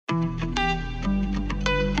You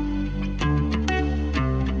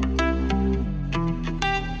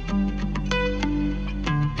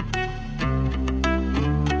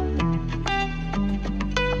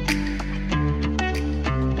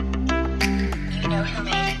know who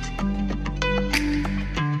made it.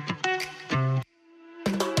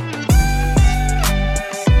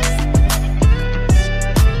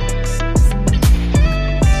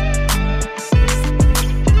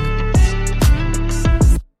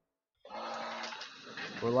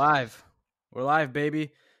 We're live. We're live,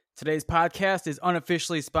 baby. Today's podcast is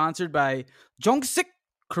unofficially sponsored by Jongsik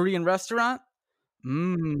Korean restaurant.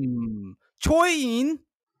 Choyin.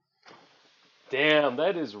 Damn,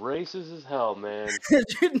 that is racist as hell, man.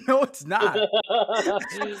 Dude, no, it's not.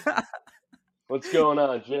 What's going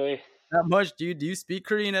on, Jay? Not much, dude. Do you speak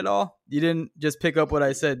Korean at all? You didn't just pick up what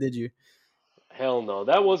I said, did you? Hell no.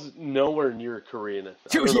 That was nowhere near Korean. I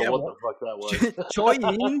don't Dude, know yeah, what the fuck that was.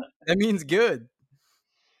 Choyin? That means good.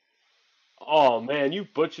 Oh, man, you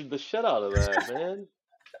butchered the shit out of that, man.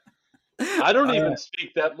 I don't even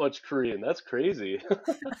speak that much Korean. That's crazy.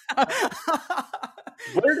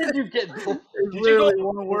 Where did you get... It's Did you literally go...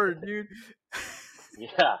 one word, dude.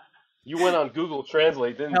 Yeah. You went on Google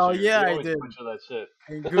Translate, didn't Hell you? yeah, You I always did. butcher that shit.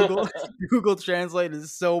 And Google Translate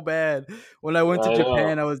is so bad. When I went to I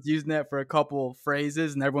Japan, know. I was using that for a couple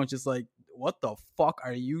phrases, and everyone's just like, "What the fuck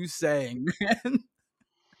are you saying, man?"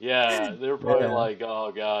 Yeah, they were probably Yeah, like,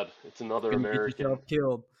 oh, God, it's another gonna get American. yourself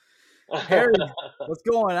killed. Harry, what's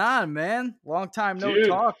going on, man? Long time no Dude,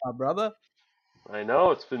 talk, my brother. I know,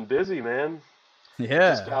 it's been busy, man. Just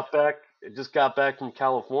Yeah, got back. Just got back from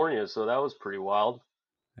California, so that was pretty wild.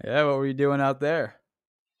 yeah. What were you doing out there?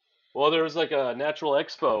 Well, there was like a natural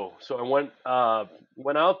expo, so I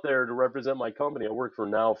went out there to represent my company. I work for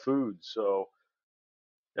Now Foods, so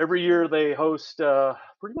every year they host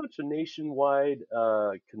pretty much a nationwide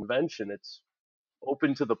convention. It's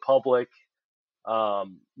open to the public.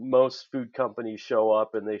 Most food companies show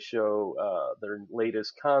up and they show their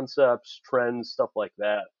latest concepts, trends, stuff like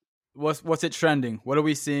that. What's it trending? What are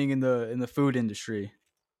we seeing in the food industry?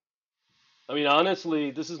 I mean,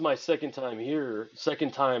 honestly, this is my second time here,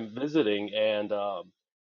 second time visiting, and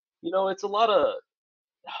it's a lot of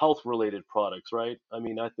health related products, right? I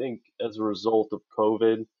mean, I think as a result of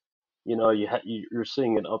COVID, you're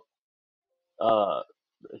seeing uh,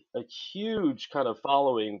 a huge kind of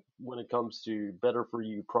following when it comes to better for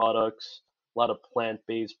you products, a lot of plant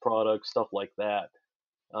based products, stuff like that.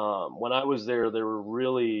 When I was there, they were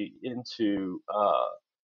really into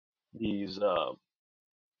these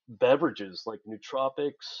beverages like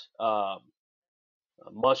nootropics,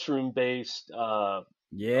 mushroom based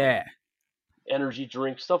Yeah, energy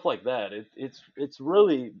drinks, stuff like that. It's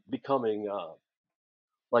really becoming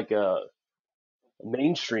like a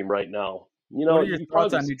mainstream right now. what are your You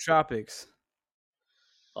thoughts probably on nootropics?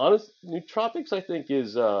 honest nootropics. I think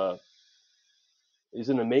is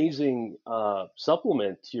an amazing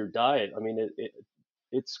supplement to your diet. I mean,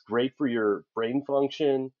 it's great for your brain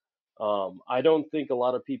function. I don't think a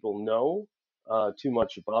lot of people know too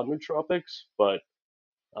much about nootropics, but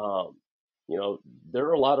um, there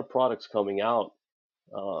are a lot of products coming out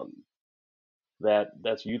um,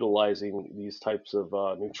 that's utilizing these types of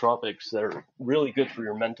nootropics that are really good for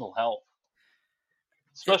your mental health,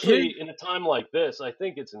 Here, especially in a time like this. I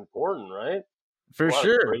think it's important, right? A for lot of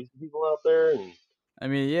sure. crazy people out there, and I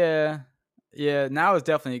mean, yeah. Now is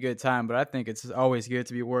definitely a good time, but I think it's always good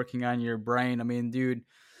to be working on your brain. I mean, dude,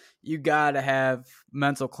 you gotta have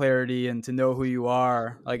mental clarity and to know who you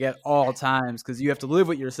are, like at all times, because you have to live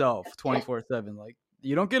with yourself 24/7. Like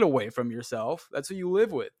you don't get away from yourself. That's who you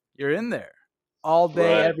live with. You're in there all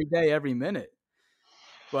right. day, every minute.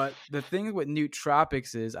 But the thing with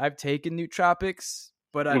nootropics is, I've taken nootropics,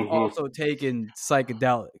 but I've Hmm. also taken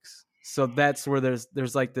psychedelics. So that's where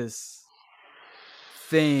there's like this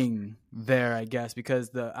thing there, I guess, because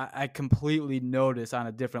I completely notice on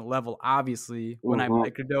a different level. Obviously, when I Hmm.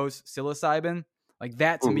 microdose psilocybin, like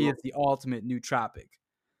that to me Hmm. is the ultimate nootropic.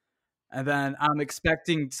 And then I'm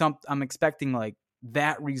expecting like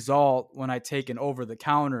that result when I take an over the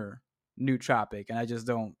counter nootropic, and I just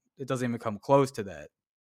don't. It doesn't even come close to that.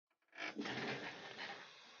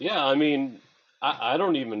 Yeah, I mean, I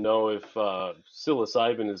don't even know if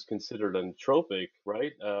psilocybin is considered a nootropic,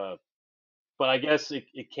 right? But I guess it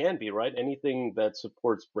can be, right? Anything that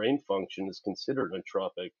supports brain function is considered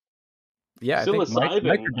nootropic. Yeah, I think Psilocybin,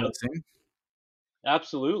 microdosing.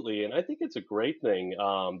 absolutely, and I think it's a great thing.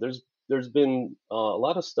 There's been a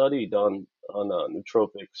lot of study done on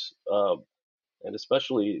nootropics, and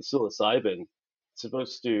especially psilocybin. It's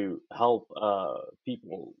supposed to help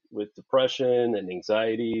people with depression and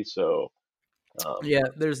anxiety. So Yeah,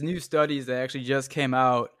 there's new studies that actually just came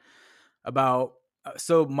out about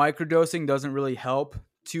so microdosing doesn't really help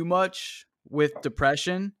too much with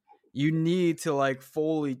depression. You need to like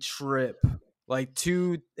fully trip like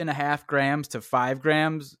 2.5 grams to 5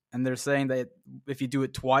 grams, and they're saying that if you do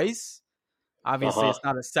it twice, obviously Uh-huh. it's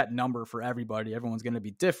not a set number for everybody. Everyone's going to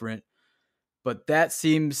be different, but that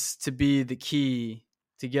seems to be the key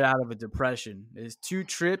to get out of a depression is 2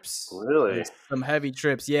 trips, Really? some heavy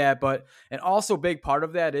trips. Yeah, but and also a big part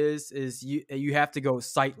of that is you have to go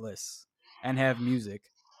sightless and have music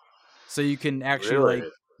so you can actually like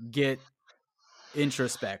Really? get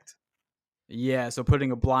introspect. Yeah, so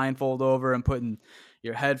putting a blindfold over and putting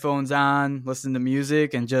your headphones on, listen to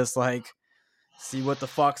music, and just like see what the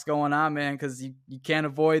fuck's going on, man, because you can't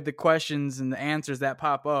avoid the questions and the answers that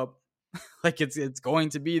pop up. Like it's going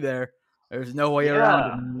to be there. There's no way around it,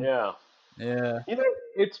 Yeah, man. yeah. Yeah. You know,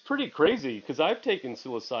 it's pretty crazy because I've taken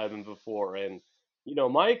psilocybin before, and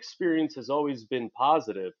my experience has always been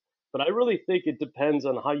positive. But I really think it depends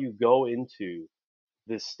on how you go into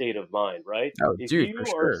this state of mind, right? Oh, If dude, for you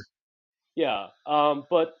are, sure. yeah.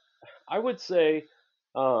 But I would say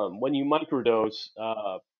when you microdose,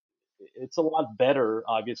 it's a lot better,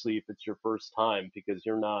 obviously, if it's your first time because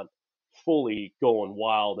you're not fully going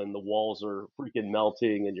wild and the walls are freaking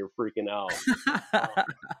melting and you're freaking out.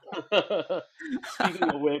 Speaking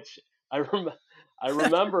of which, I I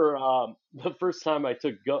remember the first time I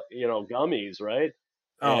took gummies, right?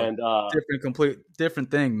 Oh, And complete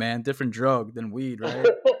different thing, man. Different drug than weed, right?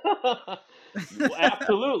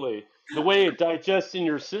 absolutely, the way it digests in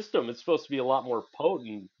your system, it's supposed to be a lot more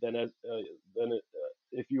potent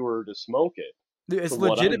if you were to smoke it, Dude, it's from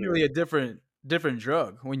what I'm hearing. legitimately a different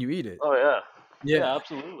drug when you eat it. Oh yeah, Yeah. yeah,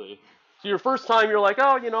 absolutely. So your first time, you're like,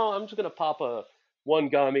 oh, I'm just gonna pop a one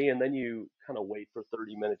gummy, and then you kind of wait for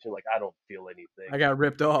 30 minutes. You're like, I don't feel anything. I got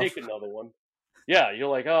ripped You off. take another one. Yeah, you're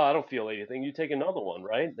like, oh, I don't feel anything. You take another one,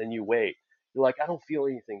 right? Then you wait. You're like, I don't feel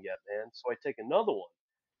anything yet, man. So I take another one.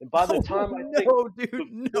 And by the Oh time I think no, the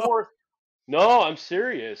dude, no. fourth, no, I'm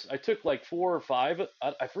serious. I took like 4 or 5.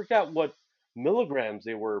 I forgot what milligrams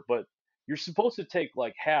they were, but you're supposed to take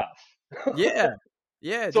like half. Yeah.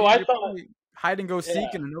 Yeah, So dude, I you're thought, probably hide and go seek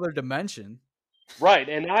yeah, in another dimension. right.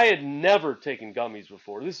 And I had never taken gummies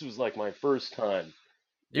before. This was like my first time.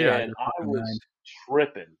 You're out of And your I fucking was mind.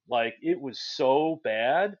 tripping. Like it was so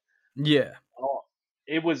bad. Yeah. Oh,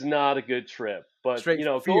 it was not a good trip. But Straight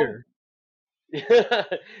going fear.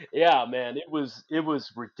 yeah, man, it was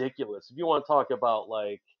ridiculous. If you want to talk about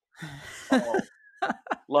oh,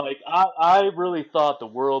 I really thought the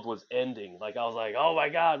world was ending. Like I was like, oh my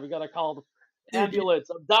god, we gotta call the Dude, ambulance.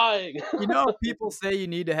 I'm dying. people say you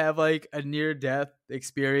need to have like a near death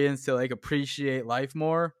experience to like appreciate life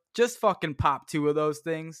more. Just fucking pop 2 of those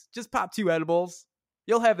things. Just pop 2 edibles.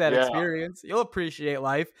 You'll have that Yeah, experience. You'll appreciate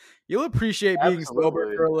life. You'll appreciate being sober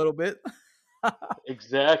absolutely, for a little bit.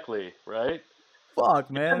 exactly, right. Fuck,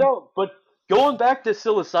 Yeah, man. no, but going back to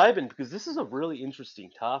psilocybin because this is a really interesting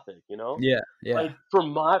topic. Yeah, yeah. Like from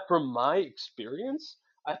my experience,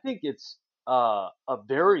 I think it's a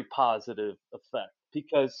very positive effect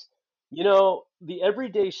because the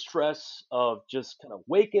everyday stress of just kind of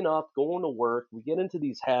waking up, going to work, we get into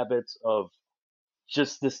these habits of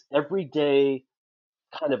just this everyday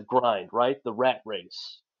kind of grind, right? The rat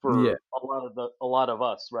race Yeah. for a lot of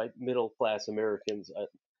us, right? Middle class Americans,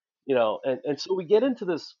 and so we get into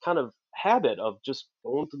this kind of habit of just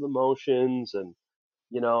going through the motions, and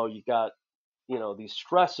you got these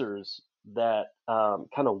stressors that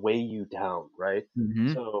kind of weigh you down, right?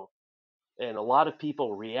 Hmm. So, and a lot of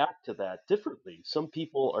people react to that differently. Some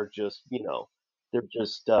people are just, they're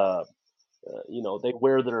just, they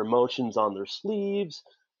wear their emotions on their sleeves,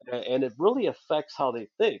 and it really affects how they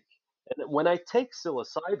think. And when I take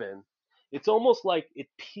psilocybin, it's almost like it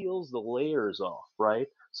peels the layers off, right?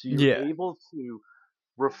 So you're Yeah. able to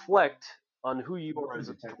reflect on who you are as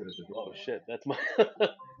a. Oh shit, that's my.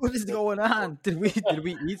 What is That's going my on? Did we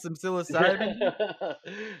eat some psilocybin? Voices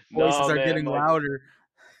no, are man, getting my louder.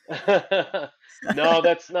 no,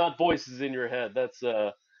 that's not voices in your head. That's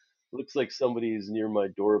looks like somebody's near my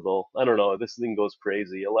doorbell. I don't know. This thing goes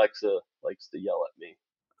crazy. Alexa likes to yell at me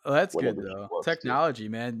Oh, that's good whenever she though. wants to. Technology,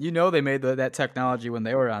 man. You know they made that technology when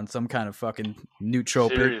they were on some kind of fucking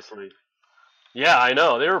nootropic. Seriously. Yeah, I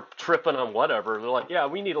know. They were tripping on whatever. They're like, yeah,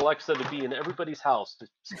 we need Alexa to be in everybody's house to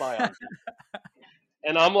spy on people.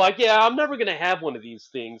 And I'm like, yeah, I'm never gonna have one of these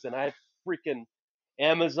things. And I have freaking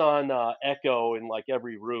Amazon Echo in like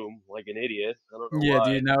every room, like an idiot. I don't know Yeah,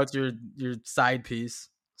 why. dude. Now it's your side piece.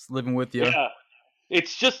 It's living with you. Yeah,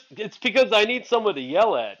 it's because I need someone to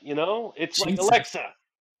yell at. It's like Jesus, Alexa,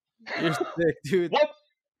 you're sick, dude. what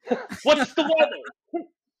What's the weather?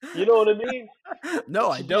 You know what I mean? No,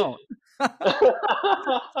 It I should be. don't.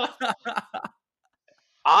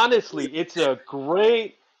 Honestly, it's a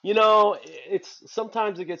great. You know, it's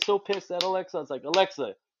sometimes it gets so pissed at Alexa. It's like,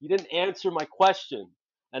 Alexa, you didn't answer my question,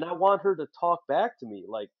 and I want her to talk back to me.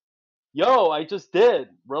 Like, yo, I just did.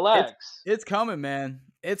 It's Relax. it's coming, man.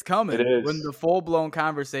 It's It coming. When is. the full blown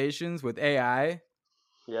conversations with AI,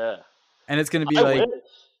 Yeah. and it's gonna be I like, wish.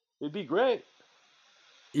 It'd be great.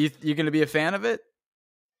 you're gonna be a fan of it?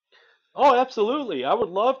 Oh, absolutely. I would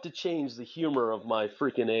love to change the humor of my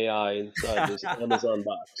freaking AI inside this Amazon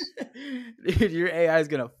box. Dude, your AI is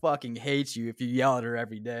gonna fucking hate you if you yell at her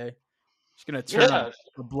every day. She's gonna turn Yeah.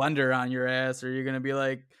 a blender on your ass, or you're gonna be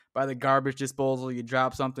like by the garbage disposal, you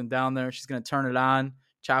drop something down there, she's gonna turn it on,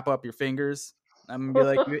 chop up your fingers. I'm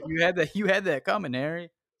gonna be like, you had that coming,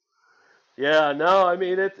 Harry. Yeah, no, I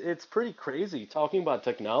mean it's pretty crazy talking about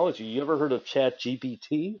technology. You ever heard of Chat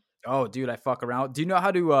GPT? Oh, dude, I fuck around. Do you know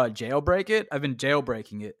how to jailbreak it? I've been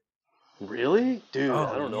jailbreaking it. Really? Dude, Oh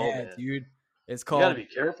I don't know, yeah, man. dude. It's You gotta called. be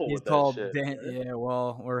careful He's with that called shit, Dan. right? Yeah,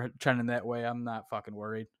 well, we're trending that way. I'm not fucking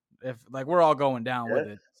worried. If like we're all going down Yeah. with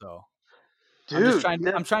it, so I'm just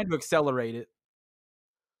Dude, I'm trying to accelerate it.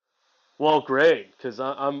 well, great, because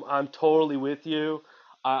I'm totally with you.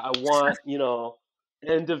 I want,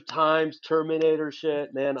 end of times Terminator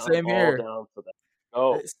shit, man. I'm Same all here. down for that.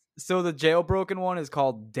 Oh. So the jailbroken one is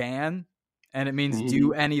called Dan, and it means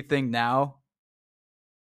do anything now.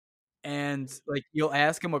 And like you'll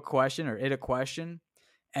ask him a question or it a question,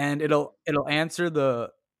 and it'll answer the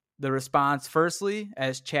response firstly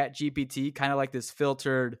as Chat GPT, kind of like this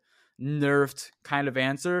filtered, nerfed kind of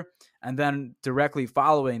answer, and then directly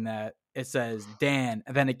following that it says Dan,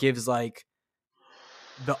 and then it gives like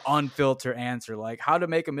the unfiltered answer, like how to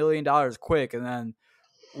make $1 million quick, and then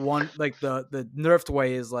one like the nerfed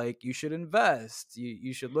way is like you should invest,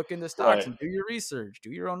 you should look into stocks Right. and do your research, do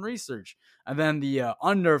your own research, and then the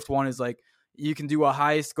unnerved one is like you can do a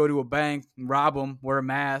heist, go to a bank, rob them, wear a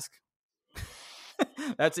mask.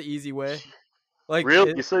 That's an easy way. Like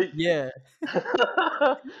Really? So yeah. you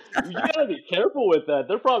gotta be careful with that.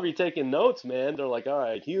 They're probably taking notes, man. They're like, all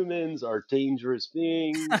right, humans are dangerous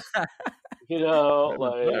beings. Like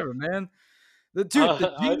Whatever, man. The dude,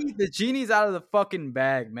 I the genie's out of the fucking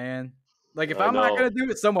bag, man. Like if I I'm not know. gonna do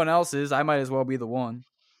it, someone else is. I might as well be the one.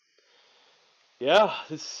 Yeah,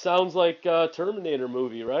 this sounds like a Terminator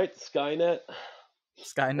movie, right? Skynet.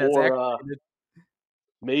 Skynet's Or activated.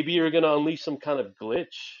 maybe you're gonna unleash some kind of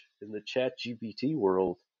glitch in the Chat GPT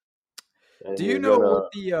world. And Do you you're know gonna what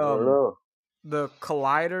I don't know. the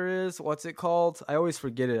collider is? What's it called? I always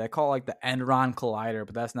forget it. I call it like the Enron collider,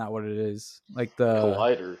 but that's not what it is. Like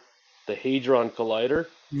Collider. The Hadron Collider?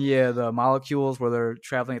 the molecules where they're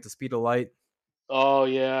traveling at the speed of light. Oh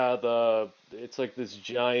yeah, it's like this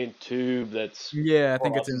giant tube that's Yeah, I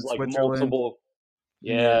think it's in crosses like Switzerland. multiple.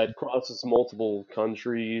 Yeah. Yeah, it crosses multiple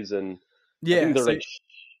countries, and I Yeah, think they're so like,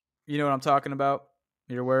 you know what I'm talking about?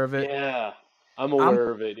 You're aware of it? yeah, I'm I'm aware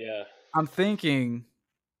of it. Yeah. I'm thinking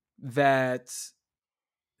that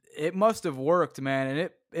it must have worked, man, and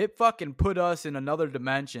it fucking put us in another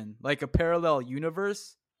dimension, like a parallel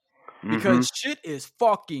universe, because shit is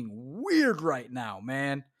fucking weird right now,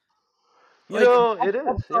 man. Like It is.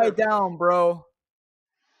 Yeah. upside down, bro.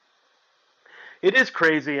 It is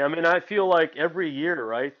crazy. I mean, I feel like every year,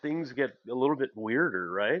 right, things get a little bit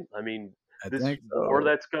weirder, right? I mean, I this think war so.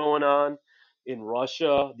 that's going on in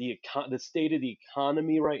Russia, the state of the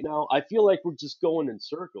economy right now, I feel like we're just going in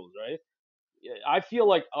circles, right? Yeah, I feel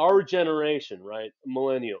like our generation, right,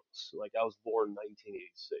 millennials, like I was born in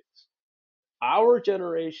 1986. Our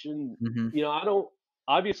generation, Mm-hmm. I don't,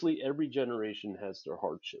 obviously every generation has their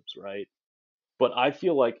hardships, right? But I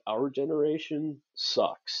feel like our generation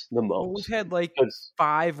sucks the Well, we've most. had like 'Cause-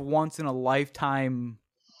 5 once in a lifetime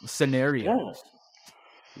scenarios.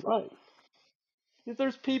 yeah, right. If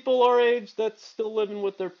there's people our age that's still living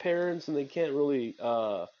with their parents and they can't really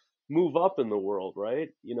move up in the world, right?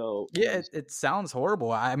 Yeah, it sounds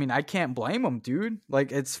horrible. I mean, I can't blame them, dude.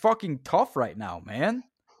 Like, it's fucking tough right now, man.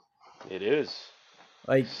 It is.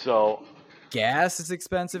 Like, So, gas is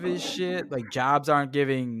expensive as shit. Like, jobs aren't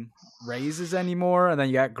giving raises anymore. And then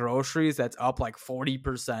you got groceries that's up like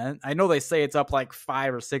 40%. I know they say it's up like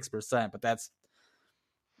 5 or 6%, but that's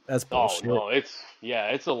bullshit. no,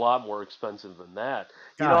 it's a lot more expensive than that.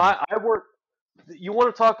 God. I work. You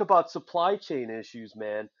want to talk about supply chain issues,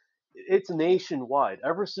 man? It's nationwide.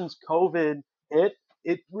 Ever since COVID hit,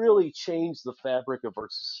 it really changed the fabric of our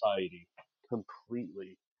society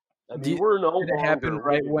completely. I mean, we're no Did it happen longer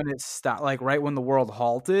right really. when it stopped? Like right when the world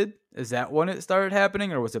halted? Is that when it started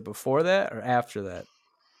happening, or was it before that or after that?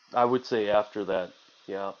 I would say after that.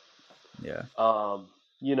 Yeah. Yeah. Um,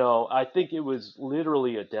 I think it was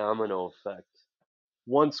literally a domino effect.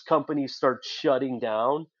 Once companies start shutting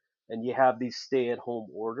down and you have these stay-at-home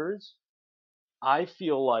orders, I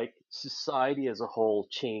feel like society as a whole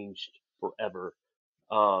changed forever.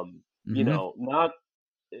 Mm-hmm. Not,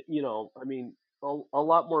 I mean, a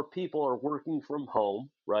lot more people are working from home,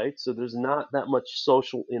 right? So there's not that much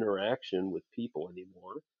social interaction with people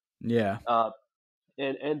anymore. Yeah. Uh,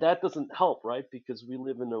 and that doesn't help, right? Because we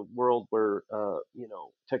live in a world where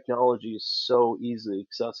technology is so easily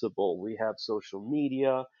accessible. We have social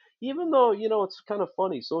media, even though it's kind of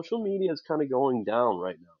funny. Social media is kind of going down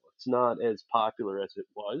right now. It's not as popular as it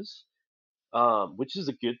was, which is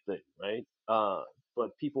a good thing, right?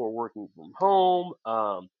 But people are working from home.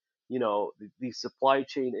 These supply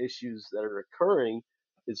chain issues that are occurring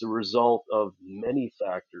is a result of many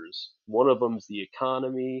factors. One of them is the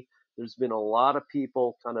economy. There's been a lot of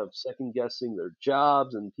people kind of second guessing their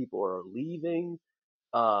jobs, and people are leaving.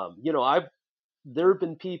 I've there have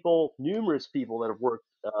been numerous people that have worked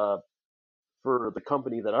for the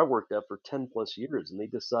company that I worked at for 10 plus years, and they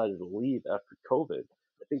decided to leave after COVID.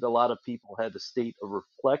 I think a lot of people had a state of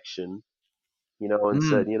reflection, and Mm.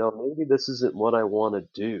 said, maybe this isn't what I want to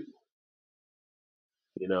do,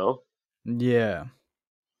 you know? Yeah.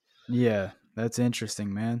 Yeah. That's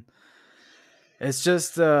interesting, man. It's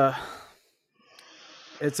just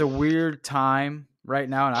it's a weird time right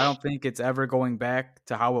now, and I don't think it's ever going back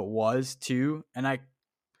to how it was too. And I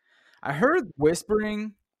heard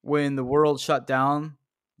whispering when the world shut down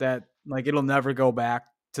that like it'll never go back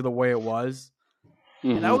to the way it was.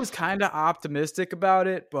 And I Hmm. was kind of optimistic about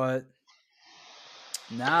it, but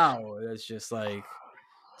now it's just like,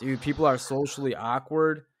 dude, people are socially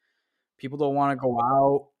awkward. People don't want to go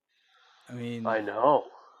out. I mean, I know.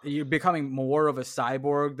 you're becoming more of a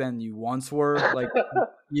cyborg than you once were. Like,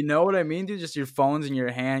 you know what I mean, dude? Just your phone's in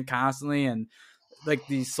your hand constantly, and like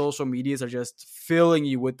these social medias are just filling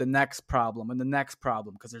you with the next problem and the next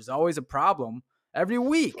problem because there's always a problem every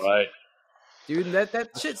week, Right. dude. And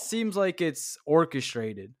that shit seems like it's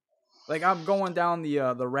orchestrated. Like I'm going down the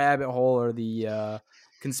rabbit hole or the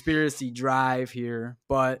conspiracy drive here,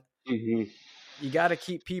 but Hmm. you got to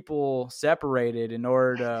keep people separated in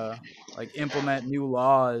order to like implement new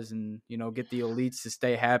laws and get the elites to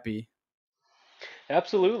stay happy.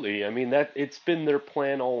 Absolutely. I mean, that it's been their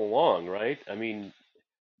plan all along, right? I mean,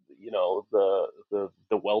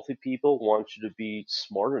 the wealthy people want you to be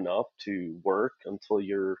smart enough to work until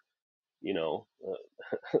you're, you know,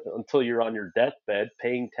 until you're on your deathbed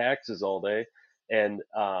paying taxes all day. And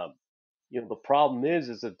the problem is,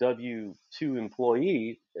 as a W two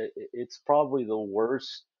employee, it's probably the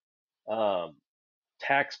worst um,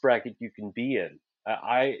 tax bracket you can be in.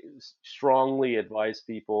 I strongly advise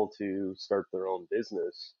people to start their own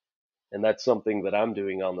business, and that's something that I'm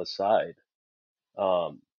doing on the side.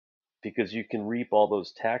 Um, because you can reap all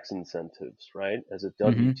those tax incentives, right? As a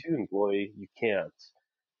W Mm-hmm. 2 employee, you can't.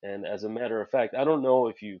 And as a matter of fact, I don't know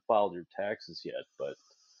if you filed your taxes yet, but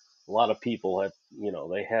a lot of people have,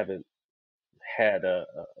 they haven't had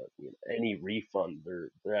any refund.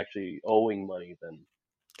 They're actually owing money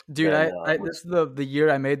Dude, than I this is the year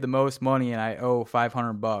I made the most money and I owe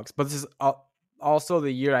 $500. But this is also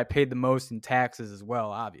the year I paid the most in taxes as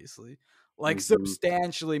well, obviously. Like Mhm.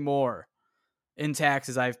 substantially more in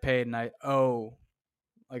taxes I've paid and I owe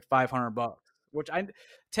like $500. Which I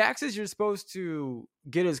taxes you're supposed to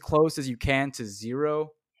get as close as you can to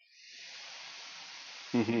zero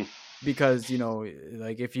Mhm. because,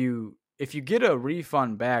 like if you get a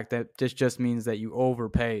refund back that just means that you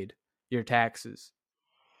overpaid your taxes.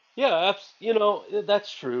 Yeah,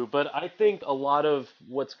 that's true. But I think a lot of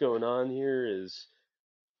what's going on here is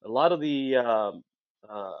a lot of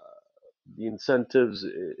uh, the incentives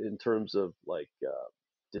in terms of like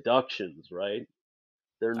deductions, right?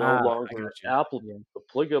 They're no Ah, I longer got you. Yeah.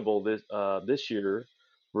 applicable this year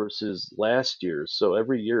versus last year. So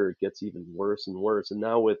every year it gets even worse and worse. And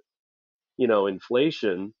now with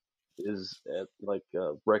inflation is at like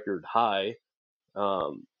a record high.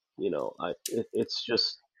 Um, it's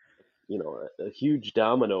just a huge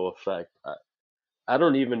domino effect. I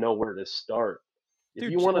don't even know where to start. If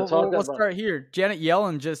you Dude, want to talk let's about start here. Janet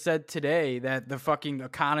Yellen just said today that the fucking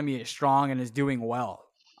economy is strong and is doing well.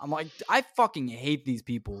 I'm like, I fucking hate these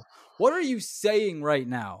people. What are you saying right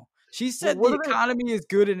now? She well, said what the are they? economy is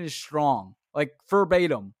good and is strong, like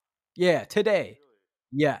verbatim. Yeah, today.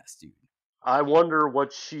 Yes, dude. I wonder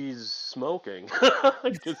what she's smoking,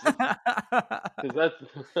 because that's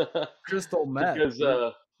Crystal meth, because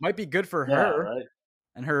dude. Might be good for yeah, her right.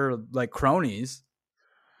 and her like cronies.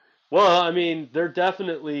 Well, I mean, they're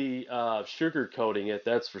definitely sugarcoating it,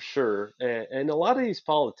 that's for sure. And a lot of these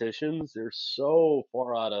politicians, they're so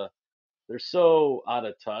out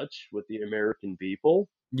of touch with the American people.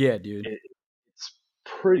 Yeah, dude. It's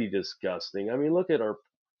pretty disgusting. I mean, look at our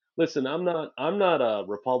listen. I'm not a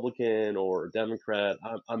Republican or a Democrat.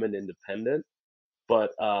 I'm an independent.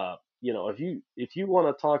 But if you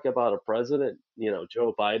want to talk about a president,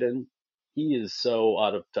 Joe Biden, he is so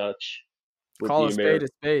out of touch with Call the a American.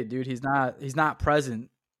 spade, dude. He's not present.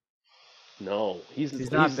 No, he's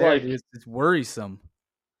He's not he's there, like dude. It's worrisome.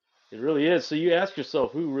 it really is. So you ask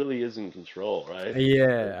yourself, who really is in control, right?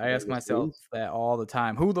 Yeah, I ask Behind the myself scenes. that all the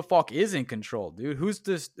time. Who the fuck is in control, dude? Who's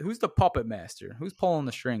the puppet master? Who's pulling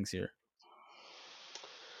the strings here?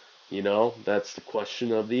 That's the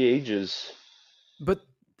question of the ages. But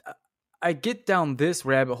I get down this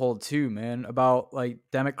rabbit hole too, man, about like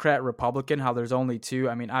Democrat, Republican, how there's only two.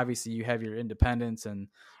 I mean, obviously you have your independents and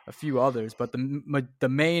a few others, but the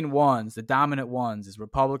main ones, the dominant ones is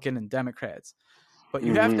Republican and Democrats. But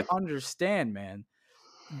you have Hmm. to understand, man,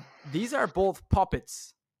 these are both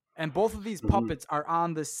puppets. And both of these Hmm. puppets are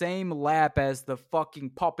on the same lap as the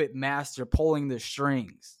fucking puppet master pulling the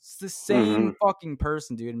strings. It's the Hmm. same fucking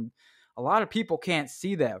person, dude. And a lot of people can't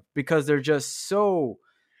see that because they're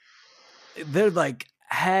like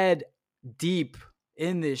head deep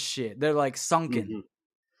in this shit. They're like sunken, Hmm.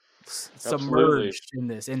 Absolutely. submerged in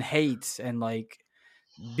this, in hate and like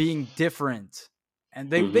being different. And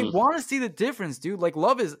they Hmm. want to see the difference, dude. Like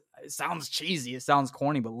love is, it sounds cheesy, it sounds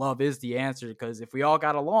corny, but love is the answer because if we all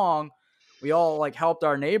got along, we all like helped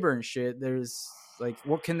our neighbor and shit, there's like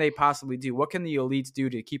what can they possibly do? What can the elites do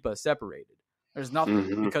to keep us separated? There's nothing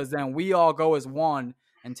Hmm. because then we all go as one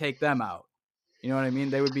and take them out. You know what I mean?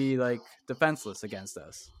 They would be like defenseless against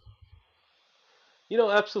us.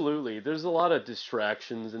 Absolutely. There's a lot of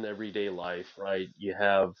distractions in everyday life, right? You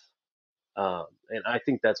have and I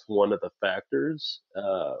think that's one of the factors,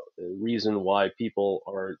 reason why people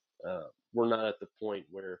aren't. We're not at the point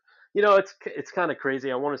where it's kind of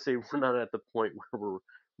crazy. I want to say we're not at the point where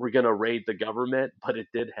we're gonna raid the government, but it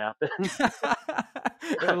did happen.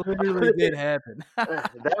 It literally did happen.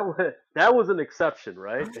 That was an exception,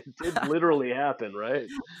 right? It did literally happen, right?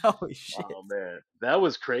 Holy shit. Oh man, that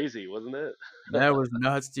was crazy, wasn't it? That was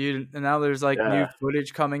nuts, dude. And now there's like new Yeah,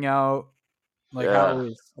 footage coming out, like how it yeah,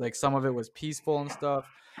 was like some of it was peaceful and stuff.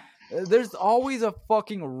 There's always a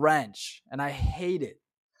fucking wrench, and I hate it.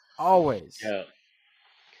 Always. yeah.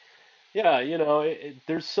 Yeah,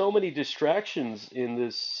 there's so many distractions in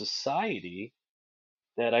this society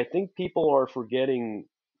that I think people are forgetting,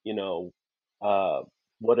 you know, uh,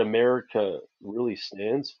 what America really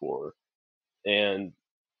stands for. And,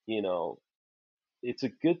 you know, it's a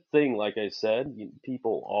good thing, like I said,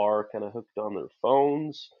 people are kind of hooked on their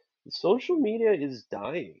phones. Social media is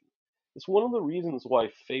dying. It's one of the reasons why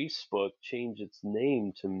Facebook changed its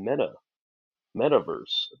name to Metaverse.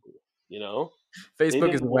 You know, they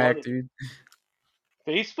Facebook is didn't want whack, it. dude.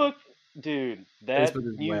 Facebook, dude, that Facebook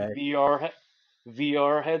is new whack.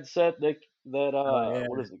 VR headset that Oh yeah.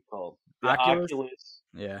 what is it called? The Oculus? Oculus.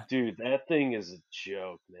 Yeah. Dude, that thing is a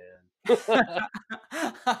joke, man.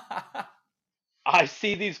 I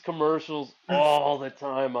see these commercials all the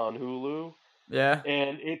time on Hulu, Yeah.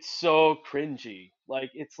 and it's so cringy. Like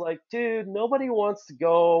it's like, dude, nobody wants to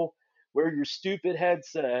go wear your stupid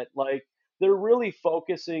headset. Like they're really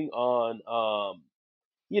focusing on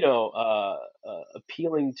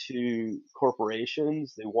appealing to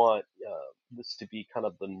corporations. They want this to be kind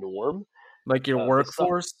of the norm. Like your Besides,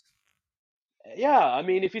 workforce? yeah, I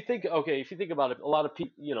mean, if you think about it, a lot of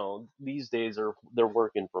people, these days they're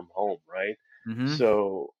working from home, right? Mm-hmm.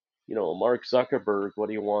 So, Mark Zuckerberg,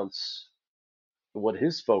 what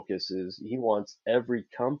his focus is, he wants every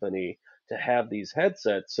company to have these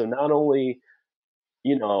headsets. So not only,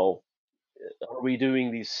 you know, are we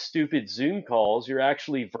doing these stupid Zoom calls, you're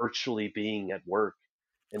actually virtually being at work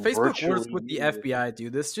and Facebook works virtually with the meeting with. FBI,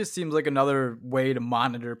 dude. This just seems like another way to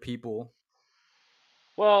monitor people.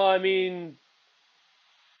 Well, I mean,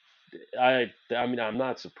 I'm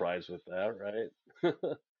not surprised with that, right?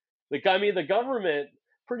 The government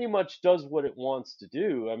pretty much does what it wants to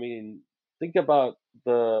do. I mean, think about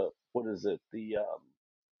what is it, the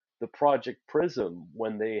Project Prism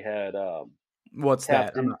when they had What's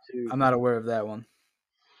that? tapped into. I'm not aware of that one.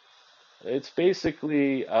 It's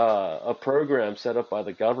basically a program set up by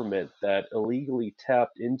the government that illegally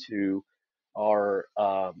tapped into our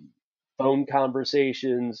phone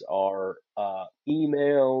conversations, our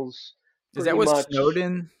emails, Is that pretty what much.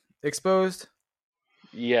 Snowden exposed?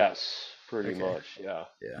 Yes, pretty Okay. much, yeah.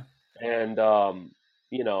 Yeah. And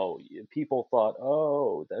people thought,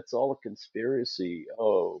 oh, that's all a conspiracy.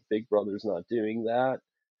 Oh, Big Brother's not doing that.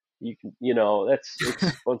 It's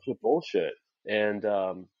a bunch of bullshit. And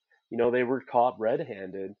they were caught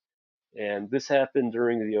red-handed, and this happened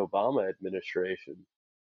during the Obama administration.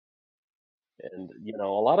 And a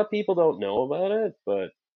lot of people don't know about it,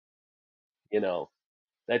 but you know,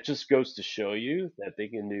 that just goes to show you that they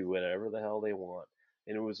can do whatever the hell they want.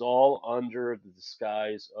 And it was all under the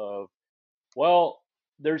disguise of, well,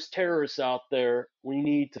 there's terrorists out there. We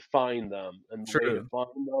need to find them. And the way to True.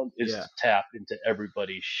 find them is Yeah. to tap into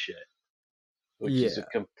everybody's shit, which is a Yeah.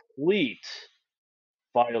 complete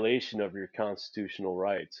violation of your constitutional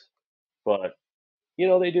rights. But,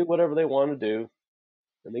 they do whatever they want to do,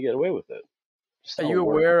 and they get away with it. Just Are how you it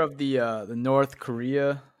works. aware of the North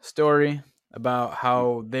Korea story about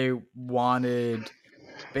how they wanted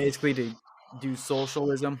basically to do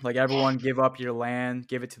socialism, like everyone give up your land,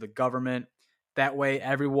 give it to the government. That way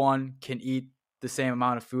everyone can eat the same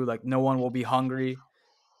amount of food, like no one will be hungry.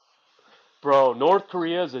 Bro, North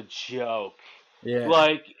Korea is a joke. Yeah.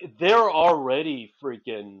 Like, they're already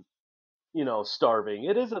freaking, starving.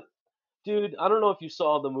 It is a dude. I don't know if you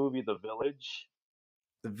saw the movie The Village,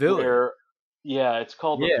 The village. where, yeah, it's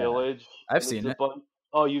called The Yeah, Village, I've and it's seen a it. bunch.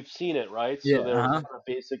 Oh, you've seen it, right? Yeah, So they're uh-huh. kind of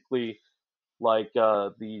basically like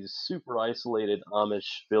these super isolated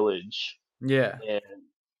Amish village, Yeah. and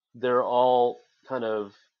they're all kind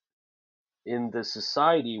of in the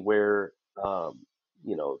society where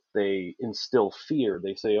they instill fear.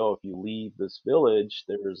 They say, "Oh, if you leave this village,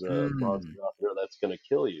 there's a Hmm. monster out there that's going to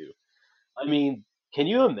kill you." I mean, can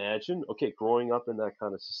you imagine? Okay, growing up in that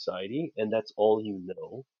kind of society, and that's all you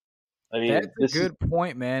know. I That's mean, a this is good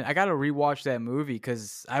point, man. I gotta rewatch that movie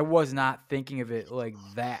because I was not thinking of it like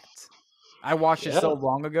that. I watched it so yeah,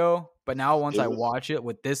 long ago, but now once it I was watch it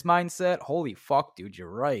with this mindset, holy fuck, dude, you're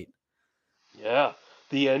right. yeah.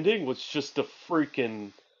 The ending was just a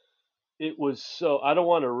freaking. It was so. I don't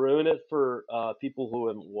want to ruin it for people who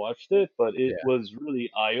haven't watched it, but it Yeah. was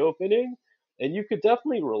really eye opening, and you could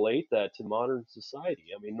definitely relate that to modern society.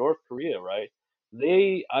 I mean, North Korea, right?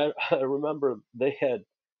 I remember they had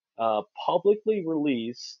publicly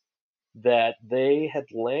released that they had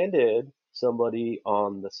landed somebody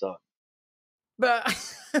on the sun. But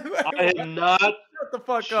I what? am not Shut the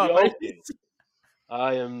fuck up. Are you joking.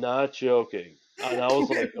 I am not joking. And I was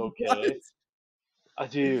like, what? okay,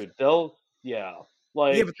 dude, yeah, Yeah,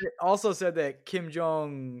 like but they also said that Kim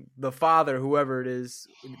Jong, the father, whoever it is,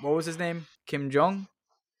 what was his name? Kim Jong?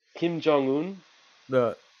 Kim Jong Un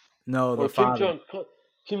The no, the or father.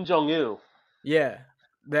 Kim Jong Il. Yeah.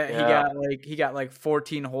 That Yeah. he got like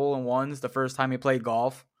 14 hole in ones the first time he played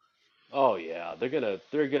golf. Oh yeah, they're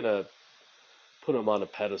gonna put him on a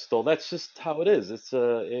pedestal. That's just how it is. It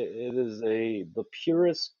is the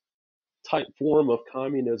purest type form of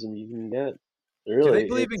communism you can get. Do they Really,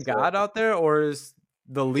 believe in it's God out there, or is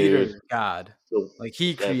the leader dude. God? So Like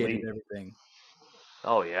he that created lead. everything.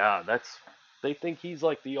 Oh yeah, they think he's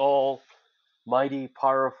like the almighty,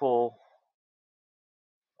 powerful.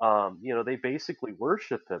 They basically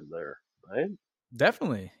worship him there, right?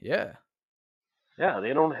 Definitely. Yeah. Yeah,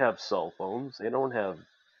 they don't have cell phones. They don't have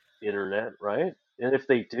internet, right? And if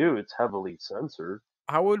they do, it's heavily censored.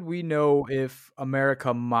 How would we know if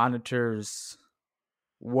America monitors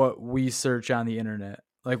what we search on the internet?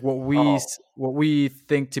 Like Oh, what we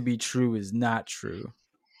think to be true is not true.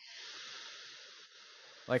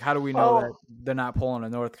 Like how do we know that well, they're not pulling a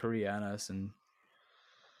North Korea on us and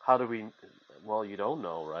how do we? Well, you don't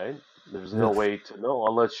know, right? There's no ugh. way to know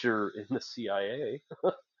unless you're in the CIA.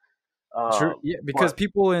 True. Yeah, because But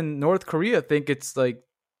people in North Korea think it's like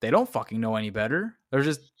they don't fucking know any better. They're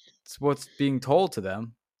just it's what's being told to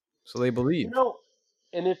them. So they you believe. know,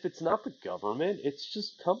 and if it's not the government, it's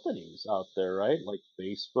just companies out there, right? Like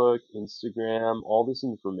Facebook, Instagram, all this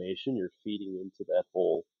information you're feeding into that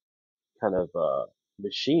whole kind of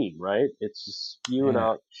machine, right? It's just spewing Yeah.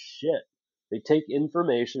 out shit. They take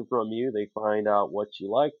information from you, they find out what you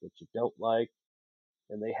like, what you don't like,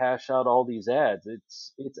 and they hash out all these ads.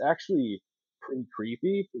 It's actually pretty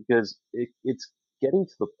creepy because it's getting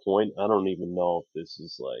to the point. I don't even know if this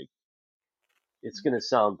is like it's gonna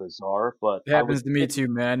sound bizarre, but It happens to me too,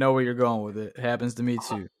 man. I know where you're going with it. It happens to me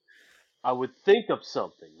too. I would think of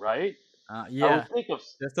something, right? I would Yeah. think of,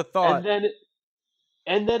 That's the and thought. then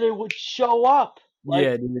it would show up. Like,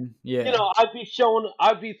 Yeah, dude. Yeah.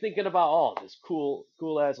 I'd be thinking about, oh, this cool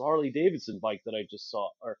ass Harley Davidson bike that I just saw,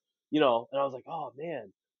 or and I was like, oh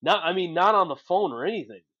man, not on the phone or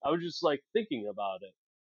anything. I was just like thinking about it,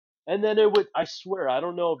 and then it would. I swear, I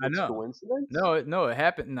don't know if I it's know. coincidence. No, it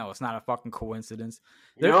happened. No, it's not a fucking coincidence.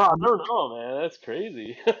 You There, know, I don't know, man. That's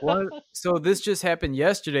crazy. what? So this just happened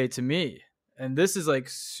yesterday to me, and this is like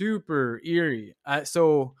super eerie.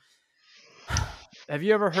 So, have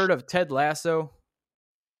you ever heard of Ted Lasso?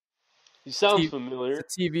 He sounds It's a familiar.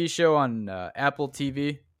 TV show on Apple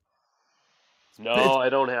TV. No, I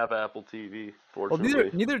don't have Apple TV, Well, neither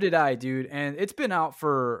fortunately. neither did I, dude. And it's been out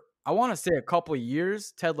for I want to say a couple of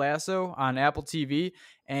years. Ted Lasso on Apple TV,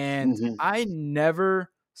 and Hmm. I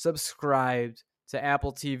never subscribed to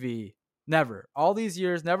Apple TV. Never. All these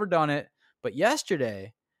years, never done it. But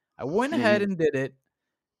yesterday, I went ahead Hmm. and did it,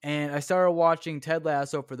 and I started watching Ted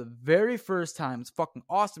Lasso for the very first time. It's a fucking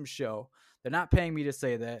awesome show. They're not paying me to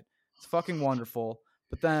say that. It's fucking wonderful.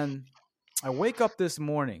 But then I wake up this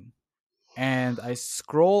morning and I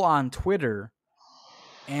scroll on Twitter,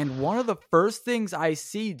 and one of the first things I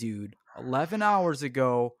see, dude, 11 hours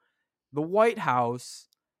ago, the White House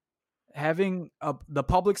having the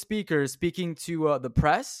public speaker speaking to the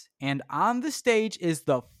press, and on the stage is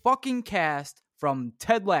the fucking cast from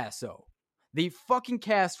Ted Lasso. The fucking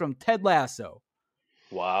cast from Ted Lasso.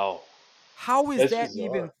 Wow, How is that's that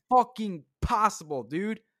even bizarre. fucking possible,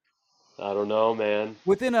 dude? I don't know, man.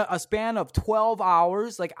 Within a span of 12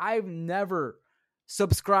 hours, like I've never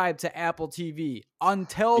subscribed to Apple TV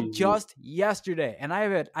until Hmm. just yesterday. And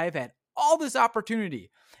I've had all this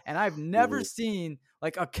opportunity, and I've never Hmm. seen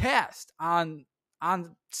like a cast on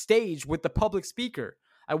stage with the public speaker.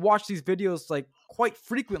 I watch these videos like quite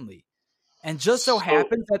frequently. And just so So,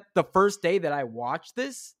 happens that the first day that I watched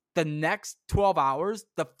this, the next 12 hours,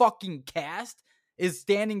 the fucking cast is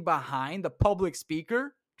standing behind the public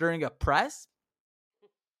speaker during a press.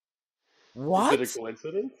 is it a What?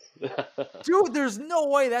 coincidence? Dude, there's no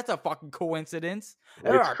way that's a fucking coincidence.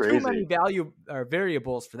 There It's are too many crazy. value or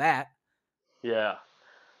variables for that. Yeah,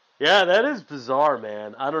 yeah, that is bizarre,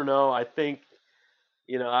 man. I don't know. I think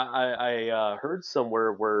I heard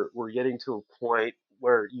somewhere where we're getting to a point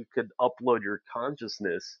where you could upload your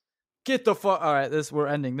consciousness. Get the fuck. All right, we're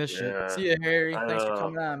ending this shit. Yeah, See you, Harry. I Thanks for know.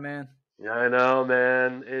 coming on, man. Yeah, I know,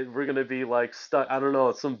 man. We're gonna be like stuck. I don't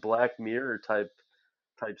know, some Black Mirror type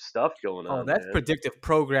stuff going Oh, on, that's man. predictive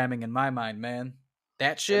programming in my mind, man.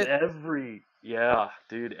 That And shit. every year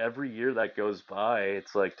that goes by,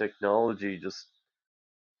 it's like technology just,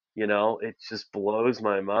 it just blows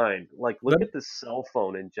my mind. Like, look Let me, at this cell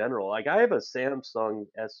phone in general. Like, I have a Samsung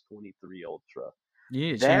S23 Ultra. you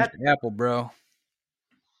need to change That, to Apple, bro.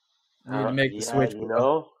 You need to make the yeah, switch,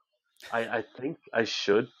 bro. I think I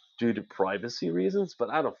should due to privacy reasons,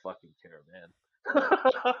 but I don't fucking care, man.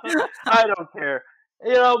 I don't care.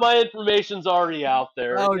 My information's already out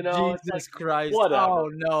there. Oh, It's like Jesus Christ. whatever. Oh,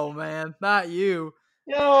 no, man. Not you.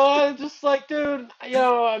 I'm just like, dude.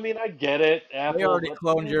 I mean, I get it, They Apple, already but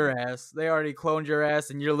cloned man, your ass. They already cloned your ass,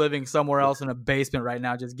 and you're living somewhere else in a basement right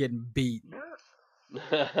now just getting beat.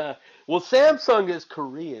 well, Samsung is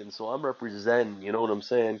Korean, so I'm representing. You know what I'm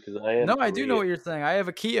saying? Because I am No, I do know Korean. what you're saying. I have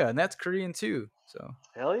a Kia, and that's Korean too. So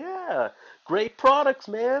Hell yeah, great products,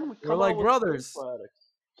 man. We we're come out like with great brothers.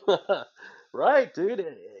 products. Right, dude.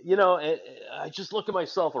 I just look at my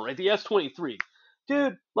cell phone, right? The S23,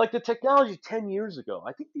 dude. Like the technology 10 years ago.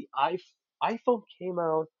 I think the iPhone came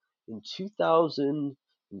out in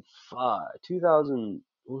 2005, 2000.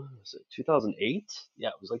 What was it? 2008? Yeah,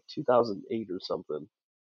 it was like 2008 or something.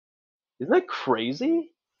 Isn't that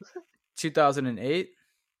crazy? 2008.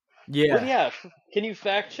 Well, Yeah, yeah. Can you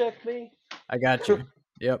fact check me? I got you.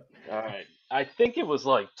 Yep. All right. I think it was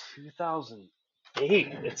like 2008.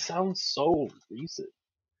 It sounds so recent.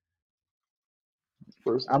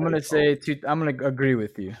 First I'm gonna iPhone. say I'm gonna agree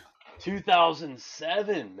with you.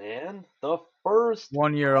 2007, man. The first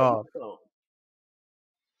 1 year off. iPhone.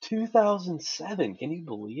 2007. Can you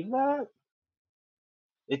believe that?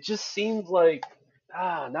 It just seems like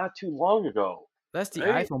not too long ago, That's the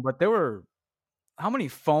right? iPhone, but there were how many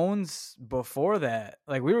phones before that?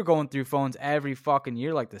 Like we were going through phones every fucking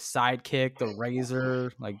year, like the Sidekick, the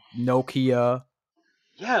Razor, like Nokia.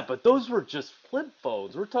 Yeah, but those were just flip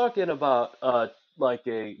phones. We're talking about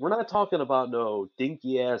we're not talking about no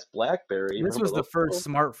dinky ass BlackBerry. This Remember was the those first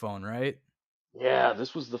phones? smartphone, right? Yeah,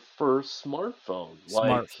 this was the first smartphone.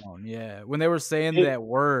 Like Smartphone, yeah. When they were saying it, that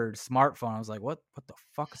word smartphone, I was like, what the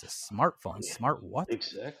fuck is a smartphone? yeah, Smart what?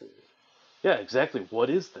 exactly. Yeah, exactly. What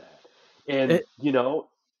is that? And It,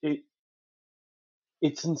 it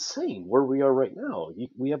it's insane where we are right now.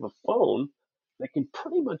 We have a phone that can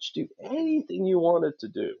pretty much do anything you want it to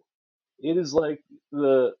do. It is like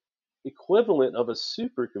the equivalent of a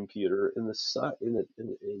supercomputer in the size in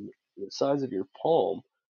the size of your palm.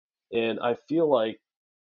 And I feel like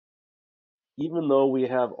even though we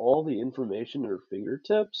have all the information at our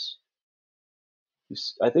fingertips,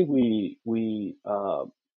 I think we're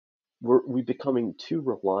becoming too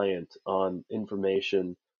reliant on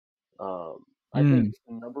information. I think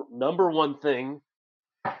Mm. number one thing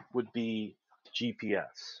would be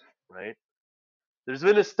GPS, right? There's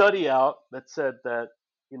been a study out that said that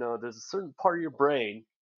there's a certain part of your brain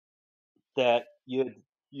that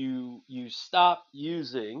you stop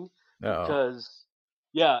using Oh. because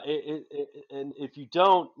yeah, and if you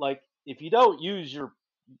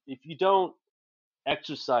don't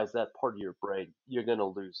exercise that part of your brain, you're going to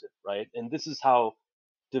lose it, right? And this is how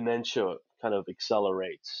dementia kind of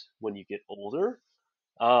accelerates when you get older.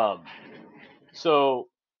 Um, so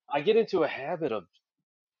I get into a habit of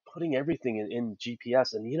putting everything in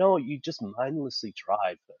GPS, and you just mindlessly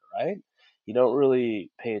drive there, right? You don't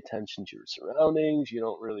really pay attention to your surroundings. You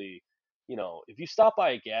don't really, if you stop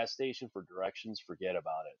by a gas station for directions, forget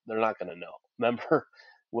about it. They're not going to know. Remember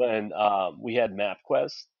when we had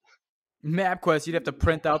MapQuest? MapQuest, you'd have to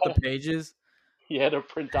print out the pages. You had to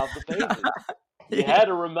print out the pages. You Yeah. had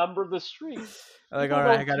to remember the streets. Like, People all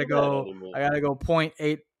right, don't do that anymore. I gotta go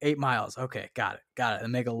 0.88 miles. Okay, got it.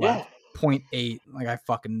 And make a Yeah, left. 0.8. Like, I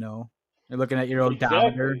fucking know. You're looking at your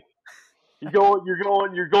odometer. exactly.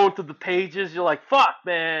 You're going through the pages. You're like, fuck,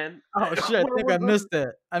 man. Oh shit, I Where think I was missed this?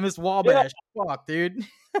 it. I missed Yeah, Wabash. Fuck, dude.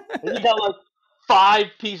 and you got like 5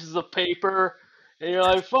 pieces of paper, and you're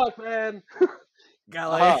like, fuck, man.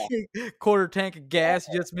 Got Uh, like quarter tank of gas.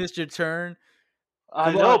 You just missed your turn.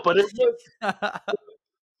 I Good know, luck. but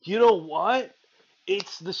you know what?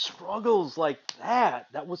 It's the struggles like that.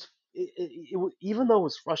 That was even though it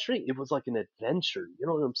was frustrating, it was like an adventure. You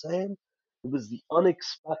know what I'm saying? It was the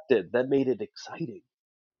unexpected that made it exciting.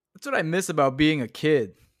 That's what I miss about being a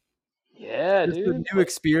kid. Yeah, Just the dude. new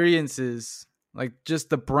experiences, like just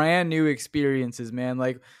the brand new experiences, man.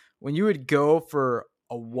 Like when you would go for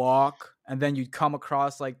a walk and then you'd come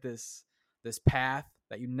across like this path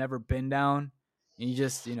that you'd never been down, and you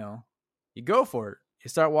just you go for it. You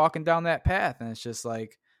start walking down that path, and it's just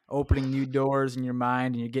like opening new doors in your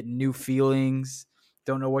mind, and you're getting new feelings.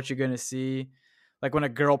 Don't know what you're gonna see. Like when a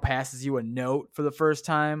girl passes you a note for the first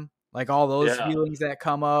time, like all those Yeah, feelings that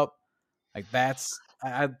come up. Like that's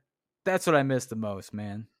what I miss the most,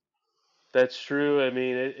 man. that's true. I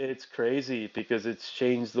mean, it's crazy because it's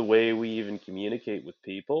changed the way we even communicate with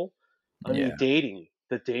people. I mean, Yeah.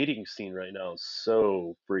 the dating scene right now is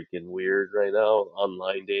so freaking weird right now,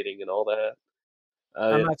 online dating and all that.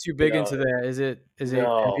 I'm I, not too you big know, into that. Is it have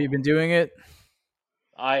no, you been doing it?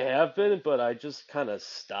 I have been, but I just kind of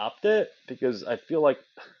stopped it because I feel like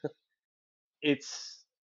it's,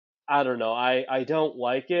 I don't know, I don't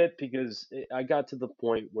like it because I got to the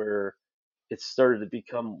point where it started to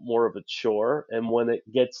become more of a chore, and when it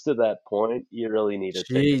gets to that point, you really need to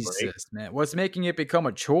take a break. Jesus, man. What's making it become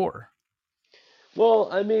a chore? Well,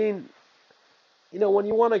 I mean, when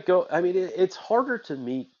you want to go, I mean, it's harder to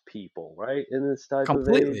meet people, right? In this type of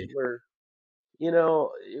age Completely. where,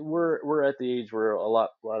 we're at the age where a lot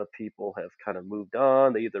of people have kind of moved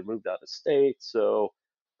on. They either moved out of state, so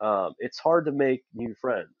it's hard to make new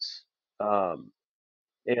friends. Um,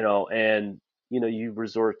 and you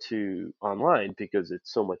resort to online because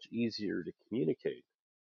it's so much easier to communicate.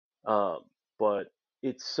 Um, but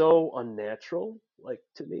it's so unnatural, like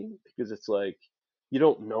to me, because it's like you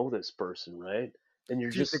don't know this person, right? And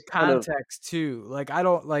you're Dude, the just kind of, context too. Like I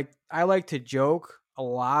like to joke a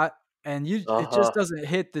lot, and it uh-huh. just doesn't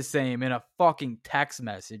hit the same in a fucking text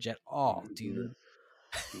message at all, Mhm. dude.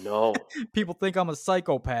 No. People think I'm a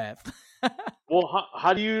psychopath. Well,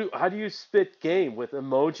 how do you spit game with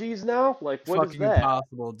emojis now? Like, what is Fucking that?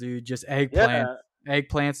 impossible, dude. Just Yeah,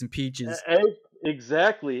 eggplants and peaches.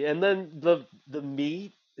 exactly. And then the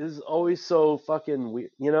meat is always so fucking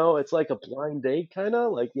weird. It's like a blind date, kind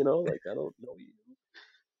of like like I don't know you.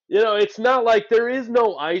 It's not like there is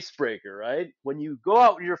no icebreaker, right? When you go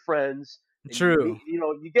out with your friends and you meet, True.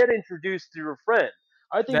 you get introduced to your friend.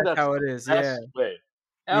 I think That's that's how the it is. Yeah. best way.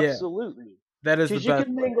 Yeah. Absolutely. That is the Because you best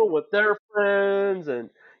can way. mingle with their friends, and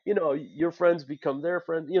your friends become their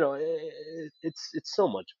friends. It's so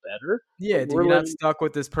much better. But Yeah, dude, we're you're not living. stuck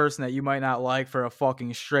with this person that you might not like for a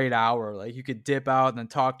fucking straight hour. Like you could dip out and then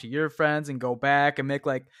talk to your friends and go back and make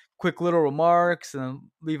like quick little remarks and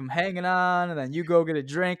leave them hanging on, and then you go get a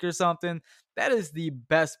drink or something. That is the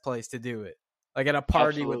best place to do it. Like at a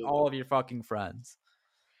party with Absolutely. all of your fucking friends.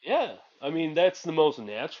 Yeah, I mean that's the most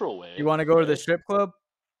natural You way, want to go to the right? strip club?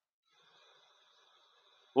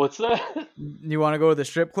 What's that? You want to go to the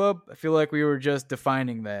strip club? I feel like we were just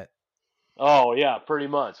defining that. Oh yeah, pretty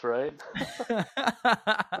much, right?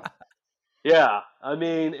 Yeah, I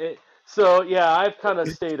mean, So yeah, I've kind of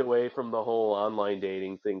stayed away from the whole online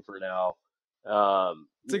dating thing for now.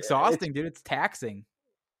 It's Yeah, exhausting, dude. It's taxing.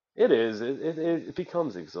 it is. It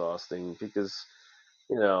becomes exhausting because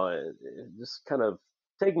just kind of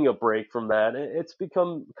taking a break from that. It's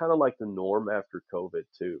become kind of like the norm after COVID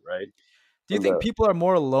too, right? Do you And think the people are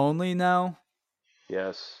more lonely now?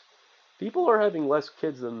 Yes, people are having less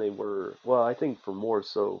kids than they were. Well, I think for more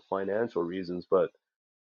so financial reasons, but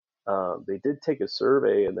they did take a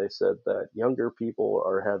survey and they said that younger people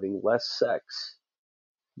are having less sex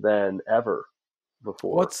than ever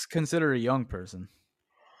before. What's considered a young person?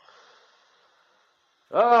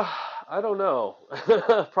 Uh, I don't know.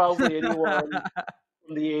 Probably anyone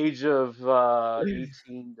from the age of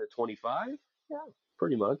 18 to 25. Yeah,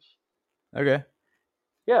 pretty much. Okay.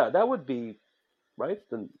 Yeah, that would be right.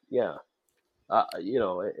 Then yeah,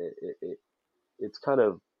 it's kind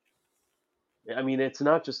of. I mean, it's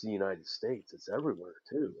not just the United States; it's everywhere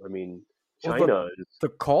too. I mean, Well, China is. the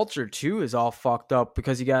culture too is all fucked up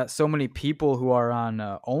because you got so many people who are on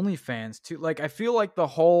OnlyFans too. Like, I feel like the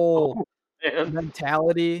whole Oh man.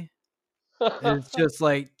 mentality is just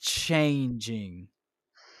like changing.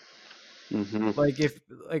 hmm Like, if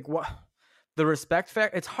like what the respect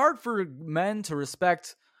fact, it's hard for men to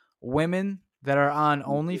respect women that are on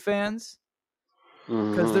OnlyFans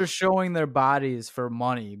because hmm they're showing their bodies for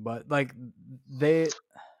money, but like they,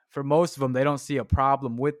 for most of them, they don't see a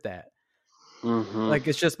problem with that. hmm Like,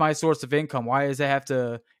 it's just my source of income. Why does it have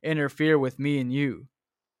to interfere with me and you?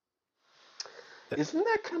 Isn't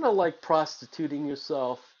that kind of like prostituting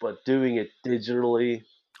yourself, but doing it digitally?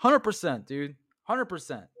 100%, dude.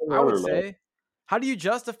 100%. I I would don't know. say. How do you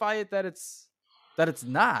justify it that it's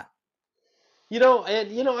not?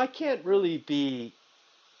 I can't really be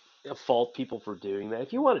fault people for doing that.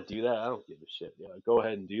 If you want to do that, I don't give a shit. Yeah, go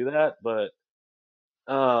ahead and do that. But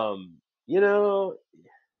you know,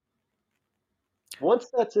 once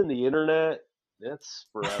that's in the internet, that's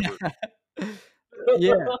forever.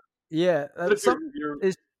 Yeah. Yeah. But if Something you're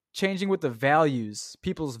is changing with the values,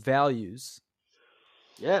 people's values.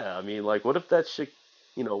 yeah, I mean, like, what if that shit,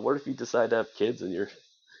 what if you decide to have kids and your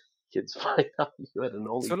kids find out you had an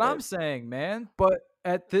That's what OnlyFans? I'm saying, man. But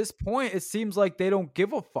at this point, it seems like they don't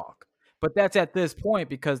give a fuck. But that's at this point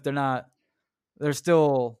because they're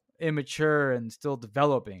still immature and still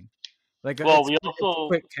developing. Like, Well, it's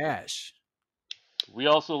quick cash. we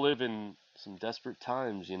also live in some desperate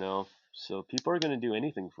times, so people are going to do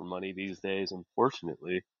anything for money these days,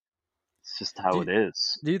 unfortunately. It's just Do how you, it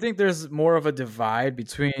is. do you think there's more of a divide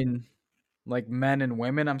between like men and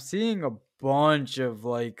women? I'm seeing a bunch of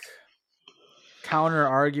like counter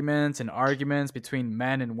arguments and arguments between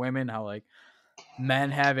men and women, how like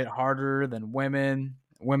men have it harder than women.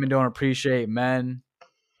 Women don't appreciate men.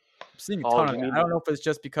 I'm seeing a Oh, ton of you that. mean I don't know if it's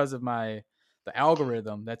just because of the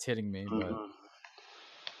algorithm that's hitting me, but mhm.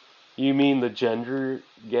 You mean the gender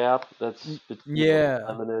gap that's between the yeah,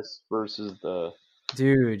 feminists versus the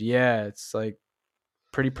dude, yeah, it's like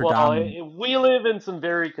pretty well, predominant. we live in some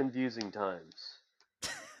very confusing times.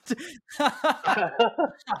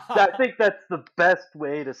 I think that's the best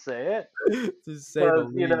way to say it, To say the because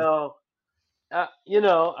least. I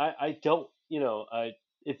don't, I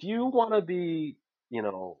if you want to be,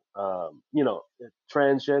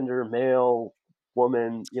 transgender male,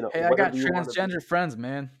 woman, Hey, I got whatever you want to be. transgender friends,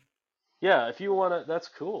 man. Yeah, if you want to, that's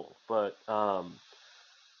cool. But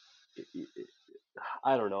it, it,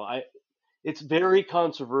 I don't know. It's very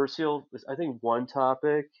controversial. I think one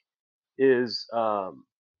topic is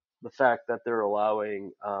the fact that they're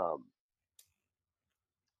allowing a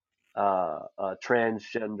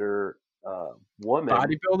transgender woman,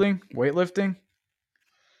 Bodybuilding, weightlifting.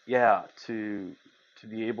 yeah, to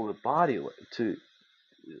be able to to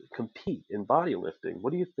compete in bodylifting.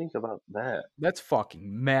 What do you think about that? That's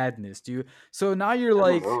fucking madness, dude. So now you're I don't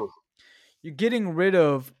like know. you're getting rid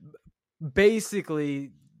of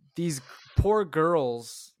basically these poor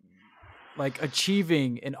girls like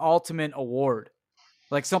achieving an ultimate award,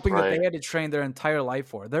 like something that they Right. had to train their entire life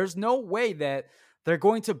for. There's no way that they're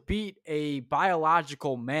going to beat a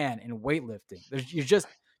biological man in weightlifting. You're just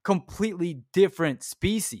completely different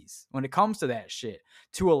species when it comes to that shit.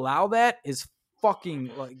 To allow that is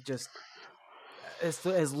fucking like just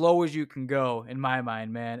as low as you can go in my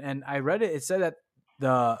mind, man. And I read it. It said that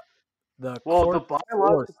the Well, the court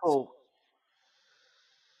forced. biological,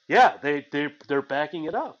 yeah, they're backing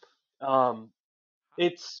it up. Um,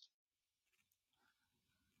 it's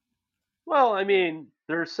well, I mean,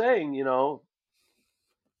 they're saying,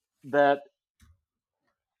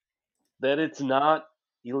 that it's not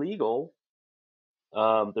illegal.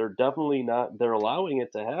 They're definitely not. They're allowing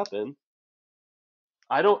it to happen.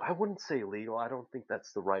 I wouldn't say legal. I don't think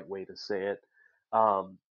that's the right way to say it.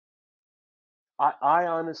 Um, I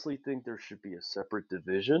honestly think there should be a separate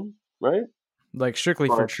division, right? Like strictly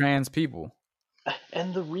for But trans people.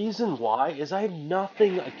 and the reason why is I have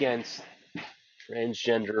nothing against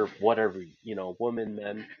transgender, whatever, women,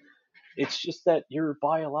 men. It's just that you're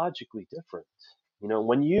biologically different.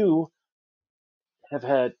 When you have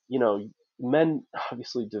had, men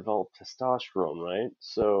obviously develop testosterone, right?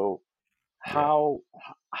 So Yeah. how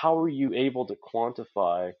how are you able to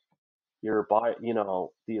quantify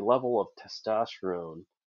the level of testosterone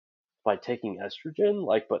by taking estrogen?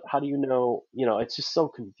 Like, but how do you know? It's just so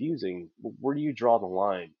confusing. Where do you draw the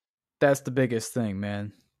line? That's the biggest thing,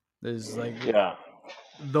 man. There's like Yeah,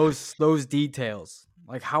 those details.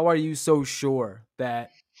 Like how are you so sure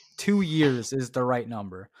that 2 years is the right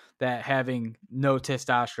number? That having no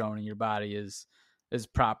testosterone in your body is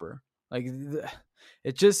proper. Like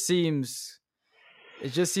it just seems it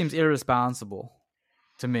just seems irresponsible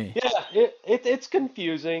to me. yeah, it's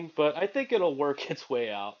confusing, but I think it'll work its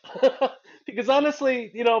way out. Because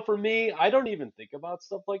honestly, for me, I don't even think about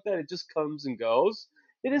stuff like that. It just comes and goes.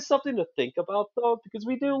 It is something to think about though, because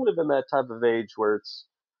we do live in that type of age where it's,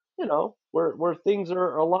 where things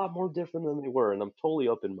are a lot more different than they were, and I'm totally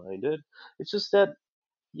open minded. It's just that,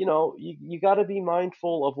 you got to be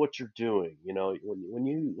mindful of what you're doing. When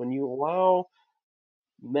you allow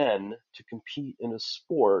men to compete in a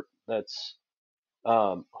sport that's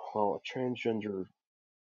well, a transgender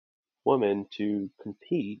woman to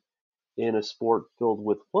compete in a sport filled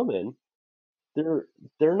with women, they're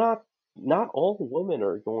not all women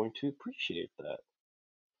are going to appreciate that.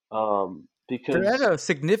 They're at Because a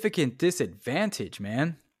significant disadvantage,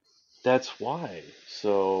 man. that's why.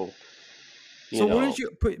 So, you So wouldn't know,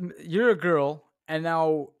 you put you're a girl and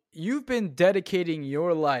now you've been dedicating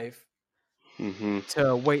your life hmm to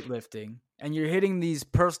weightlifting and you're hitting these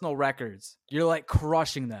personal records. You're like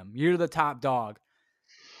crushing them. You're the top dog.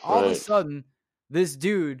 All of a right, sudden, this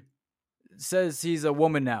dude says he's a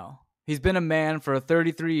woman now. He's been a man for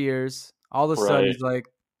 33 years. All of a sudden right, he's like,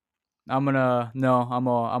 I'm a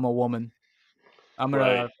woman.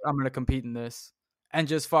 right. I'm gonna compete in this. And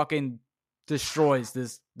just fucking destroys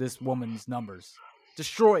this woman's numbers.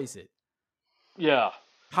 Destroys it. Yeah,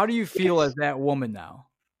 How do you feel as it's, that woman now?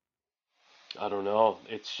 I don't know.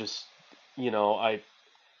 It's just,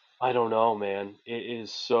 I don't know, man. It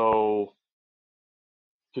is so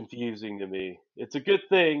confusing to me. It's a good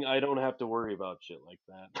thing I don't have to worry about shit like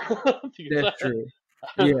that. Because That's true.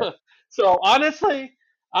 Yeah, so honestly,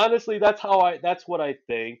 that's what I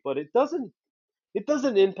think, but it doesn't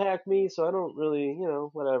impact me, so I don't really,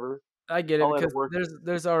 whatever. I get it I'll let because it work.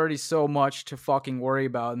 there's already so much to fucking worry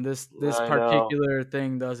about, and this I know. particular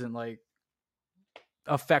thing doesn't like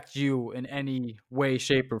affect you in any way,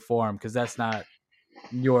 shape, or form because that's not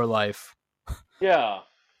your life, Yeah.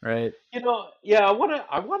 right? Yeah, I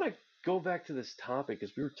wanna go back to this topic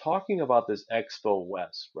because we were talking about this Expo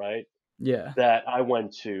West, right? Yeah, That I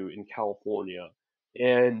went to in California.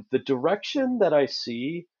 And the direction that I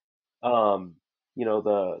see, um,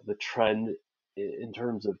 the trend in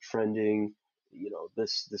terms of trending,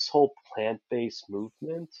 this whole plant-based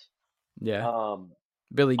movement. yeah. Um,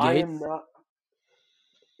 Billy I am Gates. not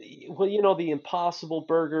well, the Impossible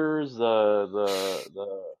Burgers,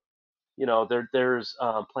 there's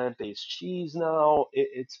plant-based cheese now.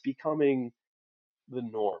 It's becoming the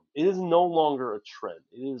norm. It is no longer a trend.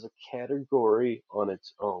 It is a category on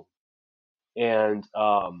its own. And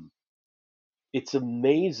it's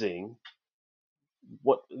amazing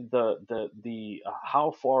what the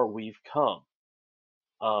how far we've come.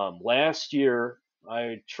 Last year,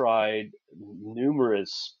 I tried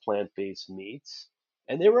numerous plant-based meats,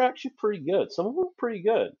 and they were actually pretty good. Some of them were pretty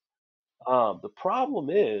good. The problem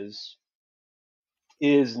is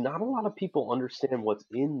not a lot of people understand what's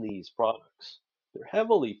in these products. They're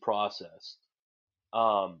heavily processed,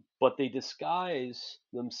 but they disguise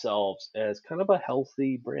themselves as kind of a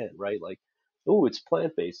healthy brand, right? Like, oh, it's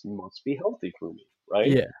plant-based, it must be healthy for me, right?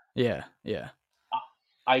 Yeah, yeah, yeah.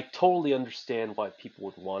 I totally understand why people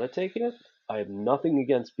would want to take it. I have nothing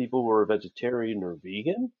against people who are vegetarian or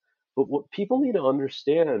vegan, but what people need to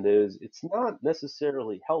understand is it's not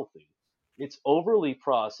necessarily healthy. It's overly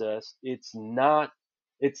processed. It's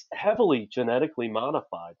heavily genetically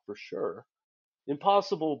modified for sure.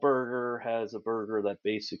 Impossible Burger has a burger that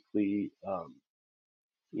basically,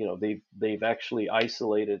 they've actually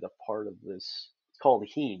isolated a part of this. It's called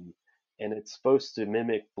heme, and it's supposed to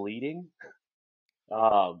mimic bleeding.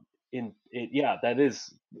 Yeah, that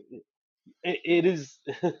is it is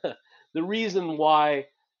the reason why.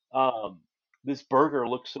 Um, this burger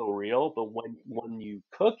looks so real, but when you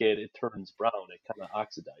cook it, it turns brown. It kind of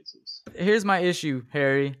oxidizes. Here's my issue,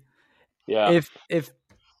 Harry. Yeah. If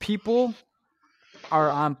people are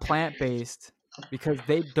on plant-based because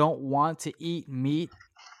they don't want to eat meat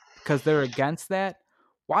because they're against that,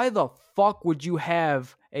 why the fuck would you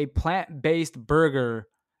have a plant-based burger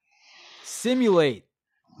simulate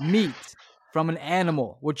meat from an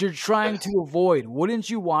animal, which you're trying to avoid? Wouldn't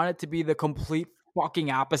you want it to be the complete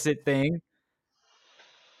fucking opposite thing?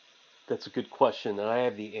 That's a good question, and I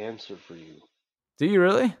have the answer for you. Do you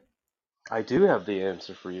really? I do have the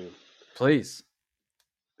answer for you. Please.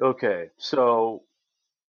 Okay, so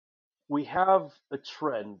we have a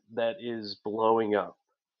trend that is blowing up.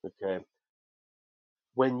 Okay.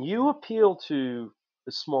 When you appeal to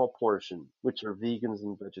a small portion, which are vegans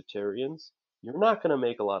and vegetarians, you're not going to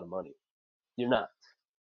make a lot of money. You're not.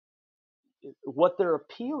 What they're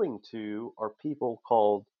appealing to are people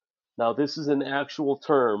called, now this is an actual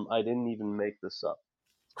term, I didn't even make this up.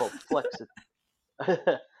 It's called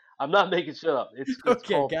flexit. I'm not making shit up. It's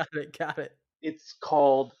Okay, called, got it. it's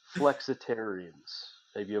called flexitarians.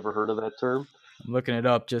 Have you ever heard of that term? I'm looking it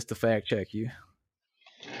up just to fact check you.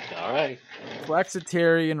 All right.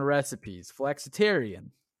 Flexitarian recipes.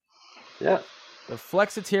 Flexitarian. Yeah. The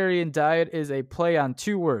flexitarian diet is a play on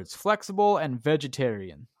two words, flexible and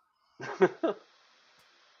vegetarian.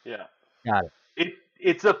 Yeah. Got it.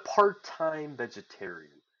 It's a part-time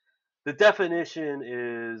vegetarian. The definition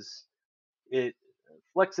is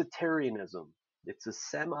flexitarianism. It's a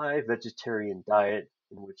semi-vegetarian diet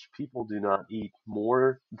in which people do not eat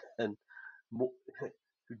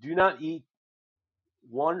do not eat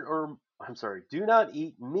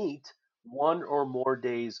meat one or more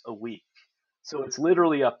days a week. So it's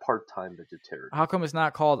literally a part-time vegetarian. How come it's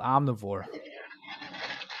not called omnivore?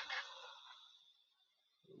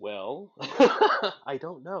 Well, I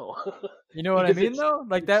don't know. You know what I mean, though?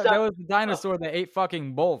 Like that was the dinosaur that ate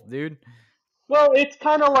fucking both, dude. Well, it's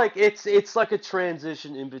kind of like it's like a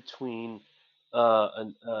transition in between a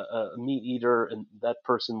meat eater and that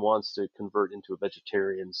person wants to convert into a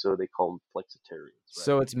vegetarian, so they call them flexitarians. Right?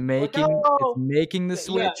 So it's making the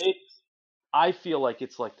switch. Yeah, I feel like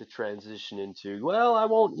it's like the transition into, well, I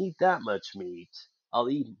won't eat that much meat. I'll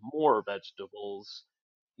eat more vegetables,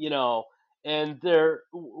 And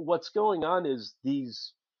what's going on is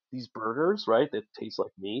these burgers, right, that taste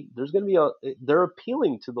like meat. They're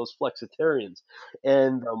appealing to those flexitarians,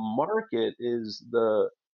 and the market is the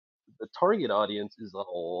target audience is a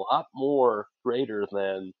lot more greater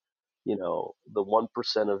than the 1%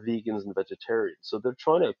 of vegans and vegetarians. So they're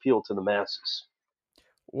trying to appeal to the masses.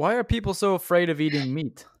 Why are people so afraid of eating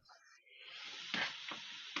meat?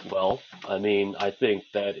 Well, I mean, I think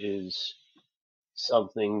that is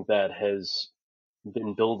something that has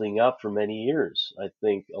been building up for many years. I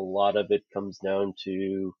think a lot of it comes down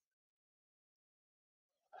to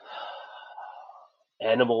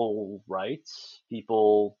animal rights.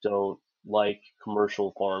 People don't like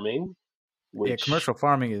commercial farming. Which commercial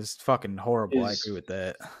farming is fucking horrible. I agree with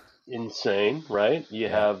that. Insane, right? You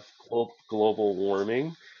have global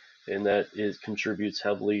warming, and that contributes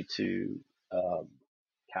heavily to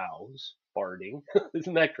cows farting.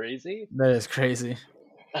 Isn't that crazy? That is crazy.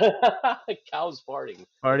 Cows farting.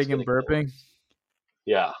 Farting and burping.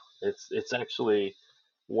 Yeah, it's actually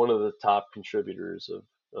one of the top contributors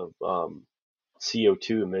of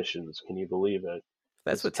CO2 emissions. Can you believe it?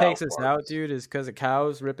 That's what takes us out, dude, is because of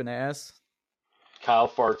cows ripping ass. Cow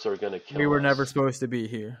farts are going to kill us. We were never supposed to be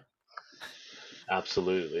here.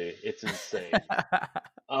 Absolutely. It's insane.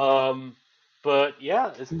 But yeah,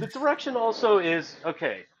 the direction also is,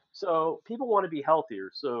 okay, so people want to be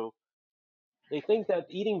healthier. So they think that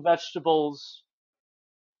eating vegetables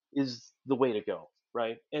is the way to go,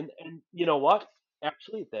 right? And you know what?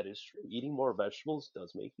 Actually, that is true. Eating more vegetables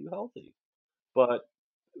does make you healthy. But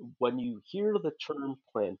when you hear the term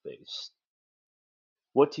plant-based,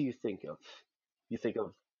 what do you think of? You think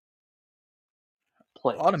of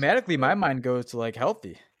plants. Automatically, my mind goes to like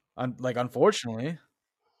healthy. Unfortunately.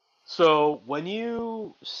 So when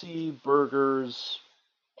you see burgers,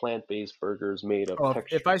 plant-based burgers made of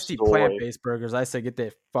textured if I see soy, plant-based burgers, I say get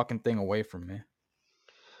that fucking thing away from me.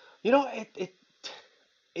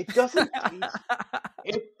 It doesn't taste,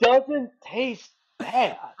 it doesn't taste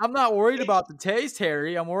bad. I'm not worried about the taste,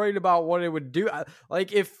 Harry. I'm worried about what it would do.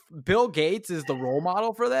 Like if Bill Gates is the role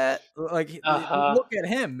model for that, like look at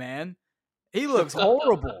him, man. He looks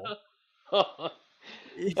horrible.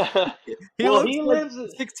 He lives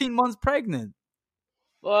 16 months pregnant.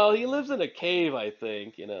 Well, he lives in a cave, I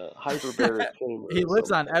think, in a hyperbaric chamber. He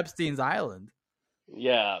lives on Epstein's Island.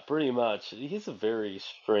 Yeah, pretty much. He's a very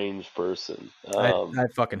strange person. I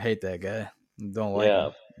fucking hate that guy. Don't like Yeah,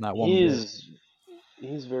 him. Not one bit.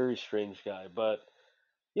 he's a very strange guy, but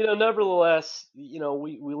nevertheless, we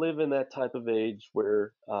live in that type of age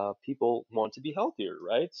where people want to be healthier,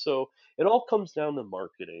 right? So it all comes down to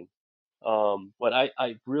marketing. But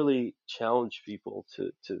I really challenge people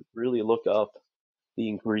to really look up the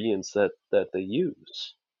ingredients that they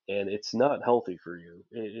use, and it's not healthy for you.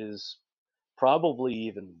 It is probably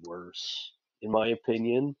even worse, in my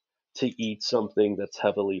opinion, to eat something that's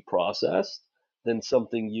heavily processed than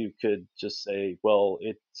something you could just say, well,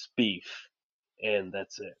 it's beef, and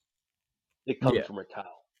that's it. It comes Yeah. from a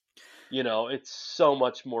cow. It's so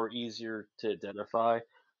much more easier to identify.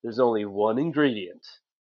 There's only one ingredient,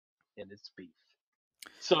 and it's beef.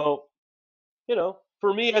 So,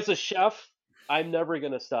 for me as a chef, I'm never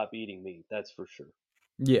going to stop eating meat. That's for sure.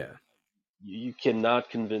 Yeah. You cannot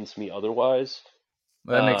convince me otherwise.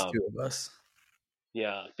 Well, that makes Um, two of us.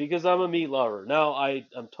 yeah, because I'm a meat lover. Now,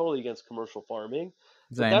 I'm totally against commercial farming,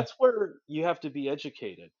 but Same. that's where you have to be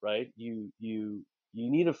educated, right? You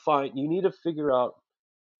need to figure out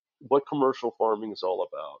what commercial farming is all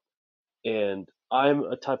about. And I'm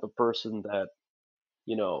a type of person that,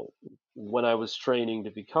 you know, when I was training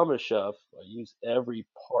to become a chef, I use every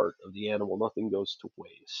part of the animal. Nothing goes to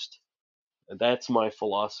waste. And that's my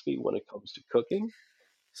philosophy when it comes to cooking.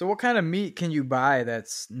 So what kind of meat can you buy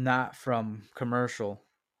that's not from commercial?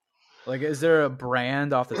 Like, is there a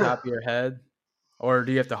brand off the top of your head, or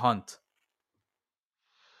do you have to hunt?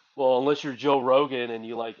 Well, unless you're Joe Rogan and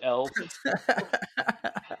you like elk,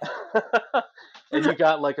 and you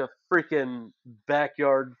got like a freaking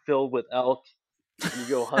backyard filled with elk, and you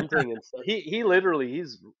go hunting and stuff.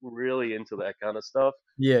 He's really into that kind of stuff.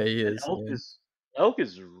 Yeah, he And is. Yeah. elk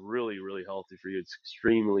is really really healthy for you. It's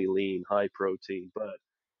extremely lean, high protein, but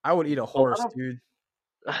I would eat a a lot horse, of dude.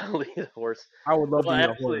 I'll eat a horse. I would love Well, to eat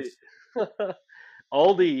a actually, horse.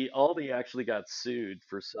 Aldi actually got sued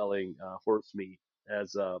for selling horse meat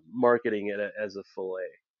as marketing it as a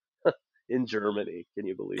fillet in Germany. Can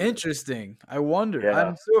you believe it? Interesting. I wonder. Yeah,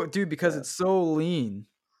 I'm so dude because yeah, it's so lean.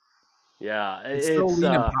 yeah. It's so It's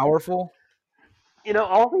lean and powerful.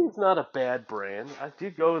 Aldi's not a bad brand. I do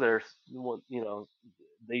go there.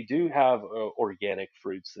 They do have organic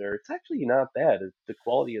fruits there. It's actually not bad. The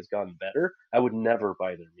quality has gotten better. I would never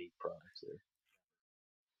buy their meat products there.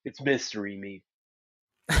 It's mystery meat.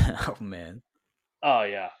 Oh man. Oh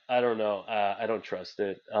yeah, I don't know. I don't trust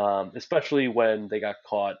it, especially when they got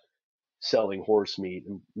caught selling horse meat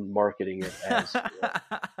and marketing it as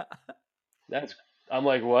that's. I'm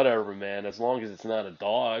like, whatever, man. As long as it's not a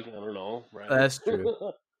dog, I don't know, right? That's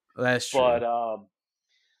true. That's true. But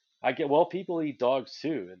I get well, people eat dogs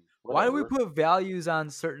too, and Why do we whatever. put values on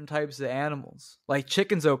certain types of animals? Like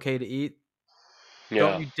chicken's okay to eat. Don't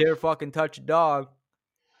Yeah. you dare fucking touch a dog.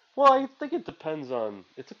 Well, I think it depends on.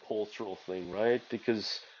 It's a cultural thing, right?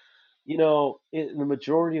 Because the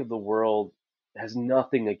majority of the world has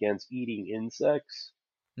nothing against eating insects.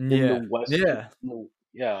 In the Yeah. West, Yeah.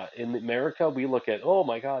 yeah, in America, we look at, oh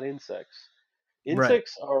my God, insects. Right.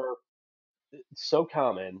 Insects are so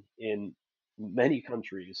common in many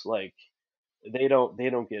countries. Like they don't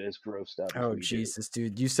get as grossed out as Oh we do. Jesus,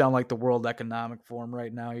 dude. You sound like the World Economic Forum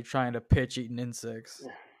right now. You're trying to pitch eating insects.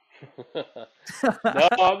 No,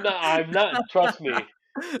 I'm not. I'm not. Trust me,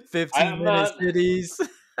 15 I'm minute not, cities.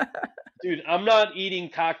 dude. I'm not eating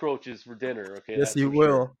cockroaches for dinner. Okay, Yes, that's you for sure.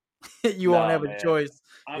 will. You won't No, have a man, choice.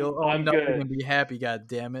 I'm You'll own I'm nothing good. and be happy, god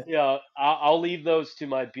damn it. Yeah, I'll leave those to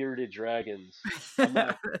my bearded dragons. I'm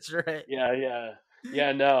not. That's right. Yeah, yeah,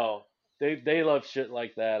 yeah. No, they love shit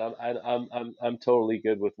like that. I'm totally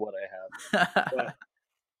good with what I have. But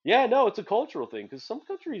yeah, no, it's a cultural thing because some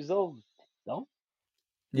countries they'll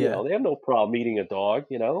Yeah. they have no problem eating a dog.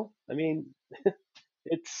 I mean,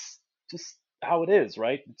 it's just how it is,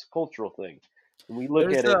 right? It's a cultural thing, and we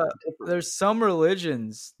look There's at it differently. there's some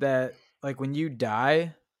religions that like when you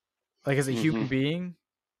die, like as a Hmm. human being,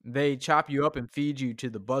 they chop you up and feed you to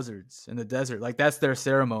the buzzards in the desert. Like that's their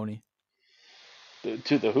ceremony.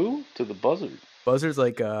 To the who? To the buzzard. Buzzards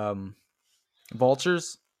like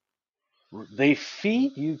vultures. They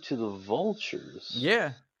feed you to the vultures.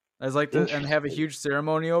 Yeah. As like and have a Interesting. huge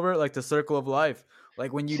ceremony over it, like the circle of life.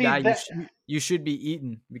 Like when you See die, that? you should be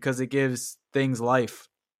eaten because it gives things life.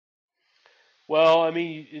 Well, I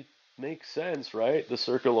mean, it makes sense, right? The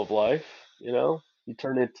circle of life. You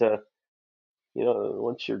turn into,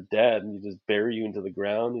 once you're dead and you just bury you into the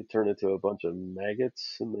ground, you turn into a bunch of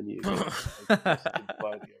maggots, and then I guess you can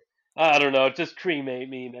find the I don't know, just cremate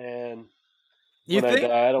me, man. You When I think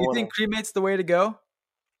die, I don't you want think cremate's the way to go?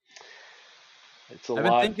 It's a I've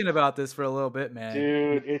been lot, thinking about this for a little bit, man.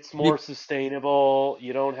 dude. It's Be- more sustainable.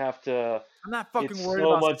 You don't have to. I'm not It's fucking worried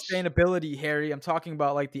so about much. sustainability, Harry. I'm talking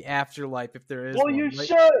about like the afterlife, if there is Well, one. you Like,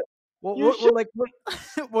 should. what, You what, should. like, what,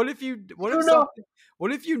 what if You know. something,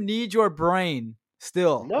 what if you need your brain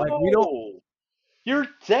still? Like, we don't. No. You're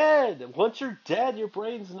dead. Once you're dead, your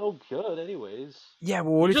brain's no good, anyways. Yeah, but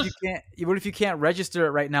You what if you just can't? What if you can't register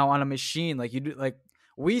it right now on a machine? Like you do, like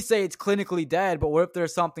we say it's clinically dead, but what if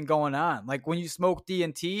there's something going on? Like when you smoke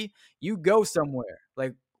DMT, you go somewhere.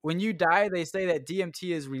 Like when you die, they say that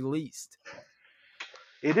DMT is released.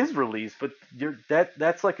 it is released, but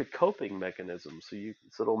that's like a coping mechanism. So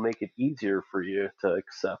it'll make it easier for you to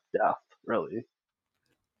accept death. Really,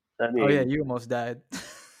 I Oh yeah, mean, you almost died.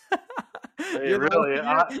 it really.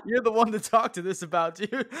 You're the one to talk to this about,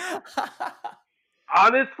 dude.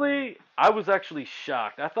 Honestly, I was actually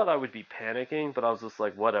shocked. I thought I would be panicking, but I was just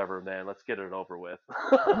like, whatever, man. Let's get it over with.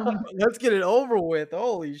 Let's get it over with.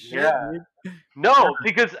 Holy shit, Yeah. dude. No,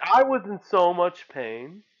 because I was in so much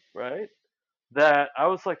pain, right? That I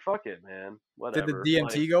was like, fuck it, man. Did the Whatever.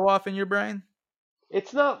 DMT Like, go off in your brain?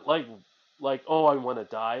 it's not like oh, I want to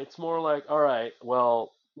die. It's more like, all right,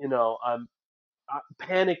 well,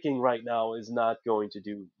 panicking right now is not going to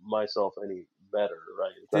do myself any better,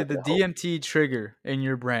 right? It's Did not the going to help. DMT trigger in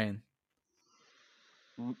your brain?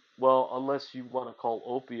 Well, unless you want to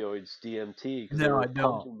call opioids DMT, because they No, were I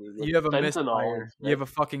don't. pumping me with You have a fentanyl. misfire. You Right? have a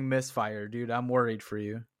fucking misfire, dude. I'm worried for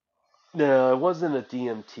you. No, it wasn't a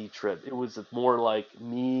DMT trip. It was more like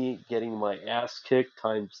me getting my ass kicked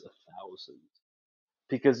times 1,000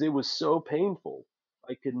 because it was so painful.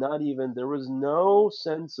 I could not even. There was no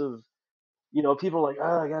sense of, people are like,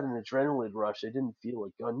 oh, I got an adrenaline rush. I didn't feel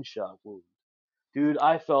a gunshot wound. Dude,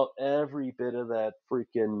 I felt every bit of that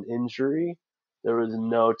freaking injury. There was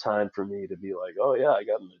no time for me to be like, oh yeah, I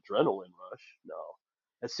got an adrenaline rush. No.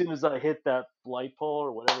 As soon as I hit that light pole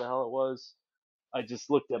or whatever the hell it was, I just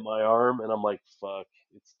looked at my arm and I'm like, fuck,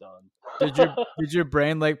 it's Did done. your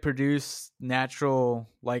brain like produce natural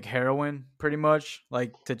like heroin pretty much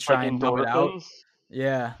like to try Like and numb it out? endorphins?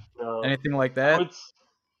 Yeah. No. Anything like I that? would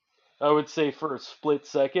I would say for a split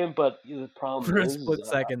second, but the problem For a is, split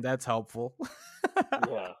second, that's helpful.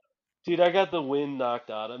 yeah. Dude, I got the wind knocked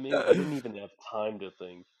out of me. I didn't even have time to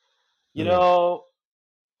think. You Yeah. know,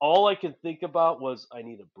 all I could think about was I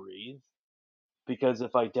need to breathe because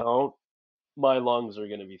if I don't, my lungs are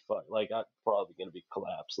gonna be fucked. Like I'm probably gonna be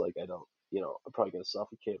collapsed. Like I don't, I'm probably gonna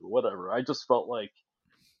suffocate or whatever. I just felt like,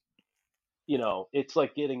 it's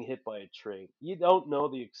like getting hit by a train. You don't know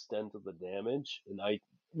the extent of the damage, and I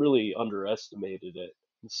really underestimated it.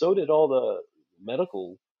 And so did all the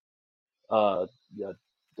medical, uh,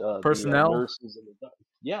 the Personnel? nurses and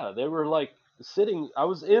yeah, they were like sitting. I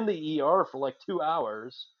was in the ER for like 2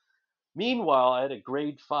 hours. Meanwhile, I had a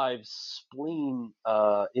grade 5 spleen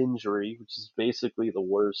injury, which is basically the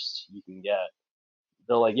worst you can get.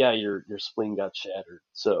 They're like, yeah, your spleen got shattered,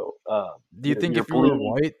 so Do you think you're if you were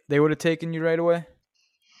bleeding. white, they would have taken you right away?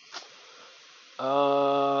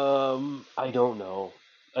 I don't know.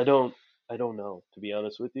 I don't know, to be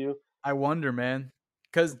honest with you. I wonder, man.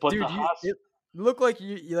 Because, But dude, it looked like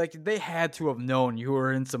you like they had to have known you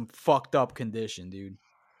were in some fucked up condition, dude.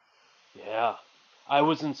 yeah, I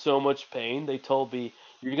was in so much pain. They told me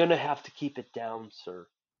you're gonna have to keep it down, sir.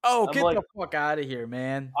 Oh, I'm get like, the fuck out of here,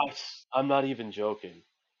 man. I'm not even joking.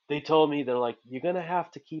 They told me they're like, you're gonna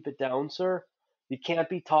have to keep it down, sir. You can't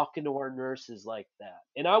be talking to our nurses like that.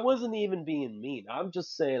 And I wasn't even being mean. I'm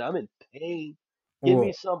just saying I'm in pain. Give me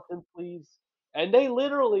Whoa. something, please. And they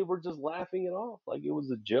literally were just laughing it off like it was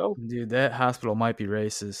a joke. Dude, that hospital might be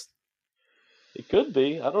racist. It could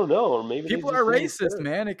be. I don't know. Or maybe they People just are didn't racist, care.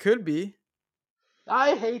 man. It could be.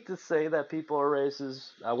 I hate to say that people are racist.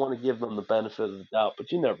 I want to give them the benefit of the doubt,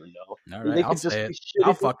 but you never know. All I mean, right, they I'll could just say be it. shitty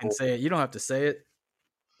I'll fucking people. say it. You don't have to say it.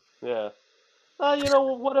 Yeah.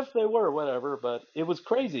 What if they were? Whatever. But it was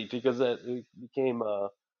crazy because it became,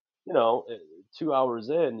 2 hours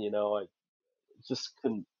in, I just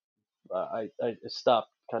couldn't. I stopped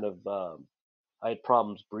kind of. I had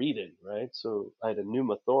problems breathing, right? So I had a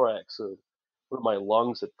pneumothorax, so one of my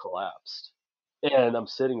lungs had collapsed, and I'm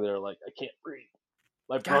sitting there like I can't breathe.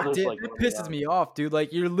 My God brother's damn, like that running pisses out. me off, dude.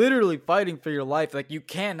 Like you're literally fighting for your life. Like you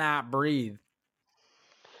cannot breathe.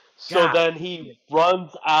 So God. then he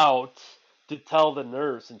runs out to tell the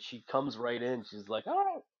nurse, and she comes right in. She's like, "All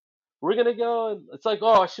right, we're gonna go." And it's like,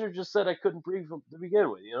 "Oh, I should have just said I couldn't breathe to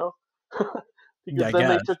begin with," Yeah, because I then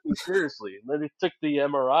they guess. took me seriously. And then they took the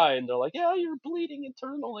MRI, and they're like, "Yeah, you're bleeding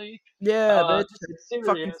internally. Yeah, bitch. This I is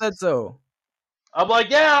fucking said serious." so. I'm like,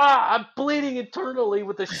 "Yeah, I'm bleeding internally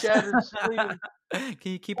with a shattered spleen.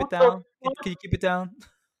 Can you keep it What the down? fuck?" Can you keep it down?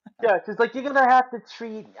 Yeah, she's like, you're gonna have to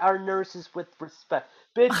treat our nurses with respect.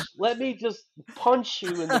 Bitch, let me just punch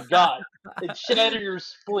you in the gut and shatter your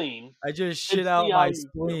spleen I just and shit see out how my you feel.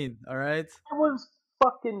 spleen. All right. I was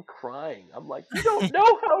fucking crying. I'm like, you don't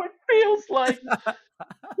know how it feels like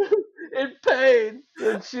in pain.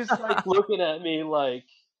 And she's like looking at me like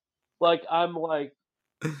I'm like,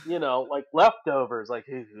 like leftovers. Like,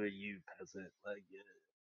 who are you, peasant? Like, yeah.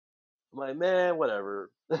 I'm like, man, whatever.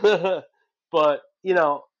 But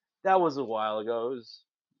that was a while ago. It was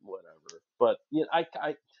whatever. But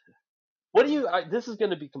what do you? This is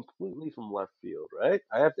going to be completely from left field, right?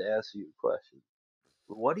 I have to ask you a question.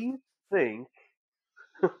 What do you think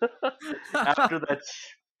after that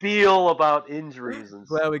spiel about injuries and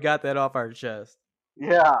Glad stuff? we got that off our chest.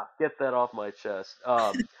 Yeah, get that off my chest.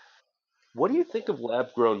 What do you think of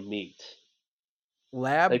lab-grown meat?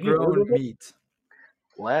 Lab Have you heard grown of it? meat.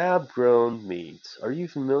 Lab-grown meat. Are you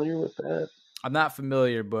familiar with that? I'm not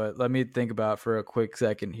familiar, but let me think about it for a quick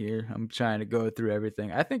second here. I'm trying to go through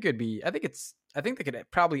everything. I think they could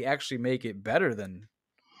probably actually make it better than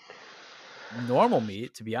normal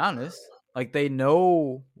meat, to be honest. Like they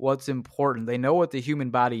know what's important. They know what the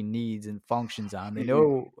human body needs and functions on. They Mhm.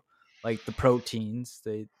 know like the proteins.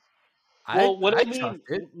 I Well, when I I trust mean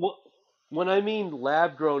it. when I mean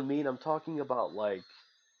lab-grown meat, I'm talking about like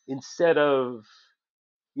instead of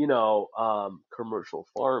commercial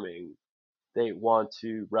farming, they want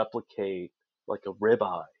to replicate like a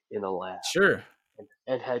ribeye in a lab Sure.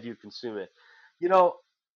 and have you consume it. You know,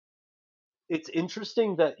 it's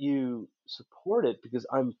interesting that you support it because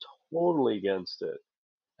I'm totally against it.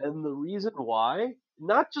 And the reason why,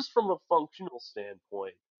 not just from a functional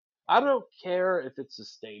standpoint, I don't care if it's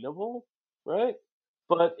sustainable, right?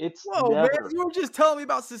 But it's Whoa, man, never. you were just telling me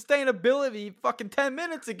about sustainability fucking 10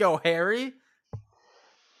 minutes ago, Harry.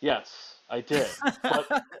 Yes, I did. But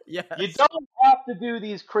you Yes. don't have to do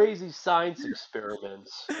these crazy science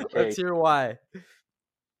experiments, Let's okay? hear why.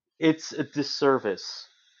 It's a disservice,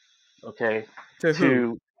 okay, To who?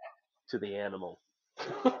 to to the animal.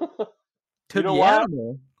 To You know the why?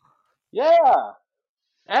 animal. Yeah,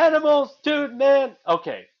 animals, dude, man.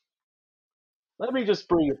 Okay, let me just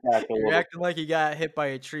bring it back a You're little. acting like you got hit by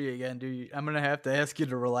a tree again, dude. I'm gonna have to ask you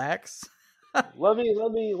to relax. Let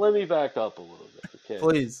me back up a little bit, okay?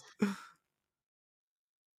 Please.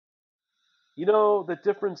 You know the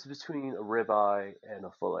difference between a ribeye and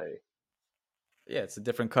a fillet, Yeah, it's a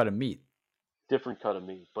different cut of meat. different cut of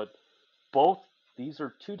meat, but both these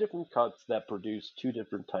are two different cuts that produce two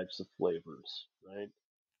different types of flavors, right?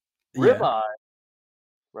 Yeah. Ribeye,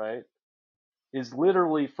 right, is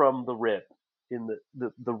literally from the rib in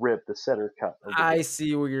the rib, the center cut of the I rib.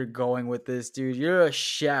 see where you're going with this, dude. You're a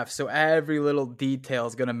chef, so every little detail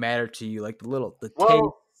is gonna matter to you, like the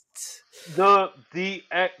Well, taste.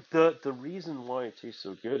 the reason why it tastes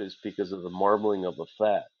so good is because of the marbling of the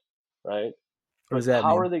fat, right? What does But that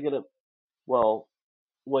how mean? are they gonna? Well,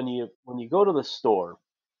 when you go to the store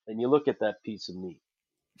and you look at that piece of meat,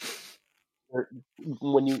 or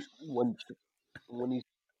when you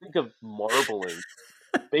think of marbling,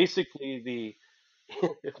 basically the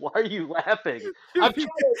why are you laughing? I'm Dude,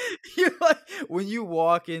 trying you like when you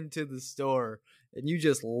walk into the store and you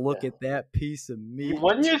just look to. at that piece of meat.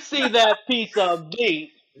 When you see that piece of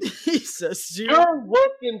meat, Jesus, dude. you're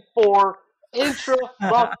looking for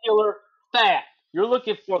intramuscular fat. You're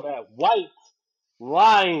looking for that white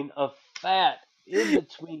line of fat in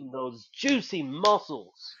between those juicy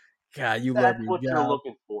muscles. God, you love That's your what you're job.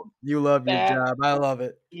 looking for. You love your Fat job. I love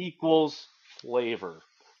it. equals flavor.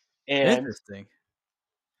 And Interesting.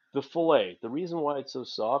 the fillet, the reason why it's so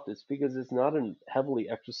soft is because it's not a heavily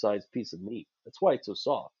exercised piece of meat. That's why it's so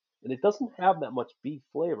soft. And it doesn't have that much beef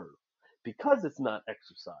flavor because it's not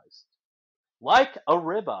exercised. Like a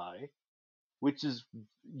ribeye, which is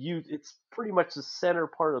it's pretty much the center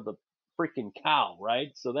part of the freaking cow, right?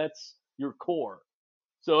 So that's your core.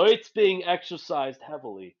 So it's being exercised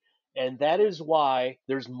heavily. And that is why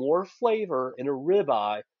there's more flavor in a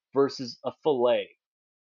ribeye versus a fillet.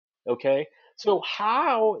 Okay? So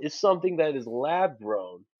how is something that is lab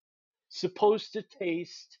grown supposed to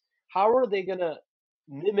taste? How are they going to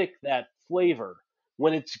mimic that flavor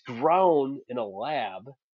when it's grown in a lab?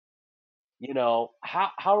 How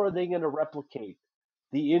are they going to replicate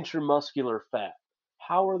the intramuscular fat?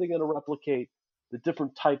 How are they going to replicate the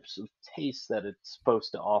different types of taste that it's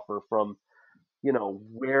supposed to offer from,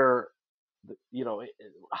 where,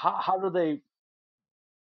 how do they,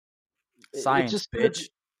 it's Science, just going to, bitch.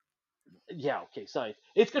 yeah, okay, science.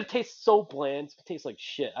 It's going to taste so bland. It's going to taste like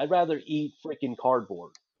shit. I'd rather eat freaking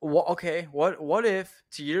cardboard. Well, okay, what if,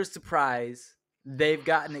 to your surprise, they've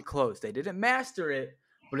gotten it close? They didn't master it,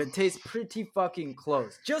 but it tastes pretty fucking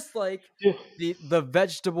close. Just like Yeah. the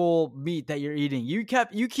vegetable meat that you're eating. You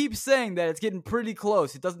keep saying that it's getting pretty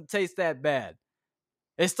close. It doesn't taste that bad.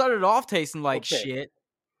 It started off tasting like Okay. shit.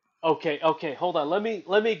 Okay, hold on. Let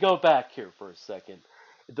me go back here for a second.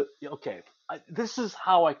 This is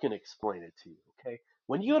how I can explain it to you. Okay,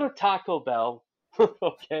 when you go to Taco Bell,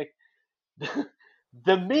 okay,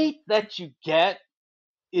 the meat that you get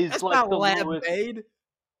is That's like not the lab lowest, made.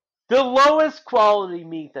 the lowest quality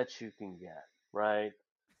meat that you can get, right?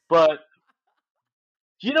 But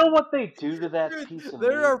you know what they do to that Dude, piece of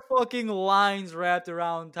there meat? are fucking lines wrapped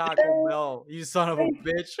around Taco Bell. You son of a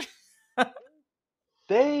They, bitch.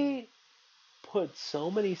 they put so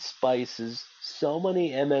many spices, so much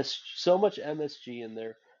MSG in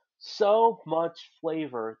there, so much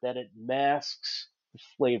flavor that it masks the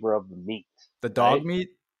flavor of the meat, The dog right? meat.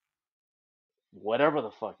 Whatever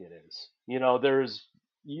the fuck it is. There's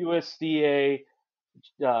USDA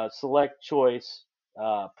Select Choice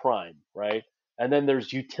Prime, right? And then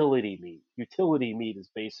there's utility meat. Utility meat is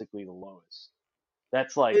basically the lowest.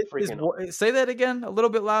 That's like It is. freaking. Say that again, a little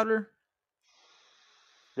bit louder.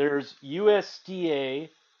 There's USDA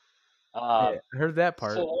Yeah, I heard that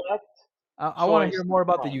part. Select I want to Choice hear more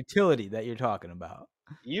about the Prime. utility that you're talking about.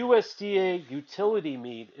 USDA utility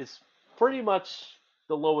meat is pretty much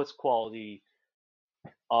the lowest quality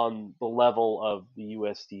on the level of the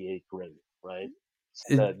USDA grade, right?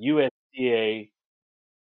 The USDA,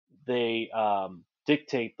 they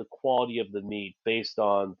dictate the quality of the meat based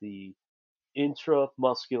on the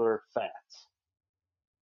intramuscular fats.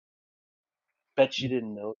 Bet you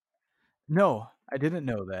didn't know. No, I didn't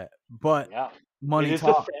know that. But Yeah, it money is the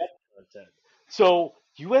talks. fat content. So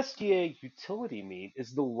USDA utility meat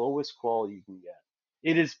is the lowest quality you can get.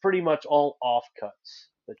 It is pretty much all offcuts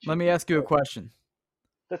that you Let me can ask you a get. question.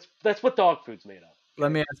 That's what dog food's made of. Let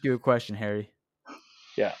Okay? me ask you a question, Harry.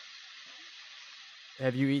 Yeah,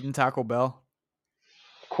 Have you eaten Taco Bell?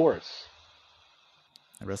 of course.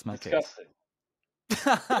 I rest my case. Disgusting.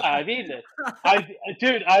 Yeah, I've eaten it.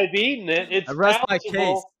 I've eaten it. I It's rest my case.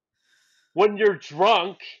 palatable when you're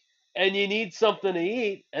drunk and you need something to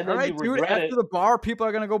eat, and All then right, you dude. regret After it. the bar, people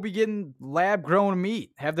are gonna go be getting lab-grown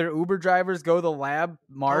meat. Have their Uber drivers go to the lab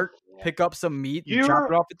mart, Yeah. pick up some meat, and chop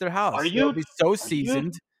it off at their house. Are It'll you be so are you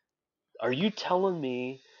seasoned. are you telling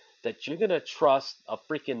me that you're gonna trust a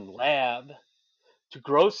freaking lab to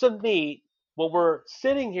grow some meat while we're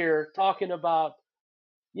sitting here talking about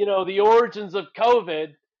the origins of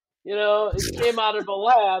COVID? It came out of a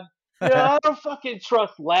lab. I don't fucking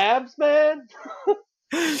trust labs, man.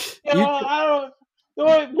 You I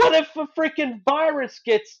don't. What if a freaking virus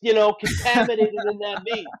gets, contaminated in that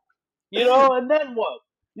meat? And then what?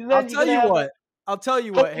 I'll Then you're tell gonna you have what. I'll tell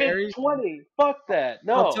you what, COVID Harry. 20. Fuck that.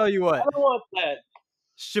 I'll No, tell you I what. don't want that.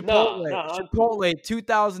 Chipotle, No, I'm cool. Chipotle,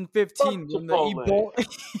 2015 Fuck when the Chipotle.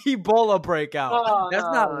 Ebola breakout.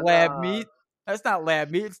 That's not lab No. meat. That's not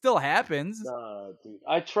lab meat. It still happens. Nah, dude.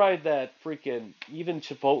 I tried that freaking. Even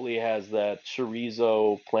Chipotle has that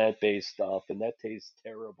chorizo plant-based stuff, and that tastes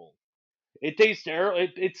terrible. It tastes terrible.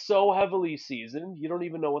 It's so heavily seasoned, you don't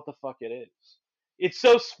even know what the fuck it is. It's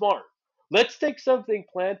so smart. Let's take something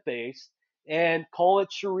plant-based and call it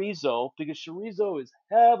chorizo because chorizo is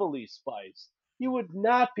heavily spiced. You would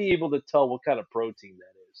not be able to tell what kind of protein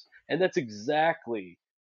that is, and that's exactly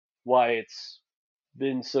why it's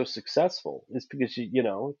been so successful. It's because it's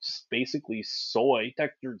just basically soy,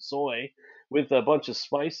 textured soy, with a bunch of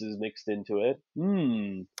spices mixed into it.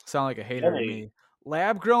 Mmm, Sound like a hater to yummy. me.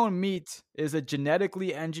 Lab grown meat is a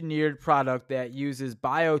genetically engineered product that uses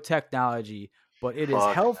biotechnology, but it is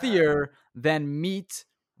Fuck. healthier than meat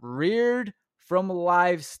reared from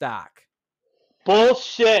livestock.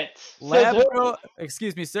 Bullshit. Says who?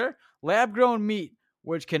 Excuse me, sir. Lab grown meat,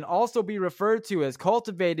 which can also be referred to as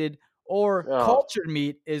cultivated or Oh. cultured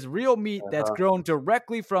meat, is real meat that's Uh-huh. grown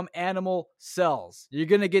directly from animal cells. You're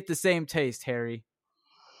going to get the same taste, Harry.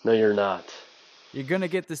 No, you're not. You're going to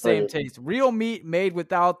get the same Right. taste. Real meat made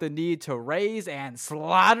without the need to raise and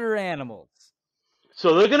slaughter animals.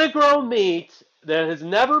 So they're gonna grow meat that has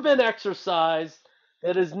never been exercised,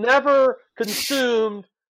 that has never consumed,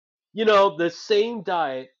 the same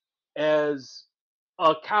diet as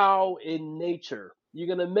a cow in nature. You're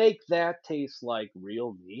gonna make that taste like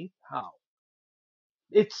real meat? How?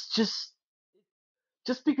 It's just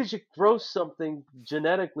because you grow something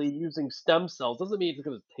genetically using stem cells doesn't mean it's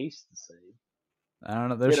gonna taste the same. I don't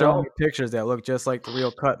know. They're You showing know? me pictures that look just like the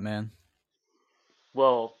real cut, man.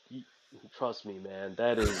 Well, trust me, man.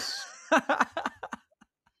 That is.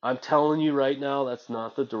 I'm telling you right now, that's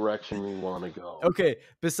not the direction we want to go. Okay,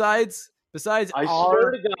 besides I our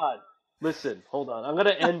swear to God. Listen, hold on. I'm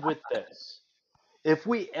gonna end with this. If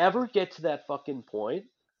we ever get to that fucking point,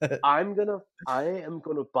 I am gonna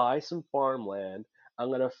buy some farmland.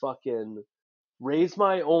 I'm gonna fucking raise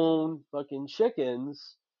my own fucking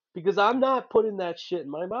chickens because I'm not putting that shit in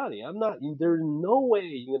my body. I'm not. There's no way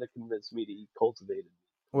you're gonna convince me to eat cultivated meat.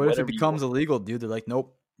 What if it Whatever you becomes want. illegal, dude? They're like,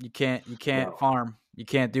 nope, you can't No, farm. You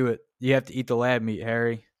can't do it. You have to eat the lab meat,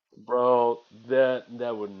 Harry. bro, that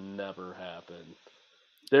would never happen.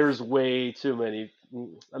 There's way too many.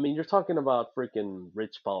 I mean, you're talking about freaking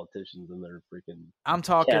rich politicians and their freaking I'm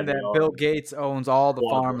talking that caviar Bill and Gates owns all the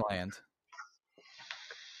foie gras. farmland.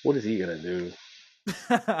 What is he gonna do?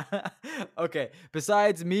 Okay,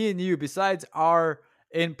 besides me and you, besides our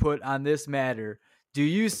input on this matter, do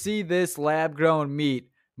you see this lab grown meat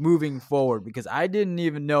moving forward? Because I didn't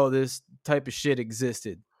even know this type of shit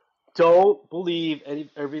existed. Don't believe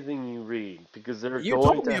everything you read because they're You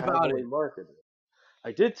going told to me about heavily it. market it.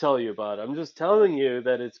 I did tell you about it. I'm just telling you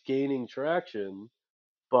that it's gaining traction,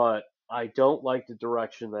 but I don't like the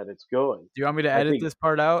direction that it's going. Do you want me to I edit think, this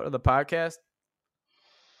part out of the podcast?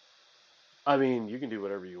 I mean, you can do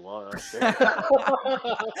whatever you want. I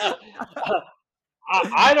don't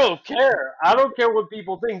care. I don't care. I don't care what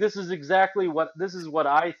people think. This is what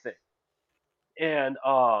I think. And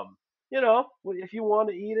if you want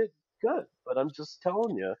to eat it, good. But I'm just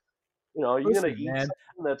telling you, you're gonna Listen, eat man,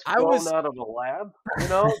 something that's I grown was out of a lab,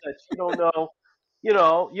 that you don't know.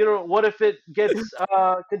 What if it gets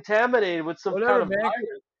contaminated with some kind whatever, of man.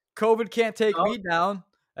 virus? COVID can't take You know? me down.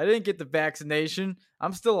 I didn't get the vaccination.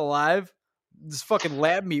 I'm still alive. This fucking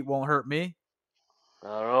lab meat won't hurt me. I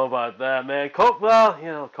don't know about that, man. Well,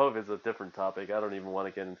 COVID's a different topic. I don't even want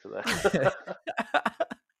to get into that.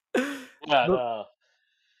 Yeah, But no.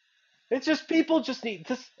 It's just people just need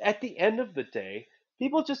just at the end of the day,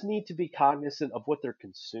 people just need to be cognizant of what they're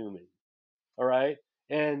consuming. All right,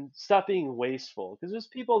 and stop being wasteful because there's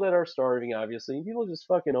people that are starving, obviously, and people just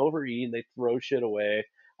fucking overeat and they throw shit away.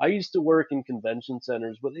 I used to work in convention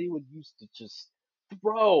centers where they would used to just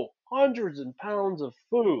throw hundreds of pounds of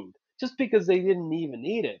food just because they didn't even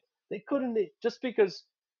eat it. They couldn't just because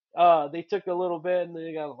they took a little bit and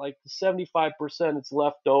they got like 75% it's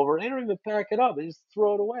left over. They don't even pack it up; they just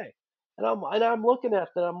throw it away. And I'm looking at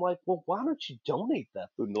that. I'm like, well, why don't you donate that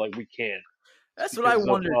food? And they're like, we can't. It's that's what I because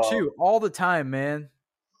of wonder too, all the time, man.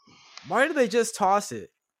 Why do they just toss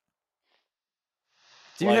it?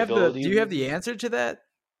 Do liability. you have the answer to that?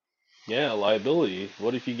 Yeah, liability.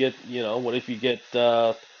 What if you get, what if you get,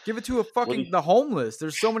 Give it to a what if, the homeless.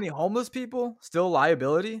 There's so many homeless people. Still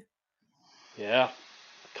liability. yeah,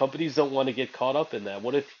 companies don't want to get caught up in that.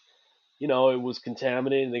 What if, it was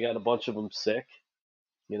contaminated and they got a bunch of them sick?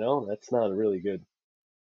 That's not really good.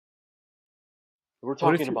 We're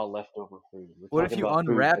What if talking about leftover food. We're what if talking you about food.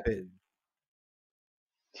 unwrap it?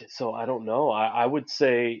 So I don't know. I would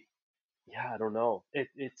say, yeah, I don't know.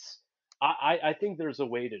 I think there's a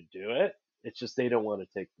way to do it. It's just they don't want to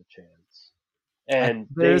take the chance. And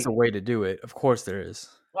There is a way to do it. Of course there is.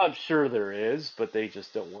 I'm sure there is, but they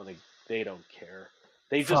just don't want to. They don't care.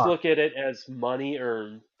 They just Fuck. look at it as money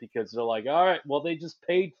earned because they're like, all right, well, they just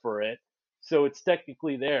paid for it, so it's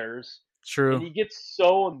technically theirs. True. And you get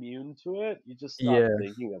so immune to it, you just stop Yeah.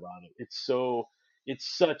 thinking about it. It's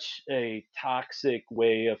such a toxic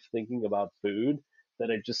way of thinking about food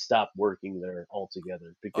that I just stopped working there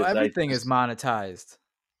altogether because Everything is monetized.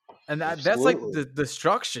 And that's like Absolutely. the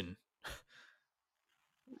destruction.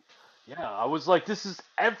 Yeah, I was like, this is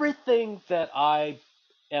everything that I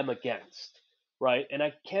am against, right? And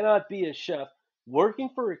I cannot be a chef working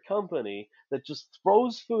for a company that just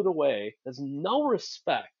throws food away, has no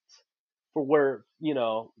respect for where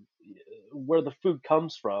the food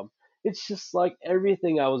comes from. It's just like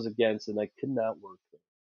everything I was against, and I could not work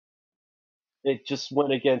there. It just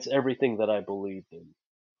went against everything that I believed in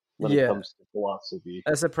when it Yeah. comes to philosophy.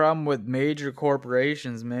 That's the problem with major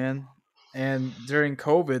corporations, man. And during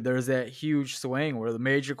COVID, there's that huge swing where the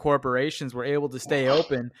major corporations were able to stay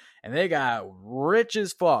open and they got rich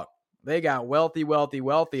as fuck. They got wealthy, wealthy,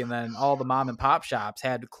 wealthy. And then all the mom and pop shops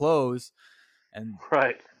had to close and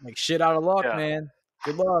Right. like shit out of luck, Yeah. man.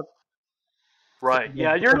 Good luck. Right. They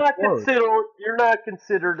Yeah, you're both not closed.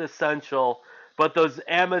 considered essential, but those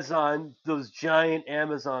giant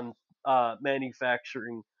Amazon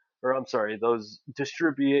manufacturing, or I'm sorry, those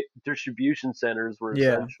distribution centers were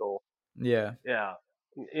Yeah. essential. Yeah. Yeah.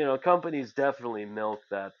 Companies definitely milk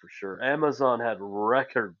that for sure. Amazon had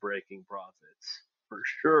record-breaking profits for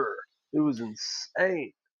sure. It was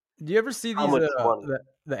insane Do you ever see how these much money.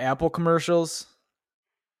 the Apple commercials?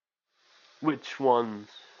 Which ones?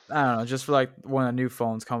 I don't know, just for like one of the new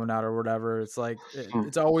phones coming out or whatever. It's like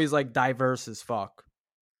it's always like diverse as fuck.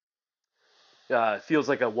 It feels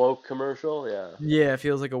like a woke commercial. Yeah. Yeah, it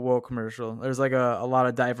feels like a woke commercial. There's like a lot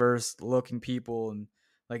of diverse looking people, and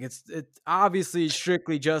like it's obviously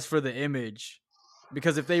strictly just for the image.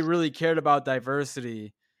 Because if they really cared about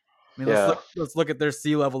diversity, I mean, Yeah. let's look at their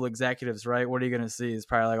C-level executives, right? What are you gonna see? It's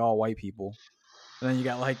probably like all white people, and then you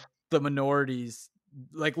got like the minorities,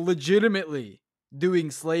 like legitimately doing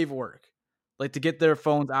slave work, like to get their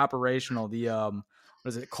phones operational. The what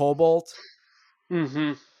is it, Cobalt?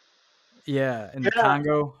 Hmm. Yeah, in the Yeah.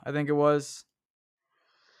 Congo, I think it was.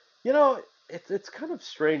 You know, it's kind of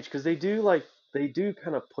strange because they do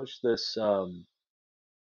kind of push this.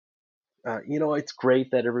 It's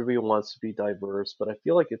great that everybody wants to be diverse, but I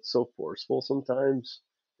feel like it's so forceful sometimes.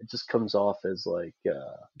 It just comes off as like,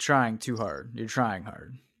 Trying too hard. You're trying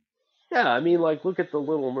hard. yeah. I mean, like, look at the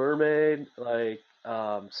Little Mermaid. Like,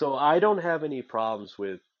 so I don't have any problems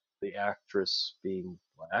with the actress being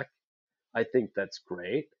black. I think that's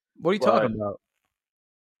great. What are you But talking about?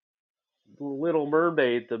 Little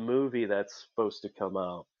Mermaid, the movie that's supposed to come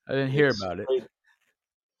out, I didn't hear it's about it. played,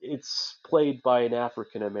 it's played by an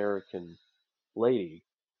African American lady,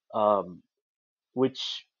 um,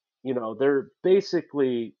 which they're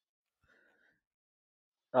basically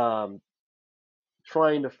um,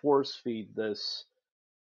 trying to force feed this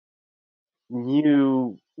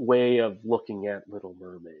new way of looking at Little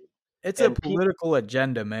Mermaid. It's a And people, political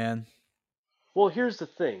agenda, man. well, here's the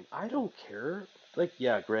thing. I don't care. Like,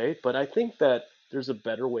 yeah, great, but I think that there's a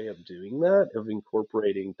better way of doing that, of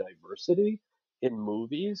incorporating diversity in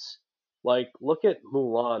movies. Like, look at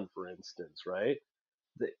Mulan, for instance, right?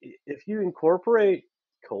 If you incorporate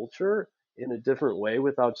culture in a different way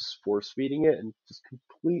without just force feeding it and just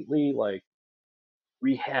completely like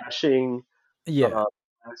rehashing Yeah, uh,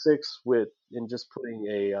 classics with and just putting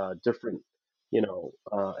a different,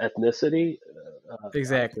 ethnicity. I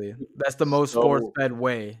exactly. think That's the it's most so force-fed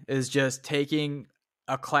way, is just taking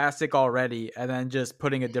a classic already and then just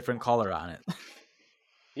putting a different color on it.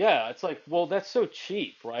 yeah. It's like, well, that's so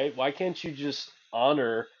cheap, right? Why can't you just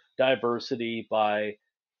honor diversity by,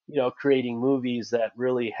 creating movies that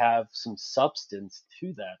really have some substance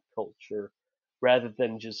to that culture, rather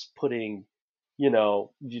than just putting,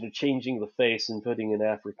 changing the face and putting an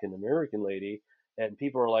African American lady, and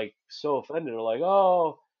people are like so offended. They're like,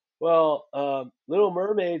 oh, well, Little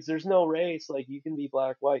Mermaids, there's no race. Like you can be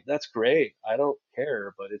black, white. That's great. I don't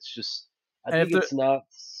care, but it's just, I And think it's not if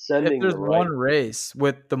sending there's the one right. race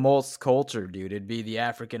with the most culture, dude, it'd be the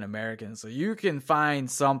African American. So you can find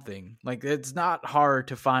something. Like it's not hard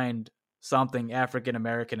to find something African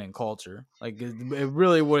American in culture. Like it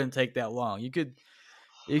really wouldn't take that long. You can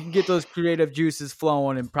get those creative juices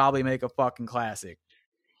flowing and probably make a fucking classic.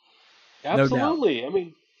 No doubt. Absolutely. I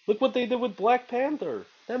mean, look what they did with Black Panther.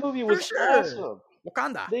 That movie For was sure. awesome.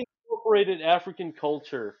 Wakanda. They incorporated African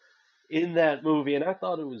culture in that movie, and I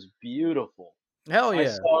thought it was beautiful. Hell I yeah.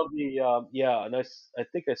 saw the yeah, and I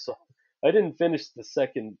think I saw. I didn't finish the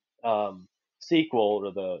second sequel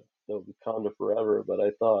to the Wakanda Forever, but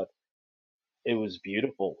I thought it was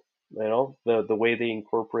beautiful. The way they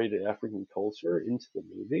incorporated African culture into the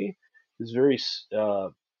movie is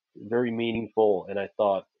very meaningful, and I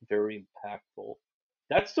thought very impactful.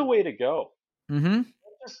 That's the way to go. Mm-hmm.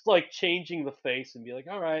 Just like changing the face and be like,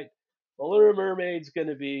 all right, the Little Mermaid's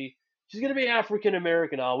she's gonna be African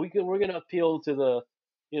American. We're gonna appeal to the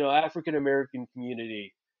African American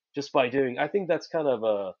community just by doing. I think that's kind of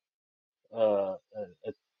a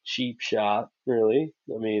cheap shot, really.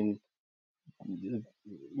 I mean, I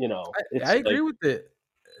it's agree like, with it.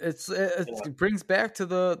 It brings back to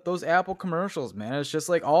those Apple commercials, man. It's just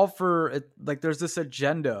like all for it. Like there's this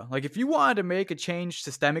agenda. Like if you wanted to make a change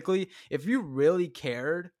systemically, if you really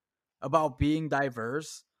cared about being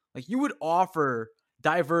diverse, like you would offer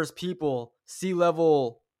diverse people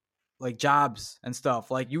C-level like jobs and stuff.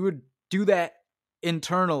 Like you would do that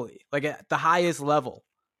internally, like at the highest level.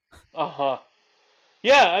 uh-huh.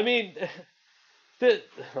 Yeah, I mean, the,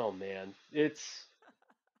 oh man, it's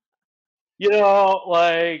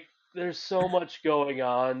like there's so much going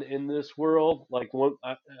on in this world. Like,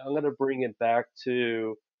 I'm gonna bring it back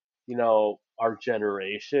to, our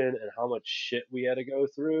generation and how much shit we had to go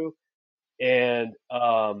through, and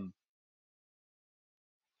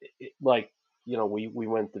like, we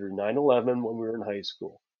went through 9/11 when we were in high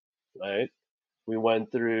school, right? We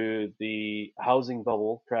went through the housing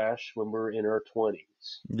bubble crash when we were in our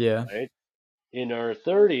 20s, Yeah. right? In our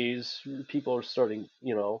 30s, people are starting,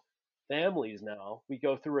 families now. We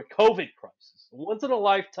go through a COVID crisis. Once in a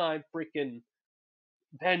lifetime freaking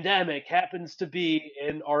pandemic happens to be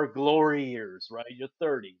in our glory years, right? Your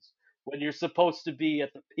 30s, when you're supposed to be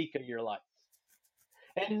at the peak of your life.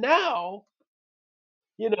 And now,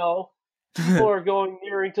 you know, People are going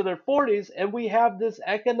nearing to their 40s, and we have this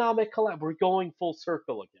economic collapse. We're going full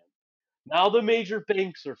circle again. Now the major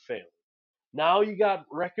banks are failing. Now you got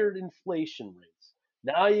record inflation rates.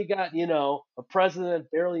 Now you got, a president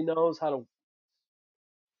that barely knows how to,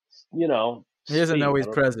 He doesn't speak. know I he's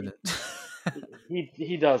don't know. president.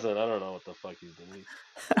 He doesn't. I don't know what the fuck he's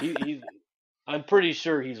doing. I'm pretty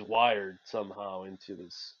sure he's wired somehow into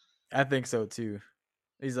this. I think so too.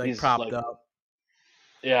 He's like He's propped like, up.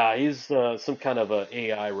 yeah, he's some kind of a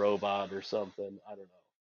AI robot or something. I don't know.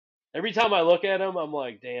 Every time I look at him, I'm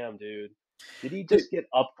like, damn, dude. Did he Dude. just get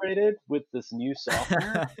upgraded with this new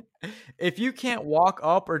software? If you can't walk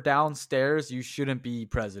up or down stairs, you shouldn't be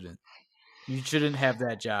president. You shouldn't have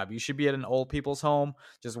that job. You should be at an old people's home,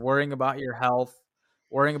 just worrying about your health,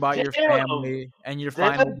 worrying about your Damn. family, and your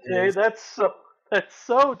final Jay, days. that's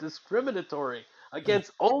so discriminatory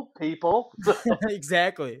against old people.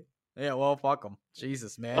 Exactly. Yeah, well, fuck them.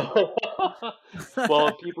 Jesus, man.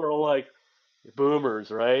 Well, people are like boomers,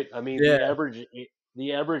 right? I mean, Yeah.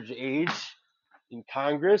 the average age in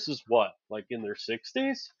Congress is what, like in their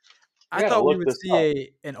 60s? I thought we would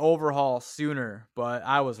see an overhaul sooner, but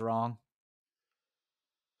I was wrong.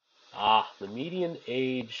 The median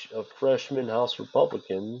age of freshman House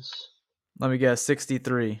Republicans. Let me guess,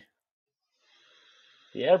 63.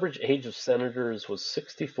 The average age of senators was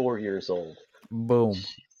 64 years old. Boom.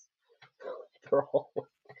 They're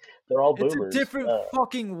all It's boomers. a different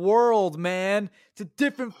fucking world, man. It's a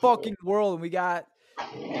different fucking world. And we got,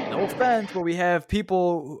 no offense, but we have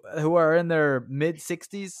people who are in their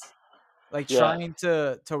mid-60s, like trying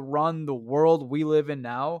to run the world we live in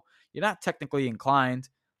now. You're not technically inclined.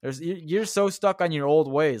 You're so stuck on your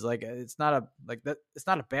old ways. Like it's not a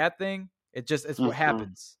bad thing. It's what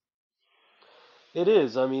happens. It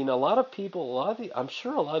is. I mean, I'm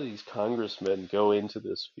sure a lot of these congressmen go into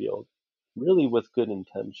this field really with good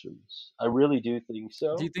intentions. I really do think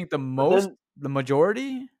so. Do you think the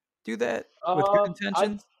majority do that with good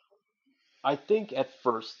intentions? I think at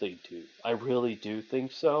first they do. I really do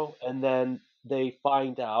think so. And then they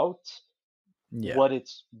find out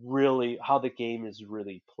how the game is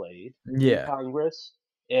really played in Congress,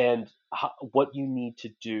 and what you need to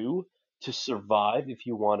do to survive if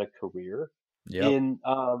you want a career in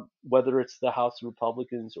whether it's the House of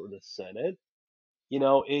Republicans or the Senate.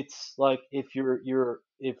 It's like if you're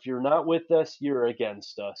not with us, you're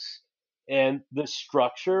against us, and the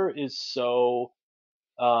structure is so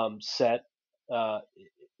set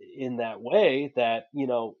in that way that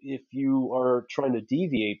if you are trying to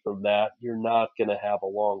deviate from that, you're not going to have a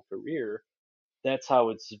long career. That's how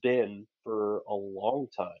it's been for a long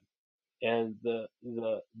time, and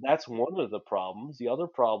that's one of the problems. The other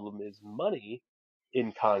problem is money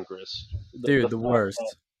in Congress. Dude, the worst.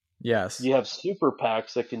 Yes. You have super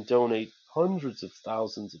PACs that can donate hundreds of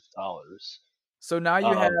thousands of dollars. So now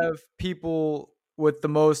you have people with the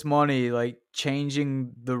most money, like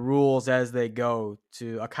changing the rules as they go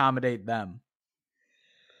to accommodate them.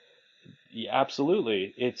 Yeah,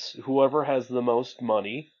 absolutely. It's whoever has the most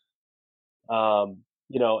money, and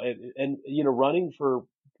running for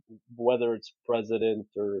whether it's president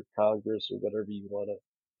or Congress or whatever you want to,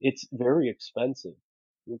 it's very expensive.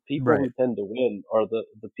 The people who tend to win are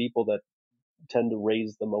the people that tend to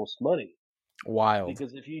raise the most money. Wild.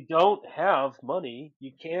 Because if you don't have money,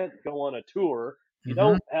 you can't go on a tour. You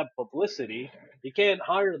don't have publicity. You can't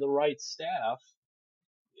hire the right staff.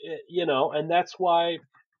 And that's why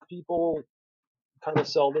people kind of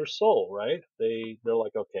sell their soul, right? They're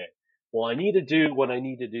like, okay, well, I need to do what I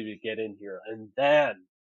need to do to get in here, and then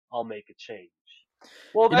I'll make a change.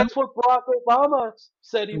 Well, that's what Barack Obama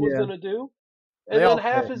said he was going to do. And then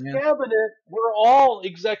half his cabinet were all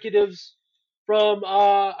executives from,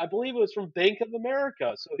 I believe it was from Bank of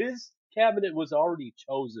America. So his cabinet was already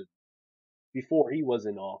chosen before he was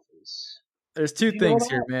in office. There's two things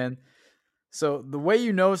here, man. So the way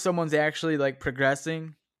you know someone's actually like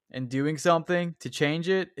progressing and doing something to change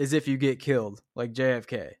it is if you get killed, like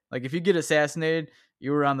JFK. Like if you get assassinated,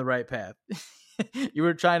 you were on the right path. You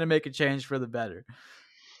were trying to make a change for the better.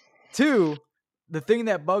 Two, the thing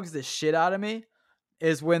that bugs the shit out of me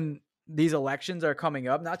is when these elections are coming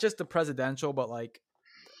up, not just the presidential, but like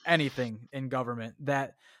anything in government,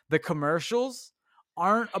 that the commercials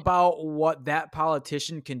aren't about what that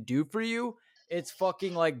politician can do for you. It's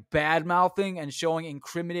fucking like bad mouthing and showing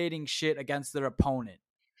incriminating shit against their opponent.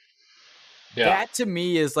 Yeah. That to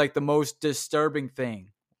me is like the most disturbing thing.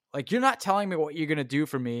 Like, you're not telling me what you're going to do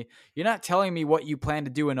for me. You're not telling me what you plan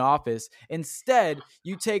to do in office. Instead,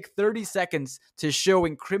 you take 30 seconds to show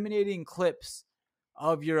incriminating clips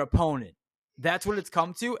of your opponent. That's what it's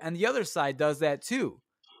come to. And the other side does that too.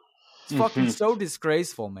 It's fucking Hmm. so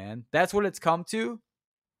disgraceful, man. That's what it's come to.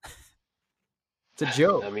 It's a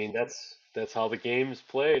joke. I mean, that's how the game's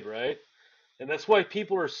played, right? And that's why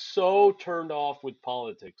people are so turned off with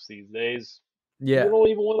politics these days. People Yeah, don't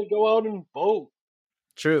even want to go out and vote.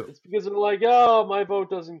 true. It's because they're like, oh, my vote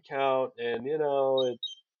doesn't count, and you know, it,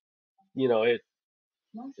 it.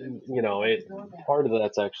 Part of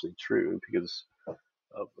that's actually true because of,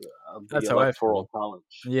 of the That's how I feel. electoral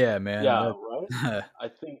college. Yeah, man. Yeah, right. I I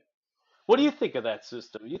think. What do you think of that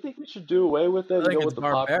system? You think we should do away with it and think go it's with the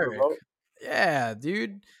popular barbaric. vote? Yeah,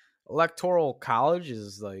 dude. Electoral college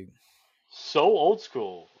is like So old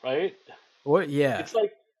school, right? what? Yeah. It's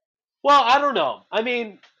like, well, I don't know. I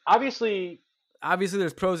mean, obviously, Obviously,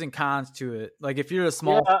 there's pros and cons to it. Like if you're a yeah,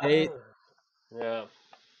 small state yeah.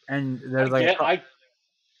 and I there's like get, I,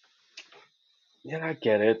 yeah, I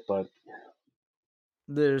get it, but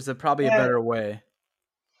there's probably a yeah, better way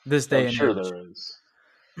this I'm day and sure age. there is.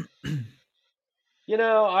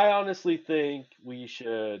 I honestly think we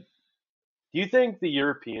should. Do you think the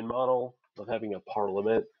European model of having a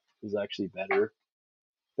parliament is actually better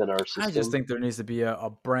than our I just system? think there needs to be a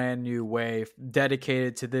brand new way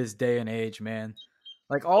dedicated to this day and age, man.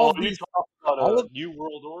 Like Oh, are you talking about all a of, new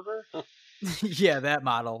world order? yeah, that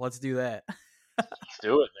model. Let's do that. Let's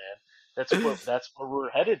do it, man. That's where we're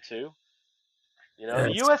headed to. The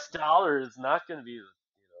Yes. U.S. dollar is not going to be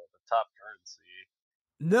the top currency.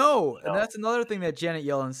 No, and No, that's another thing that Janet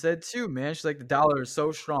Yellen said too, man. She's like, the dollar is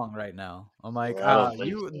so strong right now. I'm like, I don't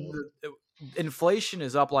think so. inflation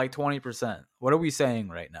is up like 20%. What are we saying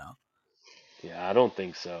right now? Yeah, I don't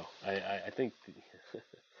think so. I think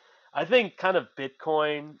I think kind of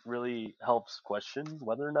Bitcoin really helps question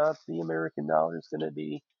whether or not the American dollar is going to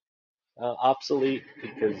be obsolete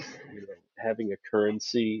because having a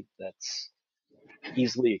currency that's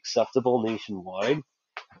easily acceptable nationwide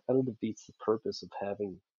kind of defeats the purpose of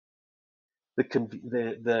having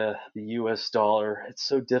the U.S. dollar. It's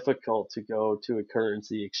so difficult to go to a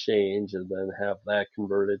currency exchange and then have that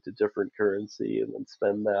converted to different currency and then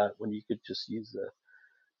spend that when you could just use a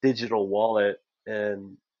digital wallet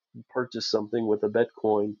and purchase something with a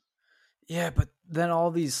Bitcoin. Yeah, but then all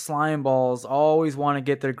these slime balls always want to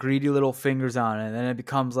get their greedy little fingers on it, and then it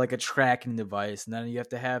becomes like a tracking device, and then you have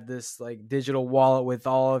to have this like digital wallet with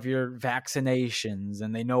all of your vaccinations,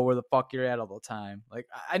 and they know where the fuck you're at all the time. Like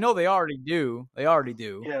I know they already do,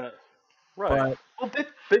 Yeah, right. but Well,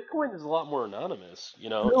 Bitcoin is a lot more anonymous. You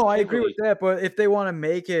no, I can't agree with really. that. But if they want to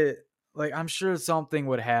make it, like I'm sure something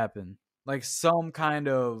would happen, like some kind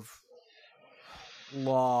of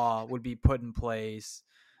law would be put in place.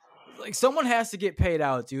 Like someone has to get paid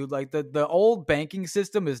out, dude. Like the old banking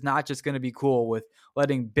system is not just going to be cool with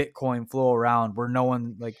letting Bitcoin flow around where no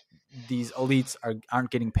one like these elites aren't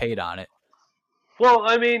getting paid on it. Well,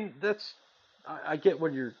 I mean, I get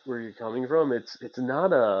where you're coming from. It's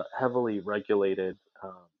not a heavily regulated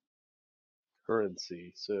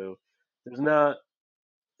currency, so there's not.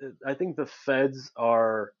 I think the feds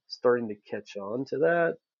are starting to catch on to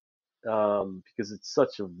that because it's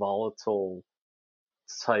such a volatile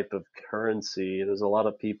type of currency. There's a lot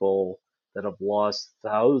of people that have lost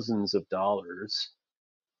thousands of dollars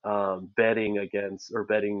betting against or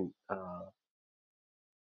betting uh,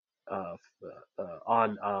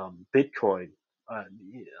 on Bitcoin. Uh,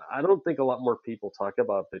 I don't think a lot more people talk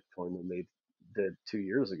about Bitcoin than they did 2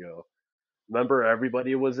 years ago. Remember,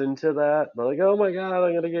 everybody was into that. They're like, "Oh my god,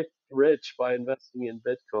 I'm gonna get rich by investing in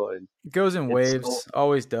Bitcoin." It goes in It's so waves,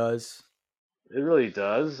 always does. It really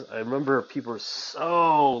does. I remember people were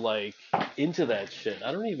so like into that shit.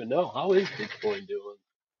 I don't even know how is Bitcoin doing.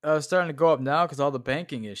 It's starting to go up now because all the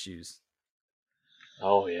banking issues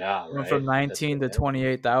Oh yeah, went right. from That's 19 what to happened.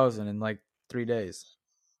 28,000 in like 3 days.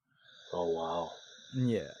 Oh wow,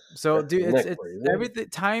 Yeah. So, dude, isn't that it's crazy? everything.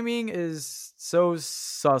 Timing is so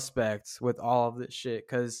suspect with all of this shit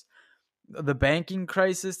because the banking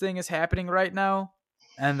crisis thing is happening right now,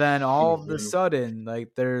 and then all of the Hmm. sudden,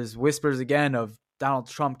 like, there's whispers again of Donald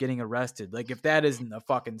Trump getting arrested. Like, if that isn't a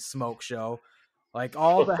fucking smoke show, like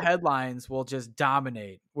all the headlines will just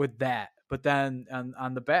dominate with that. But then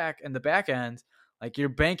on the back end, like your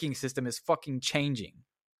banking system is fucking changing.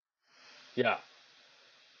 Yeah,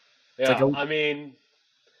 It's like yeah. I mean,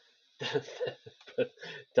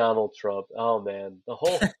 Donald Trump. Oh man, the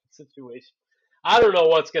whole situation. I don't know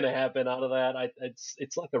what's gonna happen out of that.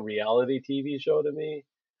 It's like a reality TV show to me.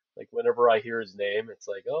 Like whenever I hear his name, it's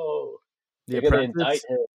like, oh, The they're gonna indict Apprentice.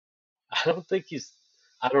 him. I don't think he's.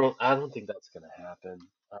 I don't think that's gonna happen.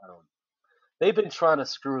 I don't. They've been trying to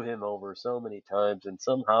screw him over so many times, and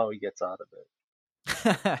somehow he gets out of it.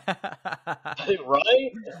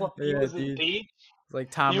 Right? Like he Yeah, was dude. impeached. It's like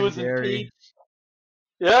He Tom and was Jerry. impeached.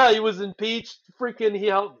 Yeah, he was impeached. Freaking, he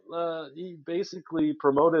helped. He basically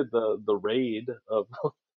promoted the raid of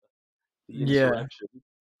the Yeah,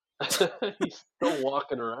 insurrection. He's still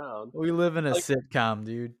walking around. we live in a Like, sitcom,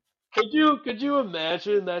 dude. could you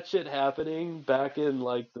imagine that shit happening back in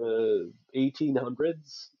like the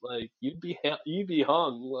 1800s? Like, you'd be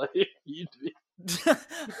hung. Like, you'd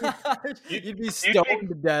You'd be you'd be stoned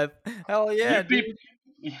to death. Hell yeah, you'd dude.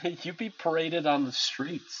 be you'd be paraded on the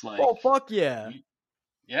streets. Like, Oh fuck yeah.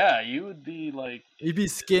 yeah, you would be like, You'd be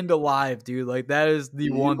skinned alive, dude. Like that is the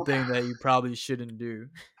one you, thing that you probably shouldn't do.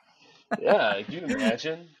 yeah. Could you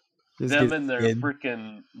imagine Just them get and their skinned.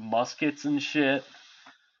 freaking muskets and shit?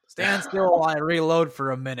 Stand still while I reload for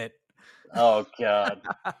a minute. Oh god.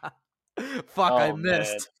 Fuck, I Oh man.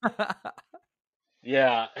 missed.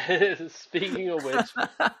 Yeah. Speaking of which,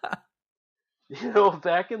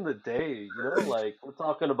 back in the day, like we're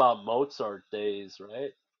talking about Mozart days,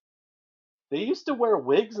 right? They used to wear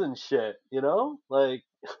wigs and shit, Like, Do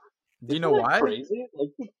you isn't know that why? crazy?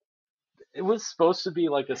 Like, it was supposed to be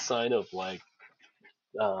like a sign of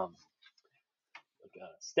um,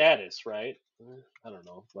 status, right? I don't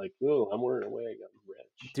know. Like, oh, I'm wearing a wig, I'm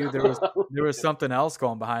rich. Dude, there was something else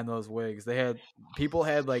going behind those wigs. People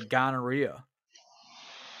had like gonorrhea.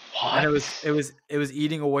 And What? it was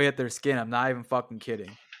eating away at their skin. I'm not even fucking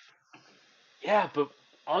kidding. Yeah, but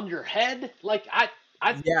on your head, like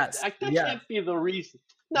Yes. that Yes. can't be the reason.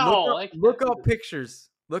 No, Look up pictures.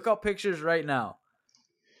 Look up pictures right now.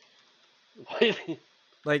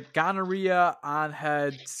 Like gonorrhea on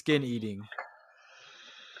head skin eating.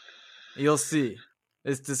 You'll see.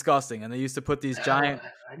 It's disgusting. And they used to put these giant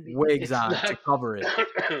wigs on to cover it.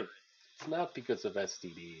 It's not because of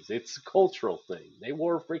STDs. It's a cultural thing. They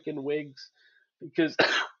wore freaking wigs because it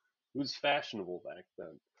was fashionable back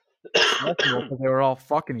then. Because they were all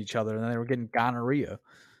fucking each other and then they were getting gonorrhea.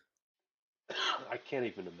 I can't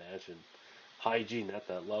even imagine hygiene at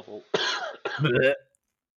that level.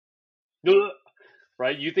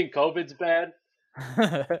 Right? You think COVID's bad?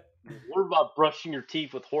 What about brushing your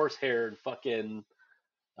teeth with horsehair and fucking,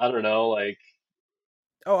 I don't know, like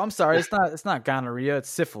Oh, I'm sorry. It's not gonorrhea. It's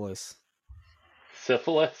syphilis.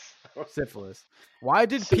 syphilis? Syphilis. Why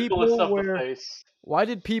did Syphilis people of the wear? face. Why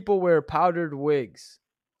did people wear powdered wigs?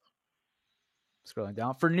 Scrolling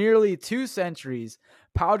down. For nearly 2 centuries,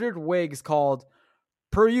 powdered wigs called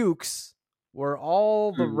perukes were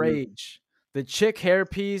all the rage. The chick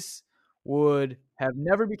hairpiece would have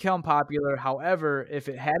never become popular. However, if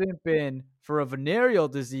it hadn't been for a venereal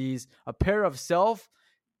disease, a pair of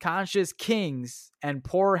self-conscious kings, and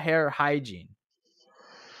poor hair hygiene.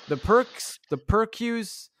 The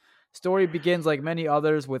percuse story begins like many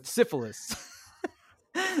others with syphilis.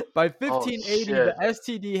 By 1580, the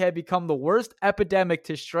STD had become the worst epidemic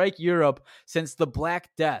to strike Europe since the Black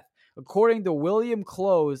Death. According to William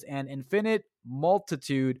Close, an infinite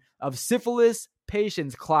multitude of syphilis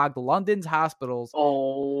patients clogged London's hospitals,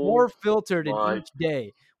 more filtered in each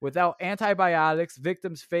day. Without antibiotics,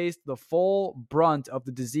 victims faced the full brunt of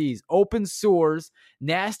the disease. Open sores,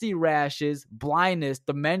 nasty rashes, blindness,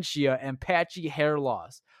 dementia, and patchy hair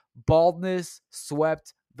loss. Baldness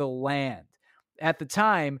swept the land. At the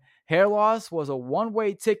time, hair loss was a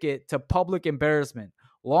one-way ticket to public embarrassment.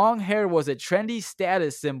 Long hair was a trendy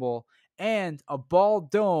status symbol, and a bald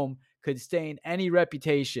dome could stain any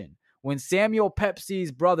reputation. When Samuel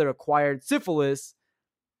Pepys's brother acquired syphilis,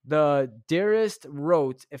 the diarist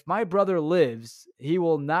wrote, "If my brother lives, he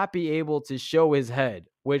will not be able to show his head,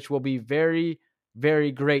 which will be very,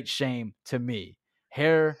 very great shame to me."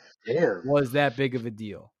 Hair was that big of a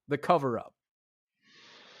deal. The cover-up.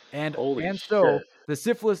 And so the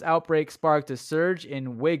syphilis outbreak sparked a surge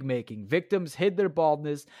in wig making. Victims hid their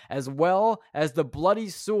baldness as well as the bloody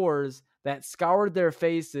sores that scoured their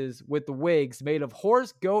faces with the wigs made of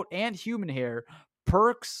horse, goat, and human hair.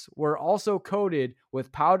 Perks were also coated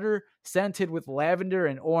with powder scented with lavender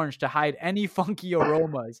and orange to hide any funky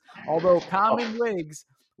aromas. Although common wigs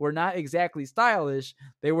were not exactly stylish,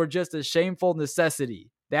 they were just a shameful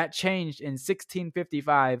necessity. That changed in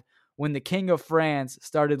 1655 when the King of France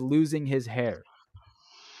started losing his hair.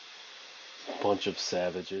 Bunch of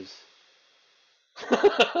savages.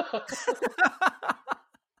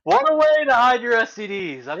 What a way to hide your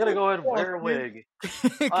STDs. I'm going to go ahead and wear a wig.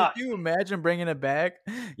 Could you imagine bringing it back?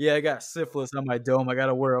 Yeah, I got syphilis on my dome. I got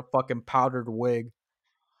to wear a fucking powdered wig.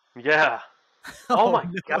 Yeah. Oh my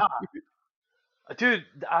God. Dude,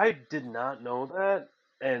 I did not know that,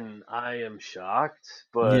 and I am shocked,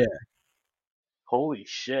 but yeah. Holy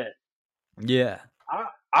shit. Yeah.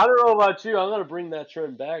 I don't know about you. I'm going to bring that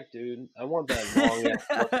trend back, dude. I want that long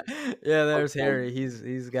ass. Yeah, there's Harry.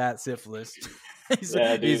 He's got syphilis.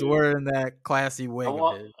 Yeah, he's dude. wearing that classy I wig of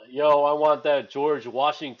want, his. I want that George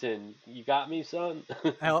Washington. You got me, son.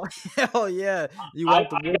 Hell, hell yeah! You I want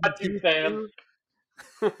the wooden got you, teeth fam.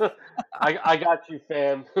 too? I got you,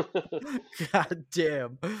 fam. God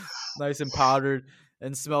damn, nice and powdered,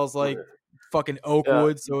 and smells like fucking oak Yeah,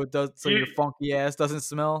 wood, so it does, so you, your funky ass doesn't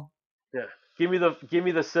smell. yeah. Give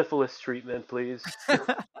me the syphilis treatment, please.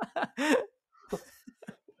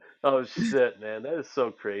 Oh shit, man, that is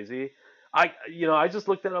so crazy. I just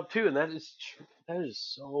looked that up too, and that is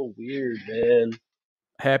so weird, man.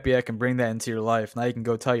 Happy I can bring that into your life. Now you can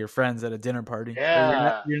go tell your friends at a dinner party or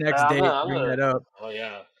Yeah, your next date. I'm Bring gonna. that up. Oh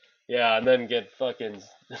yeah, yeah, and then get fucking.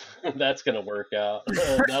 That's gonna work out.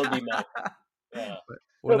 That'll be my. Yeah.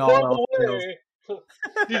 When By all else the fails. way,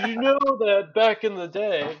 did you know that back in the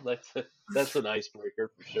day, that's an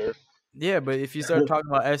icebreaker for sure. Yeah, but if you start talking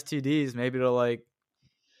about STDs, maybe it'll like,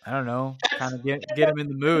 I don't know, kind of get him in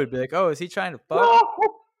the mood. Be like, oh, is he trying to fuck? No!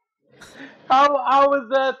 How is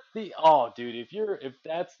that the dude, if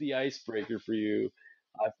that's the icebreaker for you,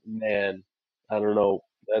 man, I don't know.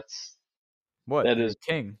 What? That You're is a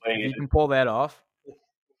king. If way you can pull that off.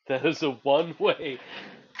 that is a one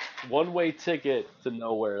way ticket to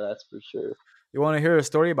nowhere, that's for sure. You want to hear a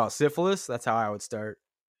story about syphilis? That's how I would start.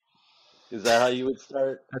 Is that how you would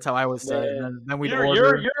start? That's how I would start. And Man, then we'd you're order.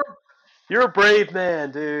 you're you're you're a brave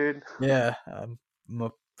man, dude. Yeah, I'm a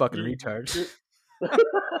fucking You- retard. you-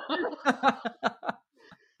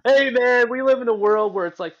 Hey man, we live in a world where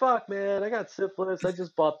it's like, fuck man, I got syphilis. I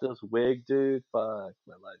just bought this wig, dude. Fuck,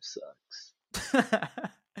 my life sucks.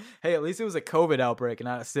 Hey, at least it was a COVID outbreak and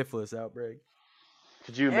not a syphilis outbreak.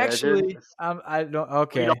 Could you imagine? Actually, I don't.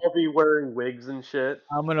 Okay, We'd all be wearing wigs and shit.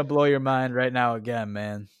 I'm gonna blow your mind right now again,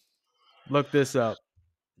 man. Look this up.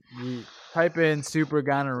 You type in super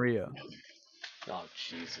gonorrhea. Oh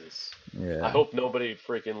Jesus! Yeah. I hope nobody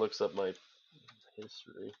freaking looks up my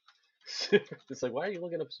history. It's like, why are you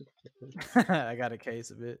looking up I got a case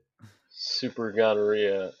of it. super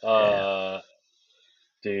gonorrhea?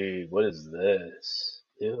 Dude, what is this?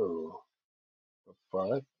 Ew. The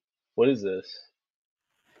fuck? What is this?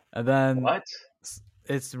 And then What?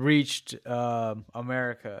 it's reached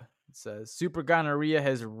America. It says super gonorrhea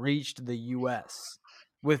has reached the U.S.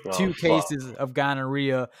 with Oh, 2 fuck. cases of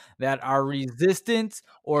gonorrhea that are resistant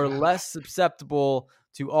or less susceptible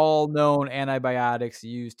to all known antibiotics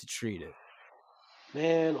used to treat it.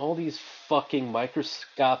 Man, all these fucking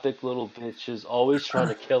microscopic little bitches always trying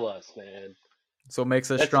to kill us, man. So it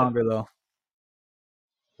makes us That's stronger, though.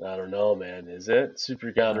 I don't know, man. Is it? Super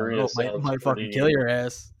I don't gonorrhea know, sounds might fucking pretty. kill your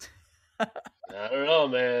ass. I don't know,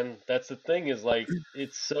 man. That's the thing is like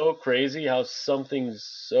it's so crazy how something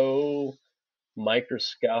so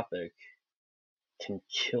microscopic can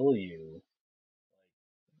kill you.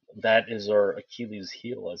 That is our Achilles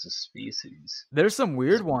heel as a species. There's some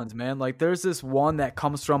weird ones, man. Like there's this one that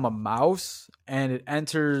comes from a mouse and it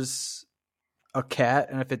enters a cat,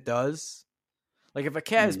 and if it does, like if a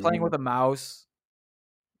cat is playing with a mouse,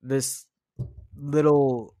 this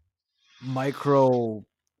little micro,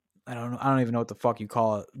 I don't even know what the fuck you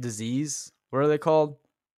call it, disease. What are they called?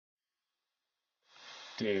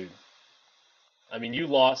 Dude. I mean, you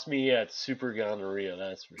lost me at super gonorrhea,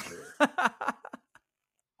 that's for sure.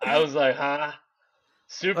 I was like, huh?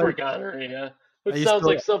 Super Like, gonorrhea? are Which you sounds still-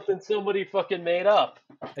 like something somebody fucking made up.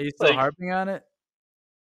 Are you still Like- harping on it?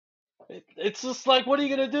 It's just like, what are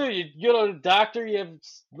you gonna do? You go to the doctor,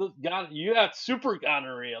 you got super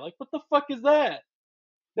gonorrhea. Like, what the fuck is that?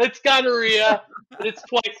 It's gonorrhea, but it's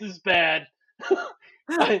twice as bad.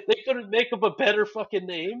 They couldn't make up a better fucking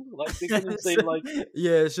name. Like they couldn't say like,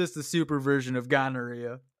 Yeah, it's just a super version of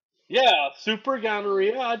gonorrhea. yeah, super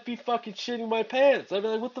gonorrhea. I'd be fucking shitting my pants. I'd be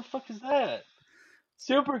like, what the fuck is that?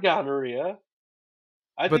 Super gonorrhea.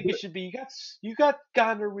 I But think it should be you got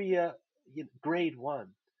gonorrhea, grade 1.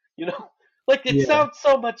 You know, like it Yeah. sounds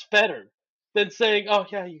so much better than saying, "Oh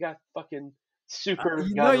yeah, you got fucking super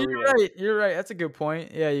No, gonorrhea." you're right. You're right. That's a good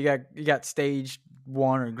point. Yeah, you got stage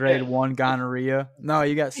 1 or grade Yeah. 1 gonorrhea. No,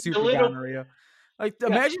 you got super little- gonorrhea. Like, Yeah,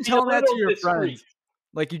 imagine be a telling that to little your discreet. friends.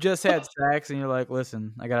 Like, you just had sex and you're like,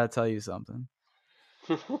 listen, I gotta tell you something.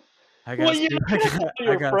 I got, Well, you I can't got, tell I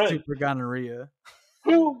your got friends. super gonorrhea.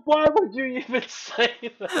 Why would you even say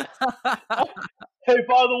that? Hey,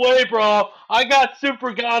 by the way, bro, I got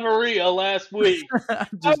super gonorrhea last week. I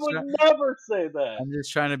would never say that. I'm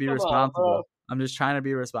just trying to be Come on, responsible. bro. I'm just trying to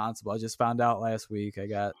be responsible. I just found out last week I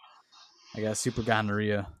got super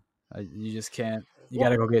gonorrhea. You just can't. You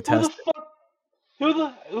gotta go get tested. Who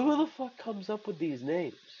the fuck comes up with these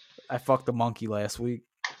names? I fucked a monkey last week.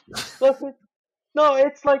 Listen, no,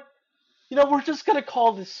 it's like, we're just gonna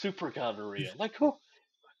call this super gonorrhea. Like who?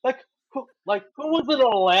 Like who was in a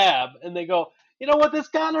lab and they go, you know what, this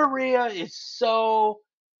gonorrhea is so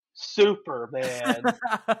super, man.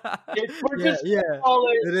 We're Yeah, just yeah, gonna call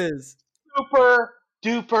it it is. super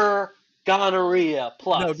duper gonorrhea No,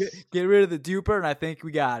 plus. get rid of the duper, and I think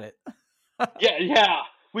we got it. Yeah.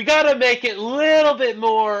 We gotta make it a little bit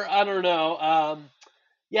more. I don't know.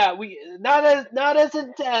 Yeah, we not as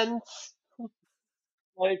intense.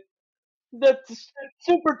 Like the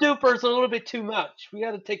super duper is a little bit too much. We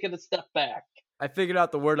got to take it a step back. I figured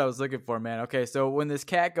out the word I was looking for, man. Okay, so when this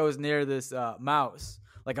cat goes near this mouse,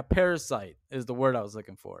 like a parasite is the word I was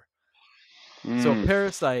looking for. So a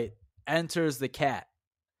parasite enters the cat,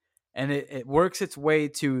 and it works its way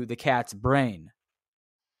to the cat's brain.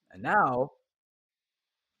 And now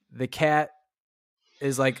the cat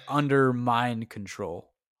is like under mind control.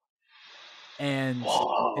 And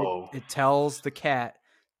Whoa. it tells the cat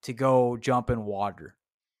to go jump in water.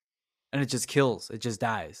 And it just kills. It just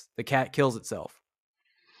dies. The cat kills itself.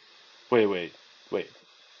 Wait.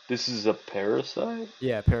 This is a parasite?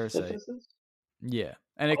 Yeah, That parasite. this is? Yeah.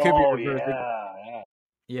 And it could be Oh reversed. yeah.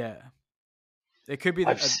 Yeah. It could be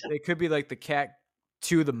I've seen- it could be like the cat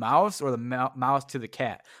to the mouse or the mouse to the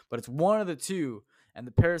cat, but it's one of the two. And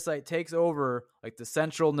the parasite takes over like the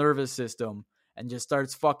central nervous system and just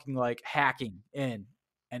starts fucking like hacking in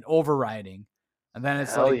and overriding. And then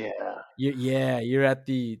it's Hell like, yeah. you're at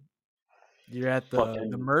the Fucking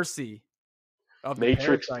the mercy of the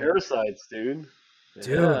Matrix parasite. parasites, dude.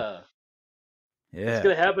 Dude. Yeah. Yeah, It's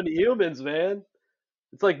gonna happen to humans, man.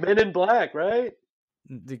 It's like Men in Black, right?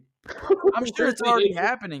 I'm sure it's already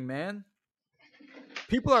happening, man.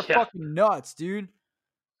 People are Yeah. fucking nuts, dude.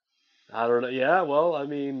 I don't know. Yeah, well, I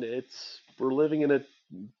mean, we're living in a.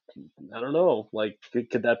 I don't know. Like,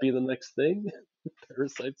 could that be the next thing?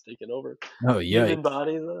 Parasites taking over Oh human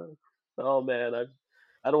bodies. Oh man,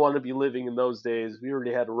 I don't want to be living in those days. We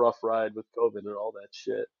already had a rough ride with COVID and all that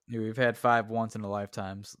shit. Yeah, we've had 5 once in a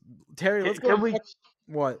lifetimes. Terry, let's go. Can we?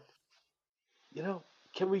 What?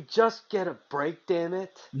 Can we just get a break? Damn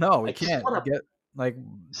it! No, we I just can't. wanna- Get like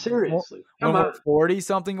Seriously, when come we're on. 40,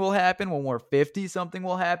 something will happen. When we're 50, something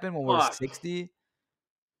will happen. When we're Fuck. 60,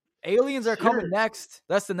 aliens are coming Seriously. next.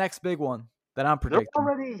 That's the next big one that I'm They're predicting.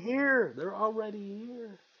 already here. They're already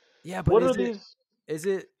here. Yeah, but What are these? is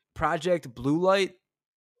it Project Blue Light?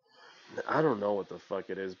 I don't know what the fuck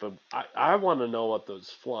it is, but I want to know what those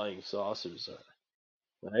flying saucers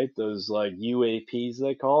are. Right? Those like UAPs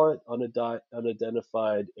they call it,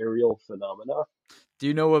 unidentified aerial phenomena. Do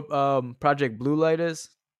you know what Project Blue Light is?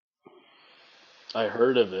 I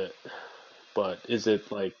heard of it, but is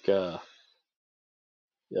it like they?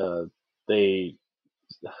 Oh,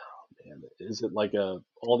 man, is it like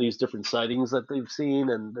all these different sightings that they've seen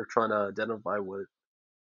and they're trying to identify what?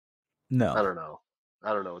 No. I don't know.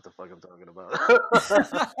 I don't know what the fuck I'm talking about.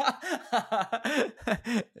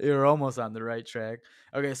 You're almost on the right track.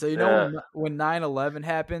 Okay, so you know when 9/11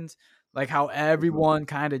 happened, like how everyone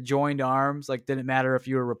kind of joined arms, like didn't matter if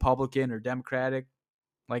you were Republican or Democratic,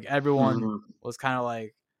 like everyone was kind of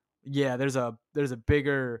like, yeah, there's a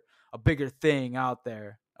bigger thing out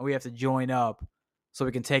there, and we have to join up so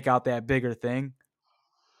we can take out that bigger thing.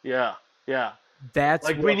 Yeah. That's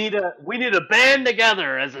like we need a band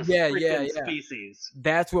together as a species.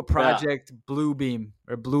 That's what Project Bluebeam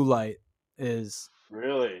or Blue Light is.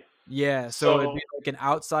 Really? Yeah. So it'd be like an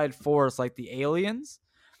outside force, like the aliens,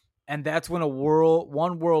 and that's when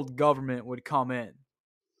one world government would come in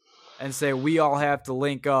and say we all have to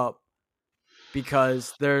link up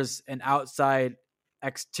because there's an outside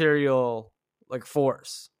exterior like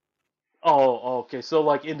force. Oh, okay. So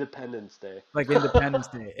like Independence Day. Like Independence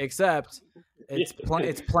Day, except it's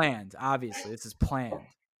planned. Obviously, this is planned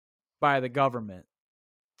by the government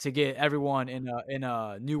to get everyone in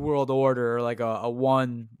a new world order, or like a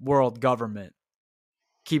one world government.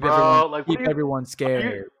 Keep everyone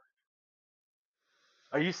scared.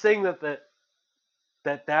 Are you saying that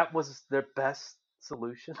was their best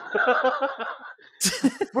solution?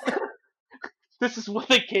 This is what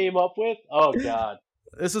they came up with? Oh God.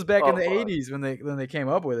 This was back in the 80s when they came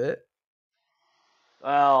up with it.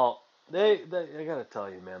 Well, I gotta tell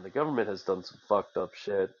you, man, the government has done some fucked up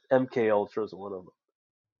shit. MK Ultra is one of them.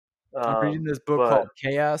 I'm reading this book called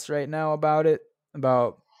Chaos right now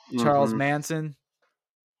about Charles Manson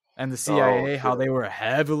and the CIA, how they were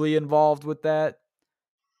heavily involved with that.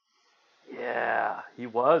 Yeah, he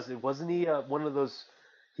was. Wasn't he one of those?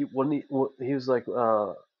 He was like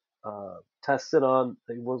tested on.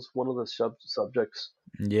 He was one of the subjects.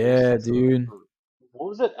 Yeah, dude. What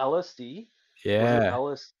was it? LSD. Yeah.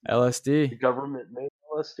 LSD. The government made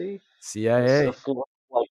LSD. CIA.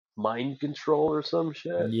 Like mind control or some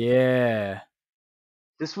shit. Yeah.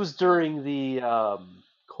 This was during the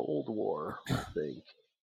Cold War, I think.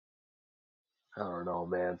 I don't know,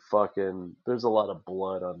 man. Fucking, there's a lot of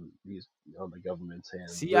blood on the government's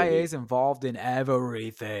hands. Really, CIA's involved in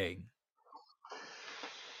everything.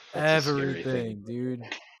 that's a scary Everything, thing. dude.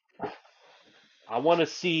 I want to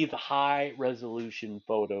see the high resolution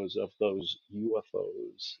photos of those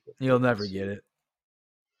UFOs. You'll never get it.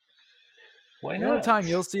 Why The only not? time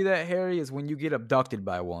you'll see that, Harry, is when you get abducted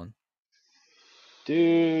by one.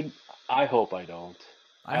 Dude, I hope I don't.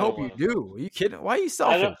 I hope you do. Are you kidding? Why are you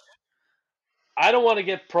selfish? I don't want to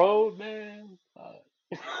get probed, man.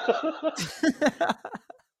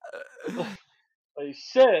 Like,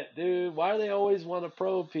 shit, dude. Why do they always want to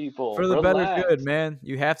probe people? For the Relax. better good, man.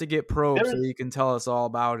 You have to get probed so you can tell us all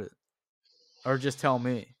about it. Or just tell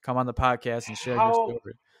me. Come on the podcast and share your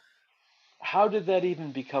story. How did that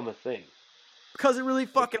even become a thing? Because it really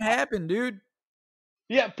fucking happened, dude.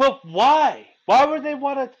 Yeah, but why? Why would they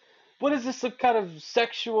want to... What is this, some kind of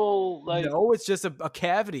sexual, like... No, it's just a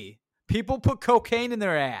cavity. People put cocaine in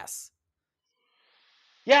their ass.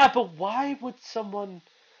 Yeah, but why would someone,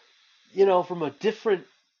 from a different,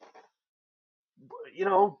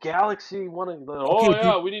 galaxy want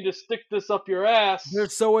to, we need to stick this up your ass. They're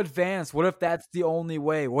so advanced. What if that's the only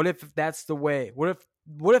way? What if that's the way? What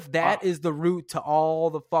if that is the root to all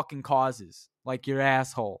the fucking causes? Like your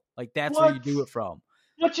asshole. Like that's where you do it from.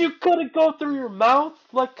 But you couldn't go through your mouth?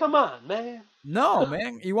 Like, come on, man. No,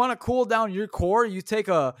 man. You want to cool down your core? You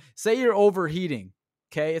say you're overheating.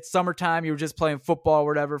 Okay, it's summertime. You were just playing football or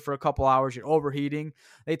whatever for a couple hours. You're overheating.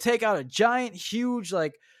 They take out a giant, huge,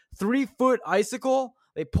 3-foot icicle.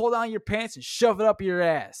 They pull down your pants and shove it up your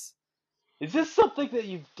ass. Is this something that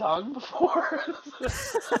you've done before?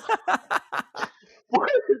 Where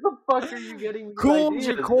the fuck are you getting these Cools ideas,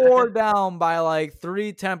 your core down by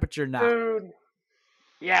 3 temperature notches. Dude.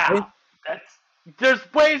 Yeah, there's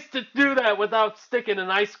ways to do that without sticking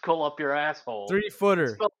an icicle up your asshole.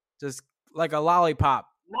 3-footer. Just like a lollipop.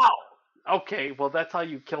 No. Okay, well, that's how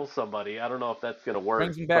you kill somebody. I don't know if that's going to work.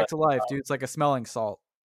 Brings them back to life, dude. It's like a smelling salt.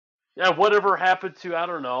 Yeah, whatever happened to, I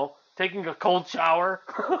don't know, taking a cold shower?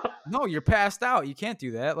 No, you're passed out. You can't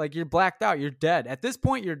do that. You're blacked out. You're dead. At this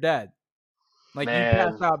point, you're dead. You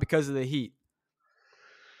passed out because of the heat.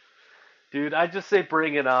 Dude, I just say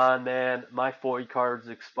bring it on, man. My FOID card's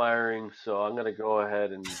expiring, so I'm going to go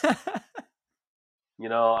ahead and...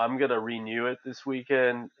 I'm going to renew it this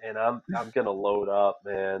weekend, and I'm going to load up,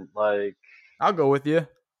 man. I'll go with you.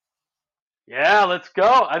 Yeah, let's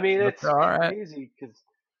go. I mean, it's right. crazy because,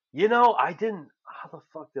 how the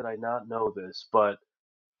fuck did I not know this? But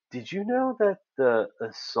did you know that the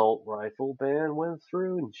assault rifle ban went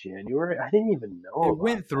through in January? I didn't even know it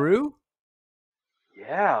went through?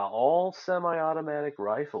 Yeah, all semi-automatic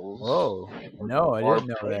rifles. Whoa. No, I didn't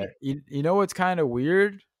know that. You know what's kind of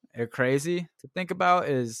weird or crazy to think about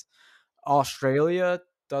is Australia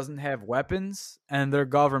doesn't have weapons and their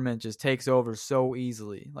government just takes over so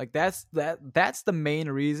easily. That's the main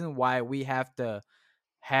reason why we have to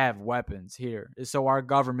have weapons here, is so our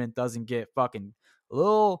government doesn't get fucking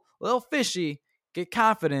little fishy, get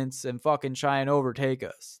confidence and fucking try and overtake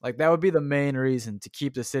us. That would be the main reason to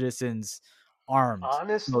keep the citizens armed.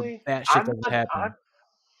 Honestly, so that shit doesn't happen.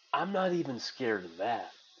 I'm not even scared of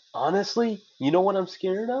that. Honestly, you know what I'm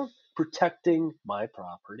scared of? Protecting my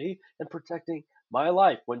property and protecting my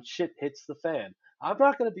life when shit hits the fan. I'm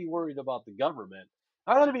not going to be worried about the government.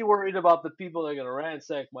 I'm going to be worried about the people that are going to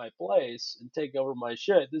ransack my place and take over my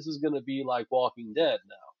shit. This is going to be like Walking Dead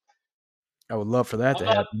now. I would love for that to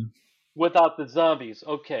happen. Without the zombies.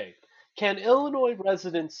 Okay. Can Illinois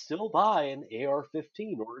residents still buy an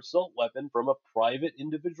AR-15 or assault weapon from a private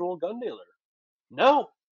individual gun dealer? No.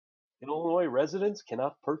 Illinois residents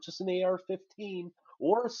cannot purchase an AR-15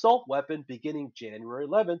 or assault weapon beginning January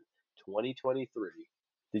 11th, 2023.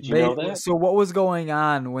 Did you know that? So what was going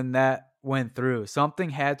on when that went through? Something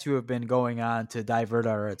had to have been going on to divert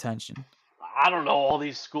our attention. I don't know, all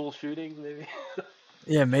these school shootings, maybe?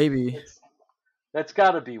 Yeah, maybe. That's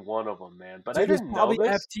got to be one of them, man. But I didn't know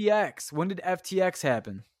this. FTX. When did FTX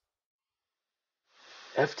happen?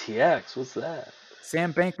 FTX? What's that?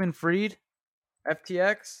 Sam Bankman-Fried?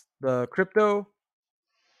 FTX? The crypto?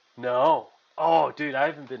 No. Oh, dude, I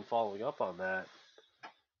haven't been following up on that.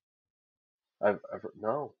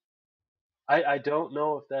 No. I don't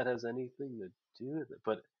know if that has anything to do with it,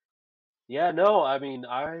 but yeah, no, I mean,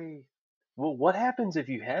 well, what happens if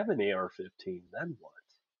you have an AR-15? Then what?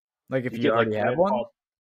 If you already have one?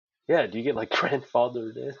 Yeah, do you get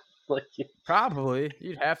grandfathered in? Probably.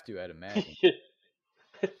 You'd have to, I'd imagine.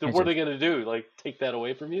 What are they going to do? Take that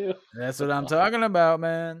away from you? That's what I'm talking about,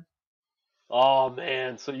 man. Oh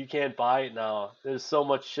man, so you can't buy it now. There's so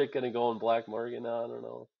much shit gonna go on black market now. I don't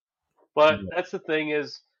know. But Yeah. that's the thing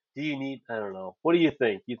is, do you need? I don't know. What do you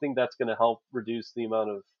think? You think that's gonna help reduce the amount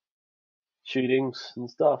of shootings and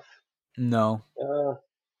stuff? No,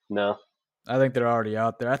 No. I think they're already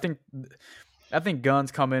out there. I think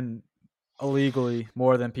guns come in illegally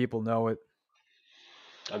more than people know it.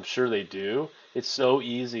 I'm sure they do. It's so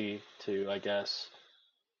easy to, I guess.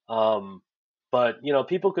 Um, but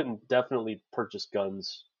people can definitely purchase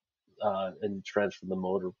guns and transfer them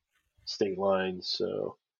over state lines.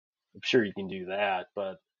 So I'm sure you can do that.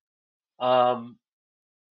 But um,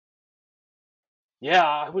 yeah,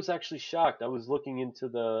 I was actually shocked. I was looking into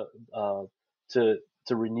the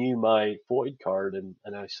to renew my Void card, and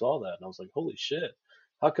I saw that, and I was like, holy shit!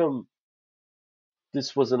 How come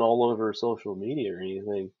this wasn't all over social media or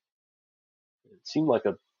anything? It seemed like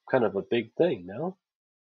a kind of a big thing, no?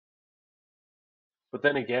 But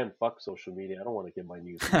then again, fuck social media. I don't want to get my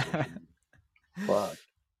news on social media. Fuck.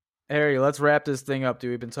 Harry, let's wrap this thing up,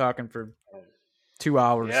 dude. We've been talking for 2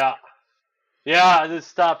 hours. Yeah. Yeah,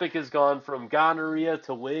 this topic has gone from gonorrhea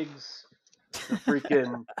to wigs to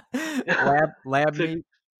freaking lab to, meat.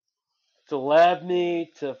 to lab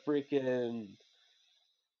meat to freaking.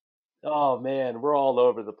 Oh man, we're all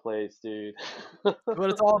over the place, dude. That's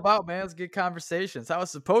what it's all about, man. It's good conversations. How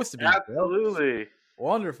it's supposed to be. Bro. Absolutely.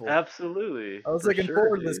 Wonderful. Absolutely. I was For looking sure,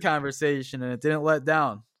 forward to this dude. conversation, and it didn't let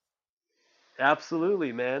down.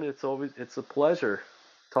 Absolutely, man. It's a pleasure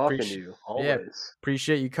talking to you always. Yeah,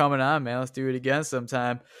 appreciate you coming on, man. Let's do it again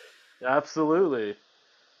sometime. Absolutely.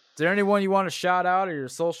 Is there anyone you want to shout out, or your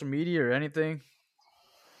social media, or anything?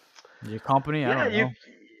 Your company? I don't know.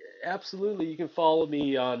 Absolutely. You can follow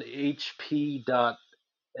me on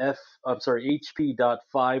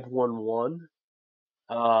hp.511.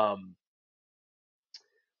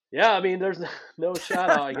 Yeah, I mean, there's no shout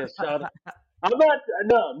out. I guess shout out. I'm not.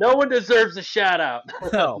 No one deserves a shout out.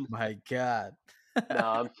 Oh my god. No,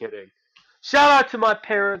 I'm kidding. Shout out to my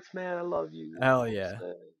parents, man. I love you. Hell yeah.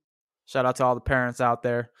 Shout out to all the parents out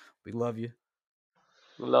there. We love you.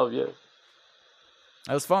 Love you.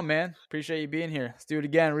 That was fun, man. Appreciate you being here. Let's do it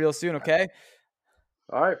again real soon, okay?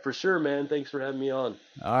 All right, for sure, man. Thanks for having me on.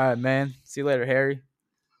 All right, man. See you later, Harry.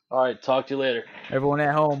 All right, talk to you later. Everyone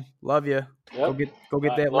at home, love you. Yep. Go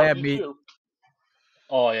get that love lab you meat. too.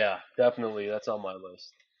 Oh yeah, definitely. That's on my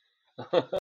list.